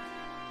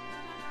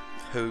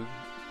 Who?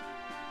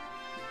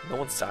 No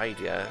one's died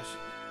yet.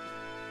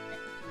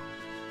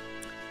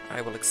 I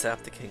will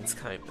accept the king's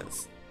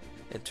kindness.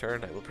 In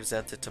turn, I will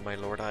present it to my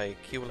Lord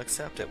Ike. You will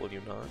accept it, will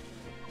you not?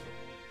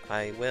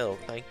 I will,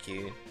 thank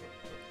you.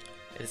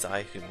 It is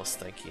I who must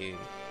thank you.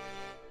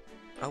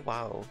 Oh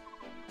wow.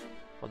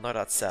 Well, now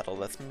that's settled,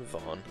 let's move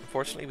on.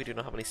 Unfortunately, we do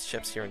not have any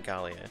ships here in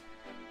Gallia.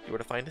 If you were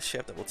to find a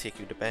ship that will take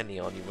you to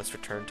Benyon, you must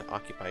return to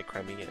occupy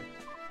Crimea.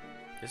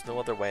 There's no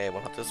other way,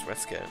 we'll have to just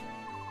risk it.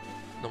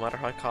 No matter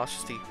how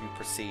cautiously you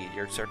proceed,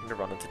 you're certain to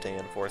run into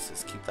Dayan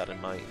forces, keep that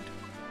in mind.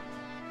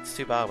 It's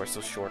too bad we're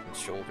so short on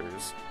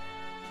shoulders.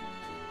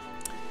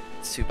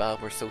 It's too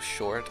bad we're so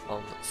short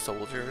on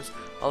soldiers.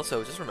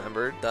 Also, just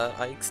remembered that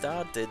Ike's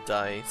dad did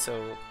die,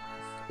 so...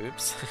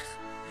 oops.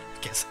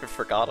 Guess I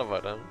forgot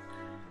about him.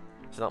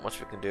 There's not much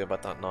we can do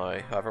about that now.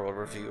 However, we'll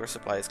review our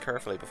supplies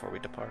carefully before we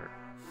depart.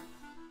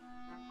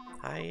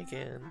 Hi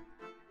again.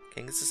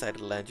 King has decided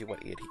to lend you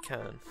what aid he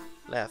can.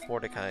 Left,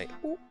 Mordecai.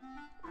 Ooh.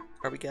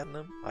 Are we getting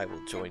him? I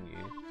will join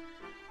you.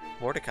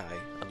 Mordecai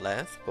and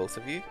Leth, both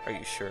of you? Are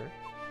you sure?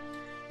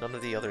 None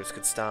of the others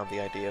could stand the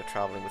idea of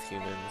travelling with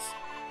humans.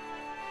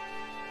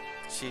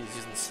 She's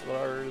using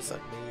slurs at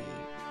me.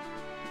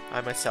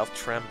 I myself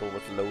tremble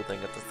with loathing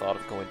at the thought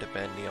of going to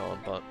Ben Neon,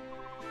 but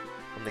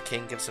when the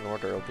king gives an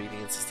order,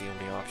 obedience is the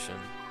only option.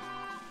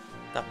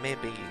 That may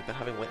be, but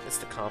having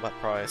witnessed the combat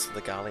prowess of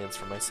the Galleons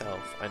for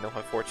myself, I know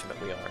how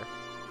fortunate we are.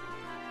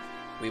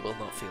 We will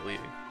not fail you.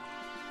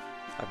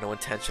 I have no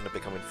intention of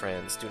becoming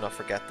friends, do not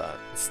forget that,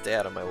 and stay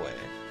out of my way.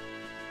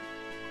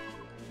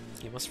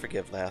 You must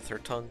forgive Leth, her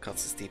tongue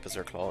cuts as deep as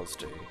her claws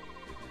do.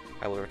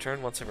 I will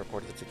return once I've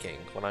reported to the king.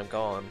 When I'm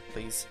gone,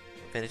 please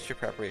finish your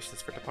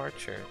preparations for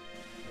departure.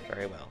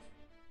 Very well.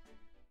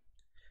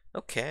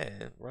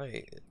 Okay,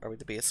 right. Are we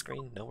to be a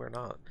screen? No, we're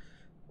not.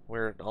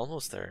 We're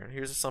almost there.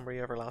 Here's a summary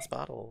of our last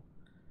battle.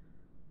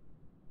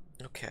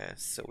 Okay,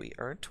 so we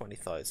earned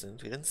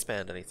 20,000. We didn't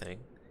spend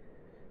anything.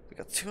 We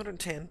got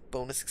 210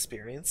 bonus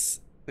experience.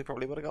 We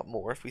probably would have got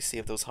more if we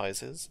saved those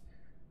houses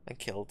and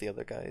killed the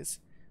other guys.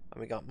 And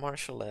we got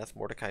Marshall, Leth,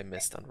 Mordecai,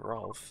 Mist, and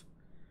Rolf.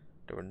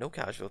 There were no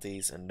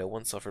casualties and no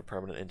one suffered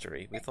permanent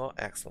injury. We thought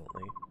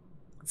excellently.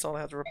 That's all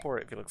I had to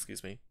report, if you'll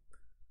excuse me.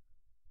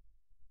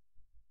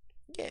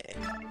 Yeah.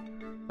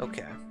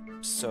 Okay,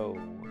 so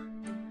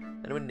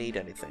anyone need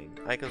anything?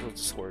 I got loads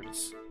of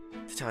swords.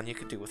 Titania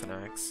could do with an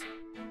axe.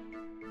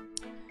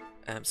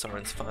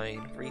 Soren's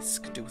fine. Reese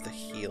could do with a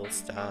heal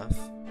staff.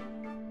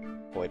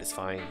 Boyd is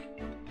fine.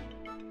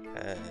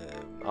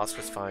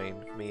 Oscar's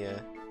fine.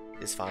 Mia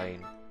is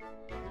fine.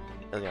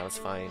 Ileana's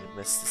fine.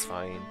 Mist is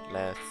fine.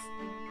 Leth.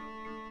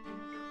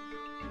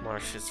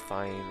 Marsh is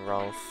fine.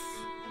 Rolf.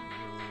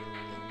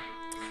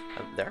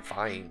 They're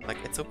fine. Like,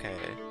 it's okay.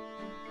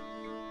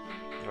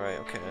 Right,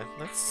 okay.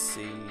 Let's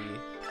see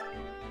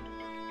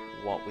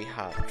what we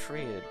have.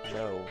 Trade.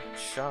 No.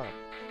 Shop.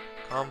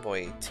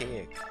 Convoy.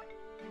 Take.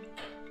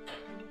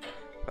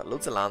 Got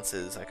loads of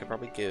lances. I could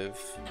probably give...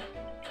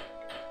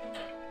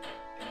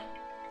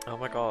 Oh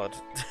my god.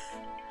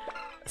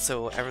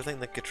 So everything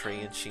that Katri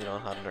and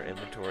Sheena had in their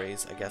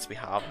inventories, I guess we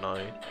have now.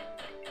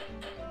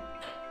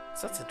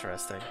 So that's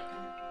interesting.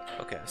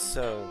 Okay,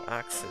 so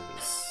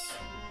axes.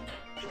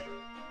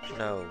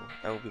 No,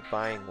 I will be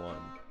buying one.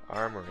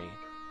 Armory.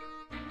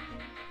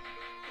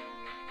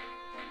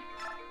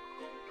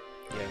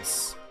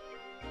 Yes.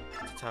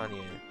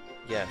 Titania.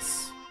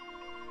 Yes.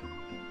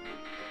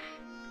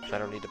 I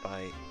don't need to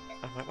buy...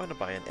 I might want to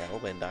buy an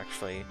Elwind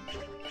actually.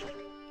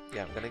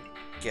 Yeah, I'm gonna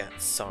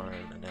get Sarn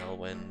and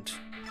Elwind.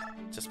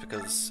 Just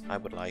because I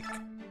would like...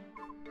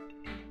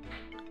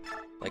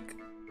 That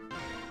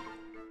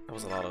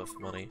was a lot of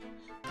money.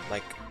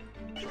 Like,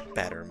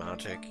 better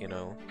magic, you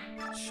know.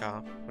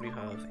 Shop. What do you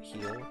have?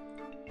 Heal.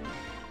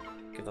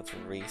 Give that to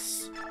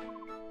Reese.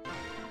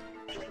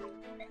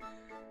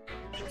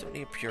 Don't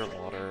need pure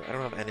water. I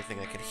don't have anything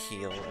I can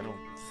heal. I don't...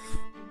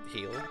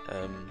 Heal?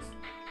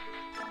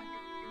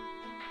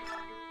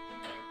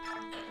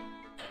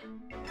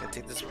 I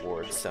take this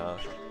ward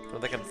stuff. I don't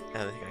think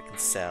anything I can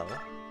sell.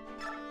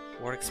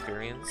 Ward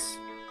experience.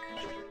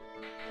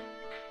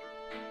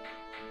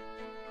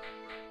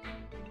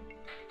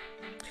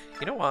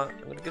 You know what?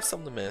 I'm gonna give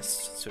some to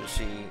Mist so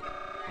she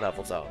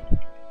levels up.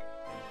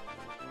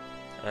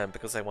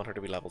 Because I want her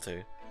to be level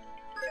 2.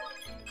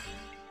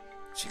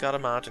 She got a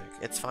magic.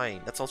 It's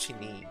fine. That's all she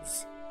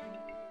needs.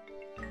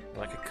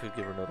 Like, I could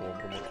give her another one,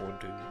 but I'm not going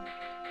to.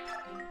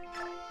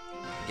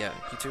 Yeah,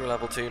 you two are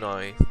level 2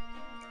 now.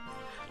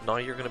 Now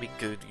you're gonna be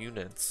good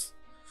units.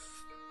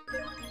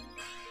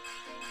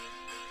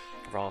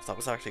 Rolf, that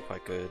was actually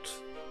quite good.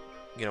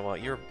 You know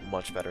what? You're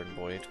much better than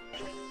Boyd.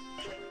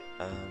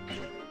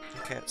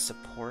 Okay,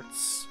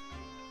 supports.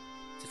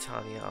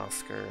 Titania,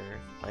 Oscar,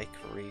 Ike,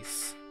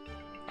 Reese,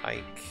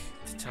 Ike,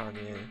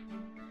 Titania,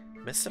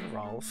 Miss and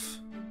Rolf.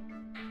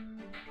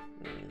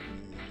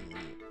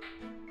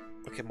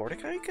 Okay,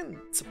 Mordecai can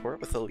support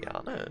with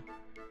Ileana.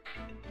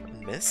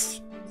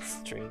 Miss?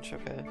 Strange,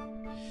 okay.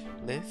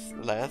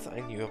 Leth, I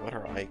knew about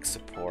her Ike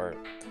support.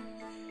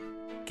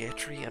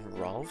 Gatry and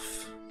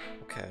Rolf?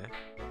 Okay.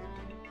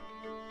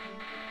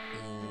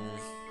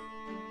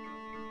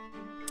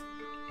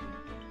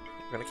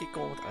 We're gonna keep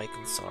going with Ike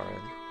and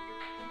Saren.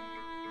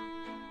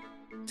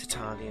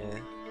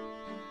 Titania.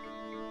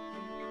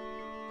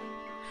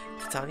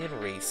 Titania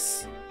and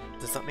Reese.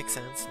 Does that make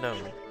sense? No.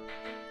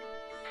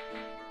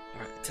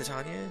 Alright,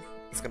 Titania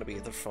is gonna be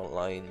at the front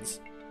lines.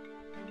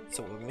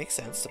 So it would make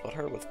sense to put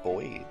her with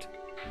Boyd.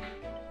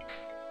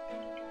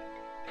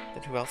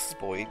 Then who else is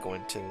Boyd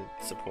going to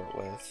support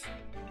with?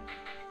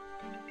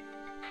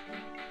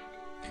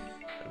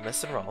 And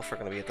Miss and Rolf are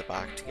going to be at the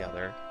back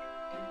together.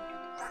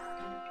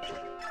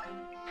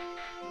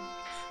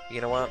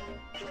 You know what?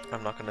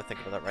 I'm not going to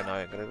think about that right now.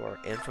 I'm going to go to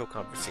our intro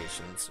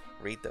conversations,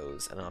 read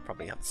those, and I'll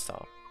probably have to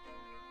stop.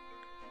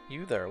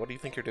 You there, what do you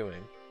think you're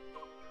doing?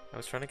 I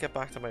was trying to get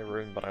back to my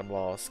room, but I'm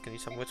lost. Can you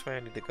tell me which way I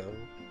need to go?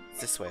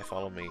 It's this way,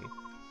 follow me.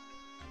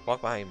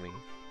 Walk behind me.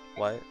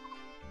 What?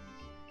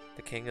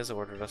 The king has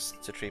ordered us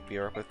to treat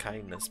Bjork with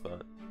kindness,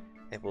 but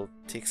it will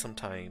take some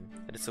time.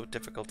 It is so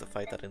difficult to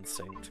fight that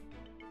instinct.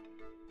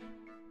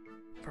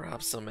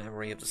 Perhaps some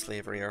memory of the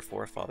slavery our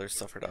forefathers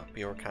suffered at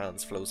Bjork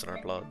hands flows in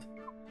our blood.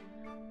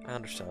 I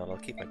understand, I'll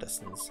keep my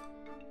distance.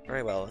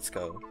 Very well, let's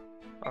go.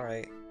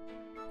 Alright.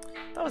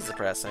 That was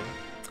depressing.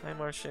 Hi,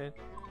 Marcia.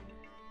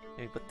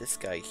 Maybe put this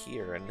guy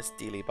here and this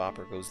dealy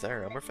bopper goes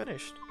there and we're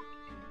finished.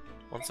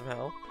 Want some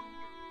help?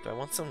 Do I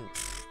want some?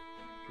 Pfft,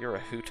 you're a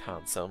hoot,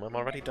 handsome. I'm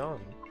already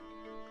done.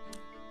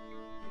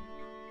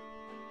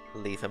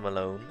 Leave him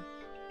alone.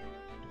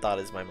 That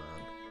is my man.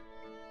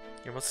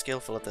 You're more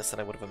skillful at this than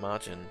I would have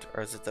imagined,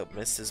 or is it that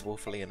Miss is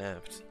woefully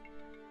inept?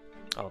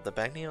 Oh, the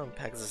Bagneon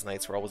Pegasus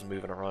Knights were always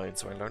moving around,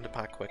 so I learned to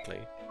pack quickly.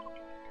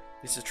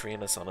 They used to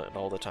train us on it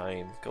all the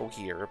time. Go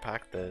here,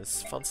 pack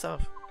this. Fun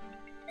stuff.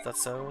 Is that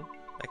so?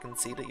 I can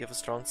see that you have a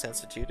strong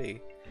sense of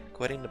duty.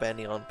 Quitting the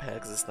Bagneon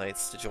Pegasus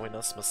Knights to join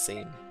us must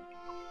seem.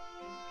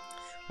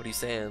 What are you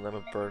saying? I'm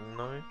a burden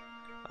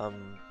now?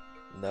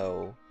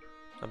 No.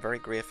 I'm very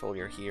grateful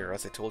you're here.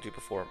 As I told you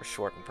before, we're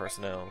short in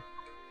personnel.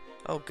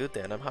 Oh, good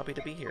then. I'm happy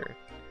to be here.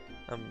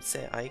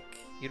 Say, Ike,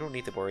 you don't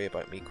need to worry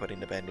about me quitting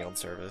the Bagneon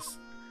service.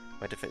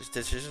 My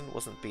decision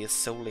wasn't based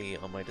solely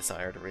on my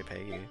desire to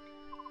repay you.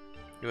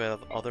 You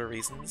have other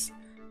reasons?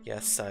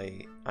 Yes,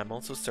 I'm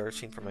also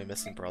searching for my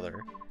missing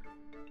brother.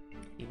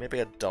 He may be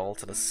a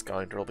dolt and a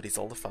scoundrel, but he's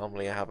all the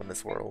family I have in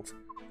this world.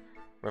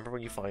 Remember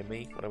when you found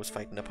me, when I was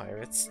fighting the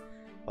pirates?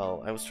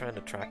 Well, I was trying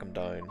to track him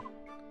down.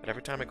 But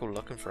every time I go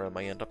looking for him,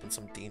 I end up in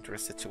some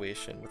dangerous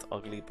situation with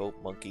ugly boat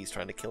monkeys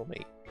trying to kill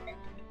me.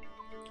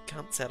 You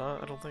can't say that,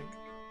 I don't think.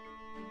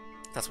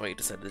 That's why you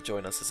decided to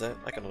join us, is it?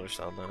 I can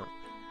understand that.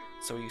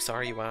 So are you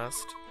sorry you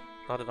asked?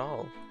 Not at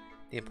all.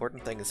 The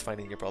important thing is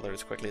finding your brother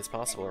as quickly as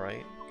possible,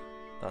 right?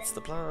 That's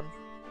the plan.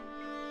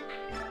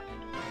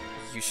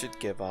 You should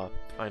give up.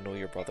 I know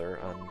your brother,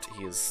 and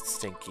he is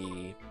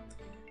stinky.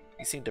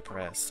 You seem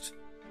depressed.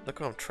 Look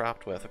who I'm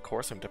trapped with. Of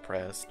course I'm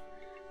depressed.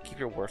 Keep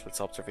your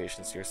worthless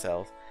observations to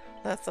yourself.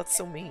 That's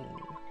so mean.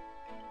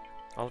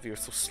 All of you are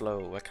so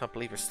slow. I can't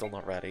believe you're still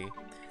not ready.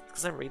 It's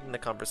because I'm reading the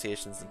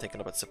conversations and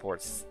thinking about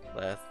supports.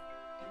 Leth,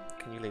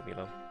 can you leave me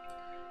alone?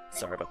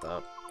 Sorry about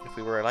that. If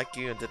we were like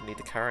you and didn't need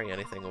to carry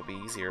anything, it would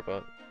be easier,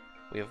 but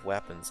we have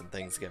weapons and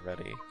things to get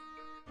ready.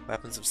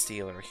 Weapons of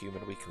steel are a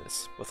human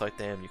weakness. Without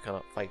them, you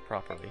cannot fight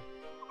properly.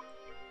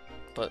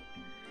 But,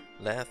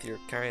 Leth, you're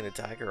carrying a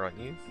dagger on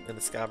you, and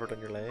a scabbard on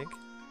your leg.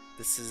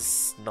 This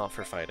is not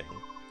for fighting.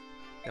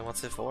 Then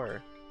what's it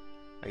for?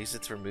 I use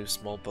it to remove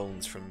small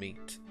bones from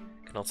meat.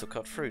 It can also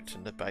cut fruit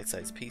into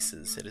bite-sized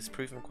pieces. It has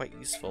proven quite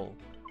useful.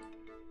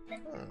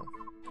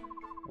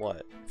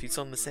 What? If you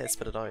something to say,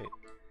 spit it out.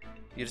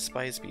 You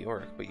despise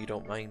Bjork, but you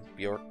don't mind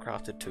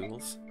Bjork-crafted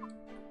tools?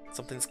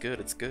 Something's good,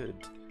 it's good.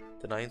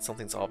 Denying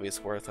something's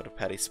obvious worth out of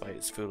petty spite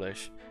is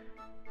foolish.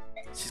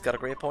 She's got a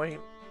great point.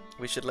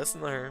 We should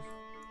listen to her.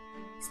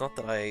 It's not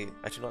that I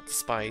do not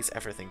despise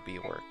everything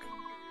Bjork.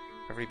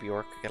 Every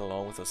Bjork could get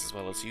along with us as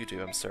well as you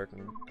do, I'm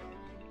certain.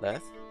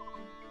 Leth?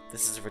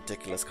 This is a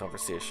ridiculous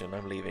conversation.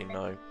 I'm leaving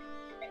now.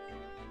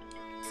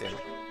 See.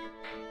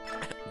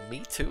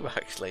 Me too,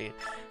 actually.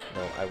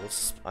 No,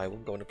 I will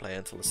go into play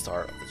until the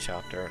start of the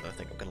chapter, and I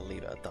think I'm going to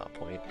leave it at that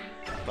point.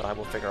 But I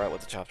will figure out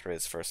what the chapter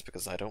is first,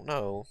 because I don't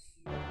know.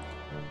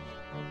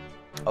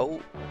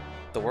 Oh,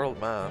 the world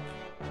map.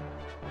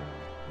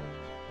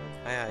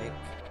 Ike.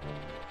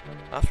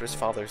 After his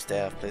father's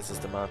death places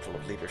the mantle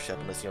of leadership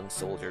on his young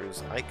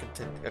soldiers, Ike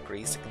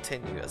agrees to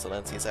continue as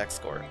Alencia's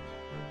escort.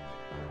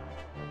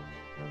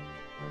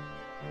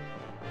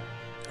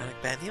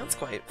 Bagnion's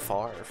quite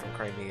far from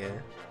Crimea.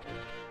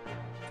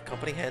 The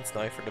company heads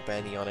now for the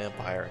Bagneon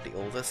Empire, the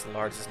oldest and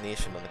largest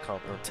nation on the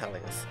continent of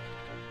Tellius.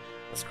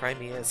 As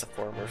Crimea is a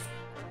former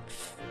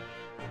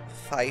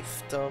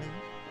fiefdom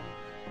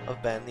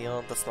of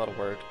Bagneon, that's not a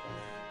word.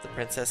 The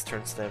princess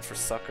turns to them for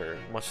succor,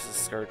 much as a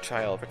scared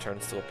child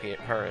returns to a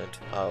parent.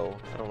 Oh,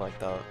 I don't like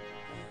that.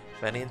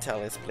 Many in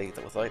Tellius believe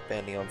that without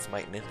Bagneon's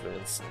might and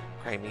influence,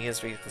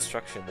 Crimea's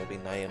reconstruction will be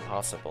nigh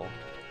impossible.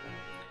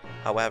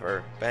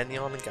 However,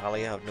 Bagneon and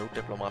Gallia have no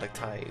diplomatic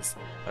ties,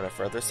 and are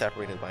further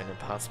separated by an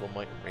impassable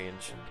mountain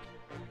range.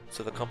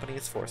 So the company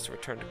is forced to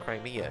return to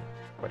Crimea,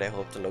 where they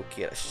hope to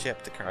locate a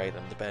ship to carry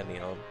them to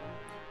Bagneon.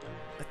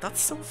 Like, that's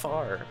so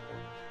far!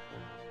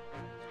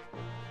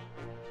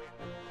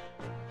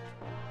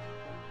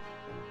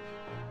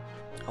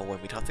 Oh,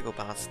 and we'd have to go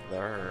past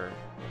there.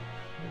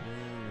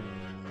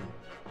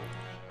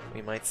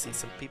 We might see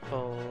some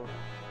people.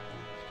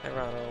 Hi,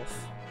 Ranulf.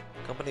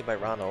 Accompanied by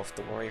Ranulf,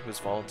 the warrior who's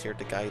volunteered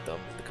to guide them,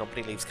 the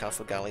company leaves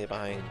Castle Gallia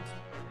behind.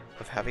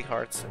 With heavy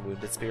hearts and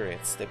wounded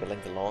spirits, they begin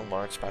the long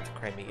march back to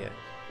Crimea.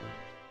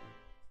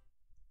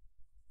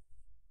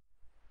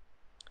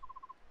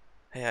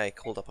 Hey, Ike,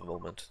 hold up a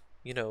moment.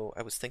 You know,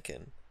 I was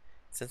thinking,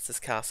 since this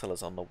castle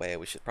is on the way,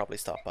 we should probably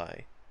stop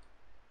by.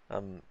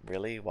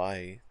 Really?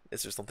 Why?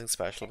 Is there something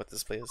special about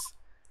this place?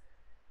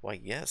 Why,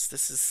 yes,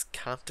 this is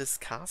Cantus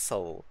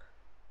Castle.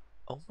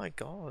 Oh my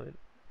god.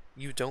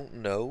 You don't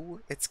know?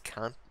 It's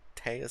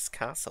Cantus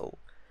Castle.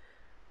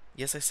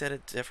 Yes, I said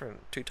it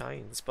different 2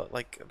 times, but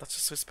like, that's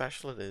just how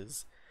special it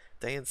is.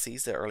 Dayan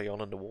seized it early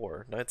on in the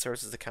war. Now it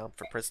serves as a camp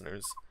for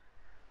prisoners.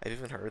 I've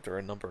even heard there are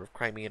a number of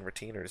Crimean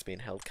retainers being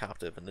held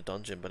captive in the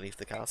dungeon beneath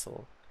the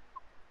castle.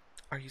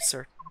 Are you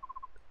certain?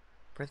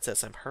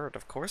 Princess, I'm hurt.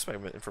 Of course my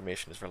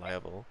information is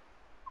reliable.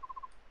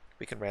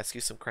 We can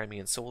rescue some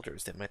Crimean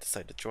soldiers that might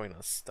decide to join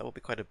us. That would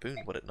be quite a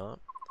boon, would it not?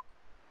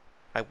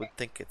 I would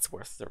think it's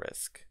worth the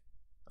risk.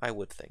 I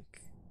would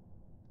think.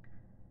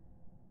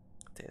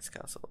 Dayan's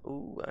castle.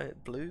 Ooh,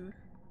 blue?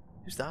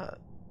 Who's that?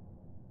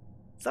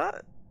 Is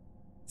that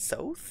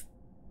South?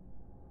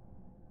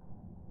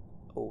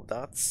 Oh,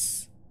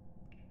 that's...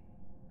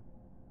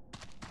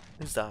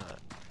 Who's that?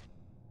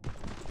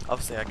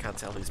 Obviously I can't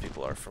tell these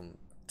people are from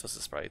Dust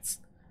of Sprites.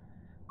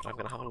 But I'm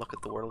gonna have a look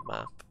at the world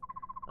map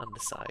and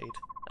decide.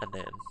 And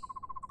then...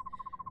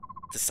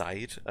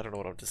 Decide? I don't know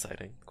what I'm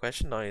deciding. The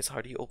question now is,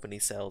 how do you open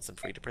these cells and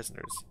free the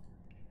prisoners?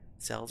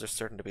 Cells are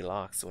certain to be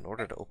locked, so in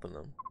order to open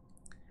them,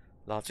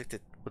 logic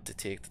would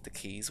dictate that the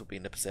keys will be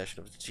in the possession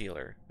of the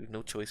jailer. We've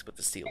no choice but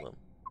to steal them.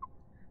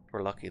 If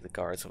we're lucky, the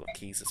guards will have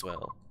keys as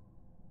well.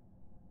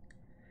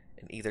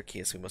 In either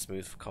case, we must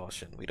move with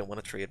caution. We don't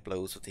want to trade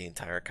blows with the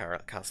entire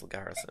castle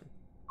garrison.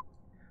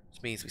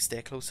 Which means we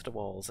stay close to the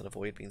walls and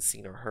avoid being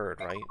seen or heard,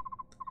 right?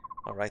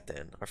 Alright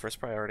then, our first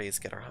priority is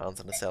to get our hands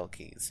on the cell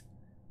keys.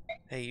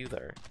 Hey, you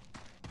there.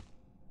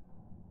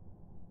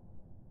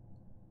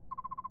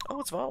 Oh,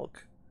 it's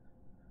Volk.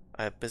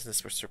 I have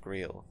business with Sir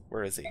Griel.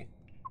 Where is he?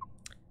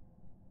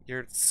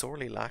 You're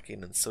sorely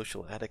lacking in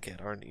social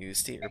etiquette, aren't you?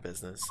 State your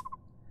business.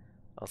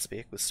 I'll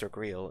speak with Sir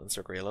Griel and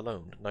Sir Griel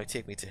alone. Now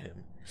take me to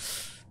him.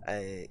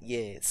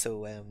 Yeah,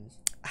 so,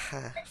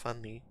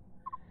 funny.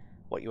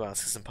 What you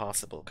ask is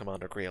impossible.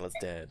 Commander Griel is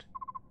dead.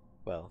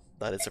 Well,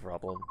 that is a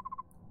problem.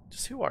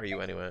 Just who are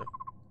you, anyway?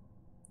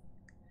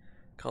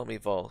 Call me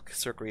Volk.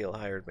 Sir Griel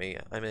hired me.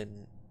 I'm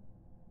in...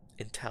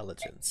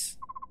 intelligence.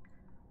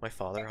 My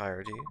father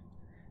hired you?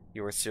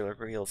 You were Sir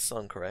Griel's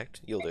son,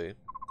 correct? You'll do.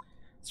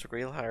 Sir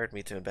Griel hired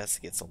me to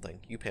investigate something.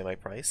 You pay my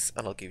price,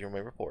 and I'll give you my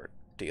report.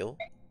 Deal?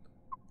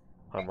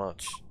 How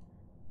much?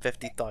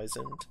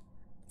 50,000?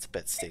 It's a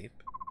bit steep.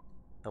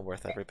 I'm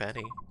worth every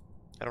penny.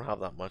 I don't have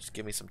that much.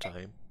 Give me some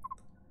time.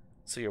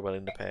 So you're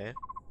willing to pay?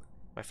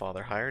 My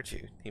father hired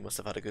you. He must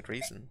have had a good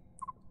reason.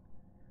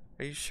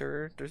 Are you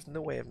sure? There's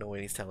no way of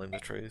knowing he's telling the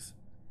truth.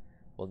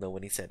 We'll know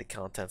when he said the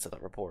contents of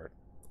that report.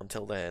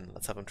 Until then,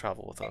 let's have him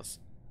travel with us.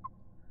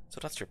 So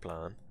that's your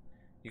plan.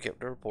 You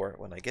get the report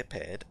when I get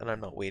paid, and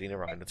I'm not waiting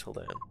around until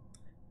then.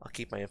 I'll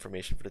keep my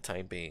information for the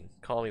time being.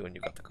 Call me when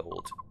you've got the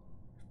gold.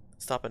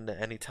 Stop into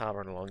any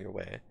tavern along your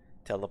way.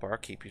 Tell the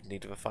barkeep you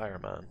need of a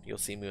fireman. You'll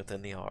see me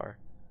within the hour.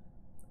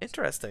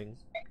 Interesting.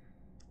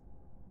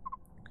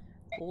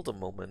 Hold a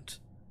moment.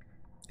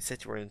 You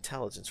said you were in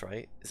intelligence,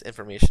 right? Is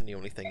information the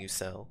only thing you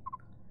sell?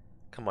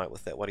 Come out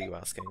with it. What are you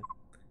asking?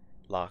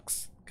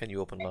 Locks. Can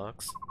you open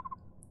locks?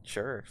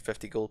 Sure.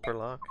 50 gold per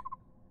lock.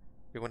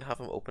 You're going to have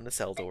him open the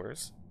cell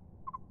doors?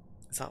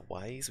 Is that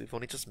wise? We've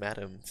only just met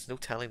him. There's no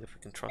telling if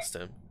we can trust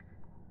him.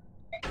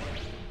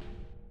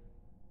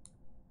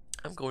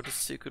 I'm going to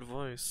seek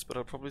advice, but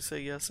I'll probably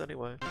say yes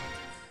anyway.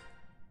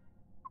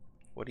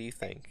 What do you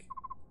think?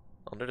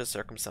 Under the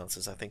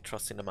circumstances, I think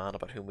trusting a man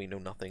about whom we know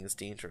nothing is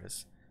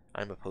dangerous.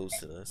 I'm opposed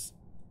to this.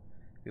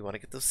 We want to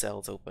get those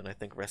cells open. I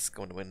think risk's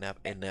going to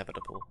be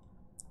inevitable.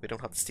 We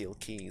don't have to steal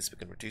keys. We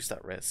can reduce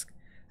that risk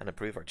and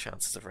improve our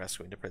chances of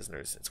rescuing the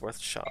prisoners. It's worth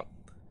a shot.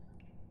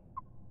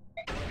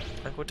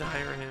 I'm going to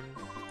hire him.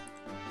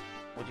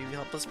 Would you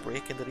help us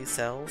break into these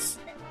cells?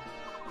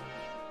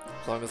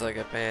 As long as I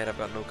get paid, I've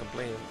got no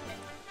complaint.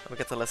 And we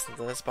get to listen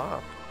to this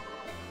Bob.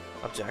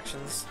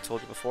 Objections?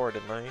 Told you before,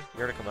 didn't I?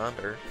 You're the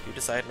commander. You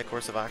decide in the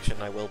course of action,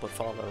 I will but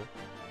follow.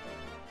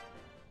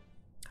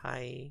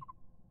 Hi.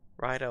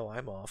 Righto,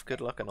 I'm off.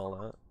 Good luck and all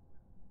that.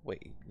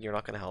 Wait, you're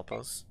not going to help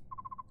us?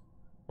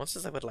 Much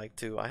as I would like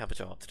to, I have a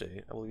job to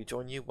do. I will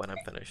rejoin you when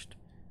I'm finished.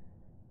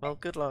 Well,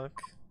 good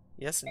luck.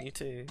 Yes, and you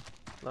too.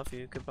 Love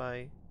you.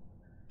 Goodbye.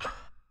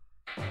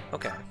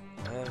 Okay.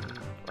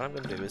 What I'm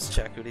gonna do is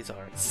check who these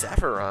are.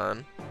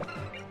 Sephiron.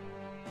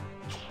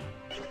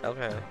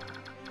 Okay.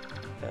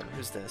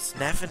 Who's this?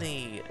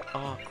 Nephany.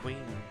 Oh,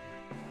 Queen.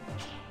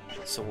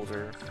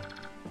 Soldier.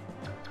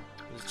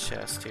 There's a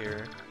chest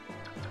here.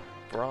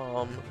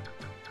 Braum.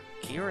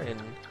 Kieran.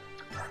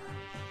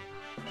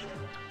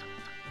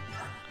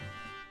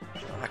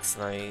 Axe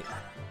Knight.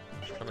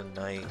 On a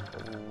knight.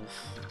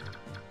 Oof.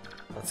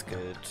 That's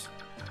good.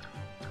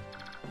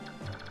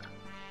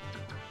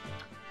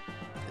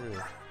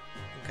 Ew.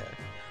 Okay.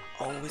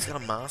 Oh, he's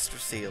got a master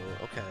seal.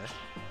 Okay.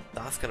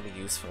 That's gonna be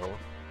useful.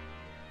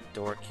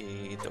 Door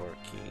key,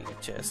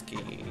 chest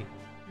key.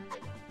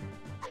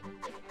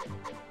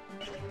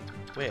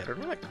 Wait, are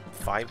there like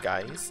 5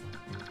 guys?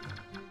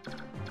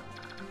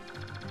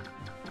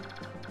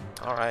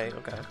 Alright,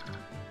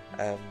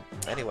 okay.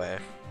 Anyway.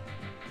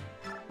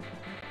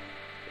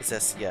 Is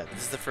this, yeah,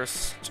 this is the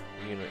first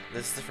unit,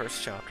 this is the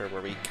first chapter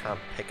where we can't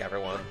pick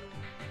everyone,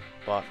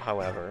 but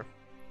however,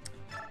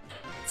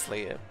 it's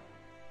late.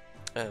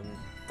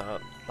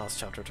 That last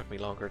chapter took me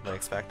longer than I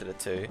expected it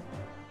to,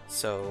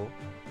 so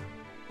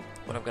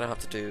what I'm gonna have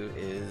to do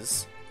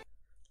is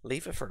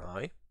leave it for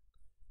now.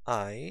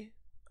 I'm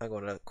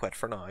gonna quit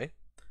for now.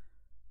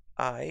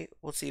 I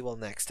will see you all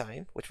next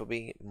time, which will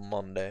be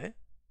Monday.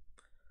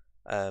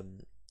 So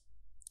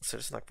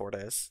just in like 4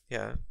 days,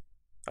 yeah.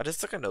 I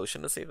just took a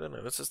notion this evening, and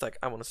it was just like,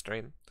 I want to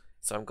stream,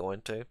 so I'm going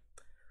to.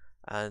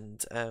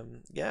 And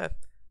yeah,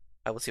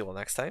 I will see you all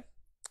next time.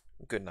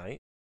 Good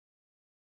night.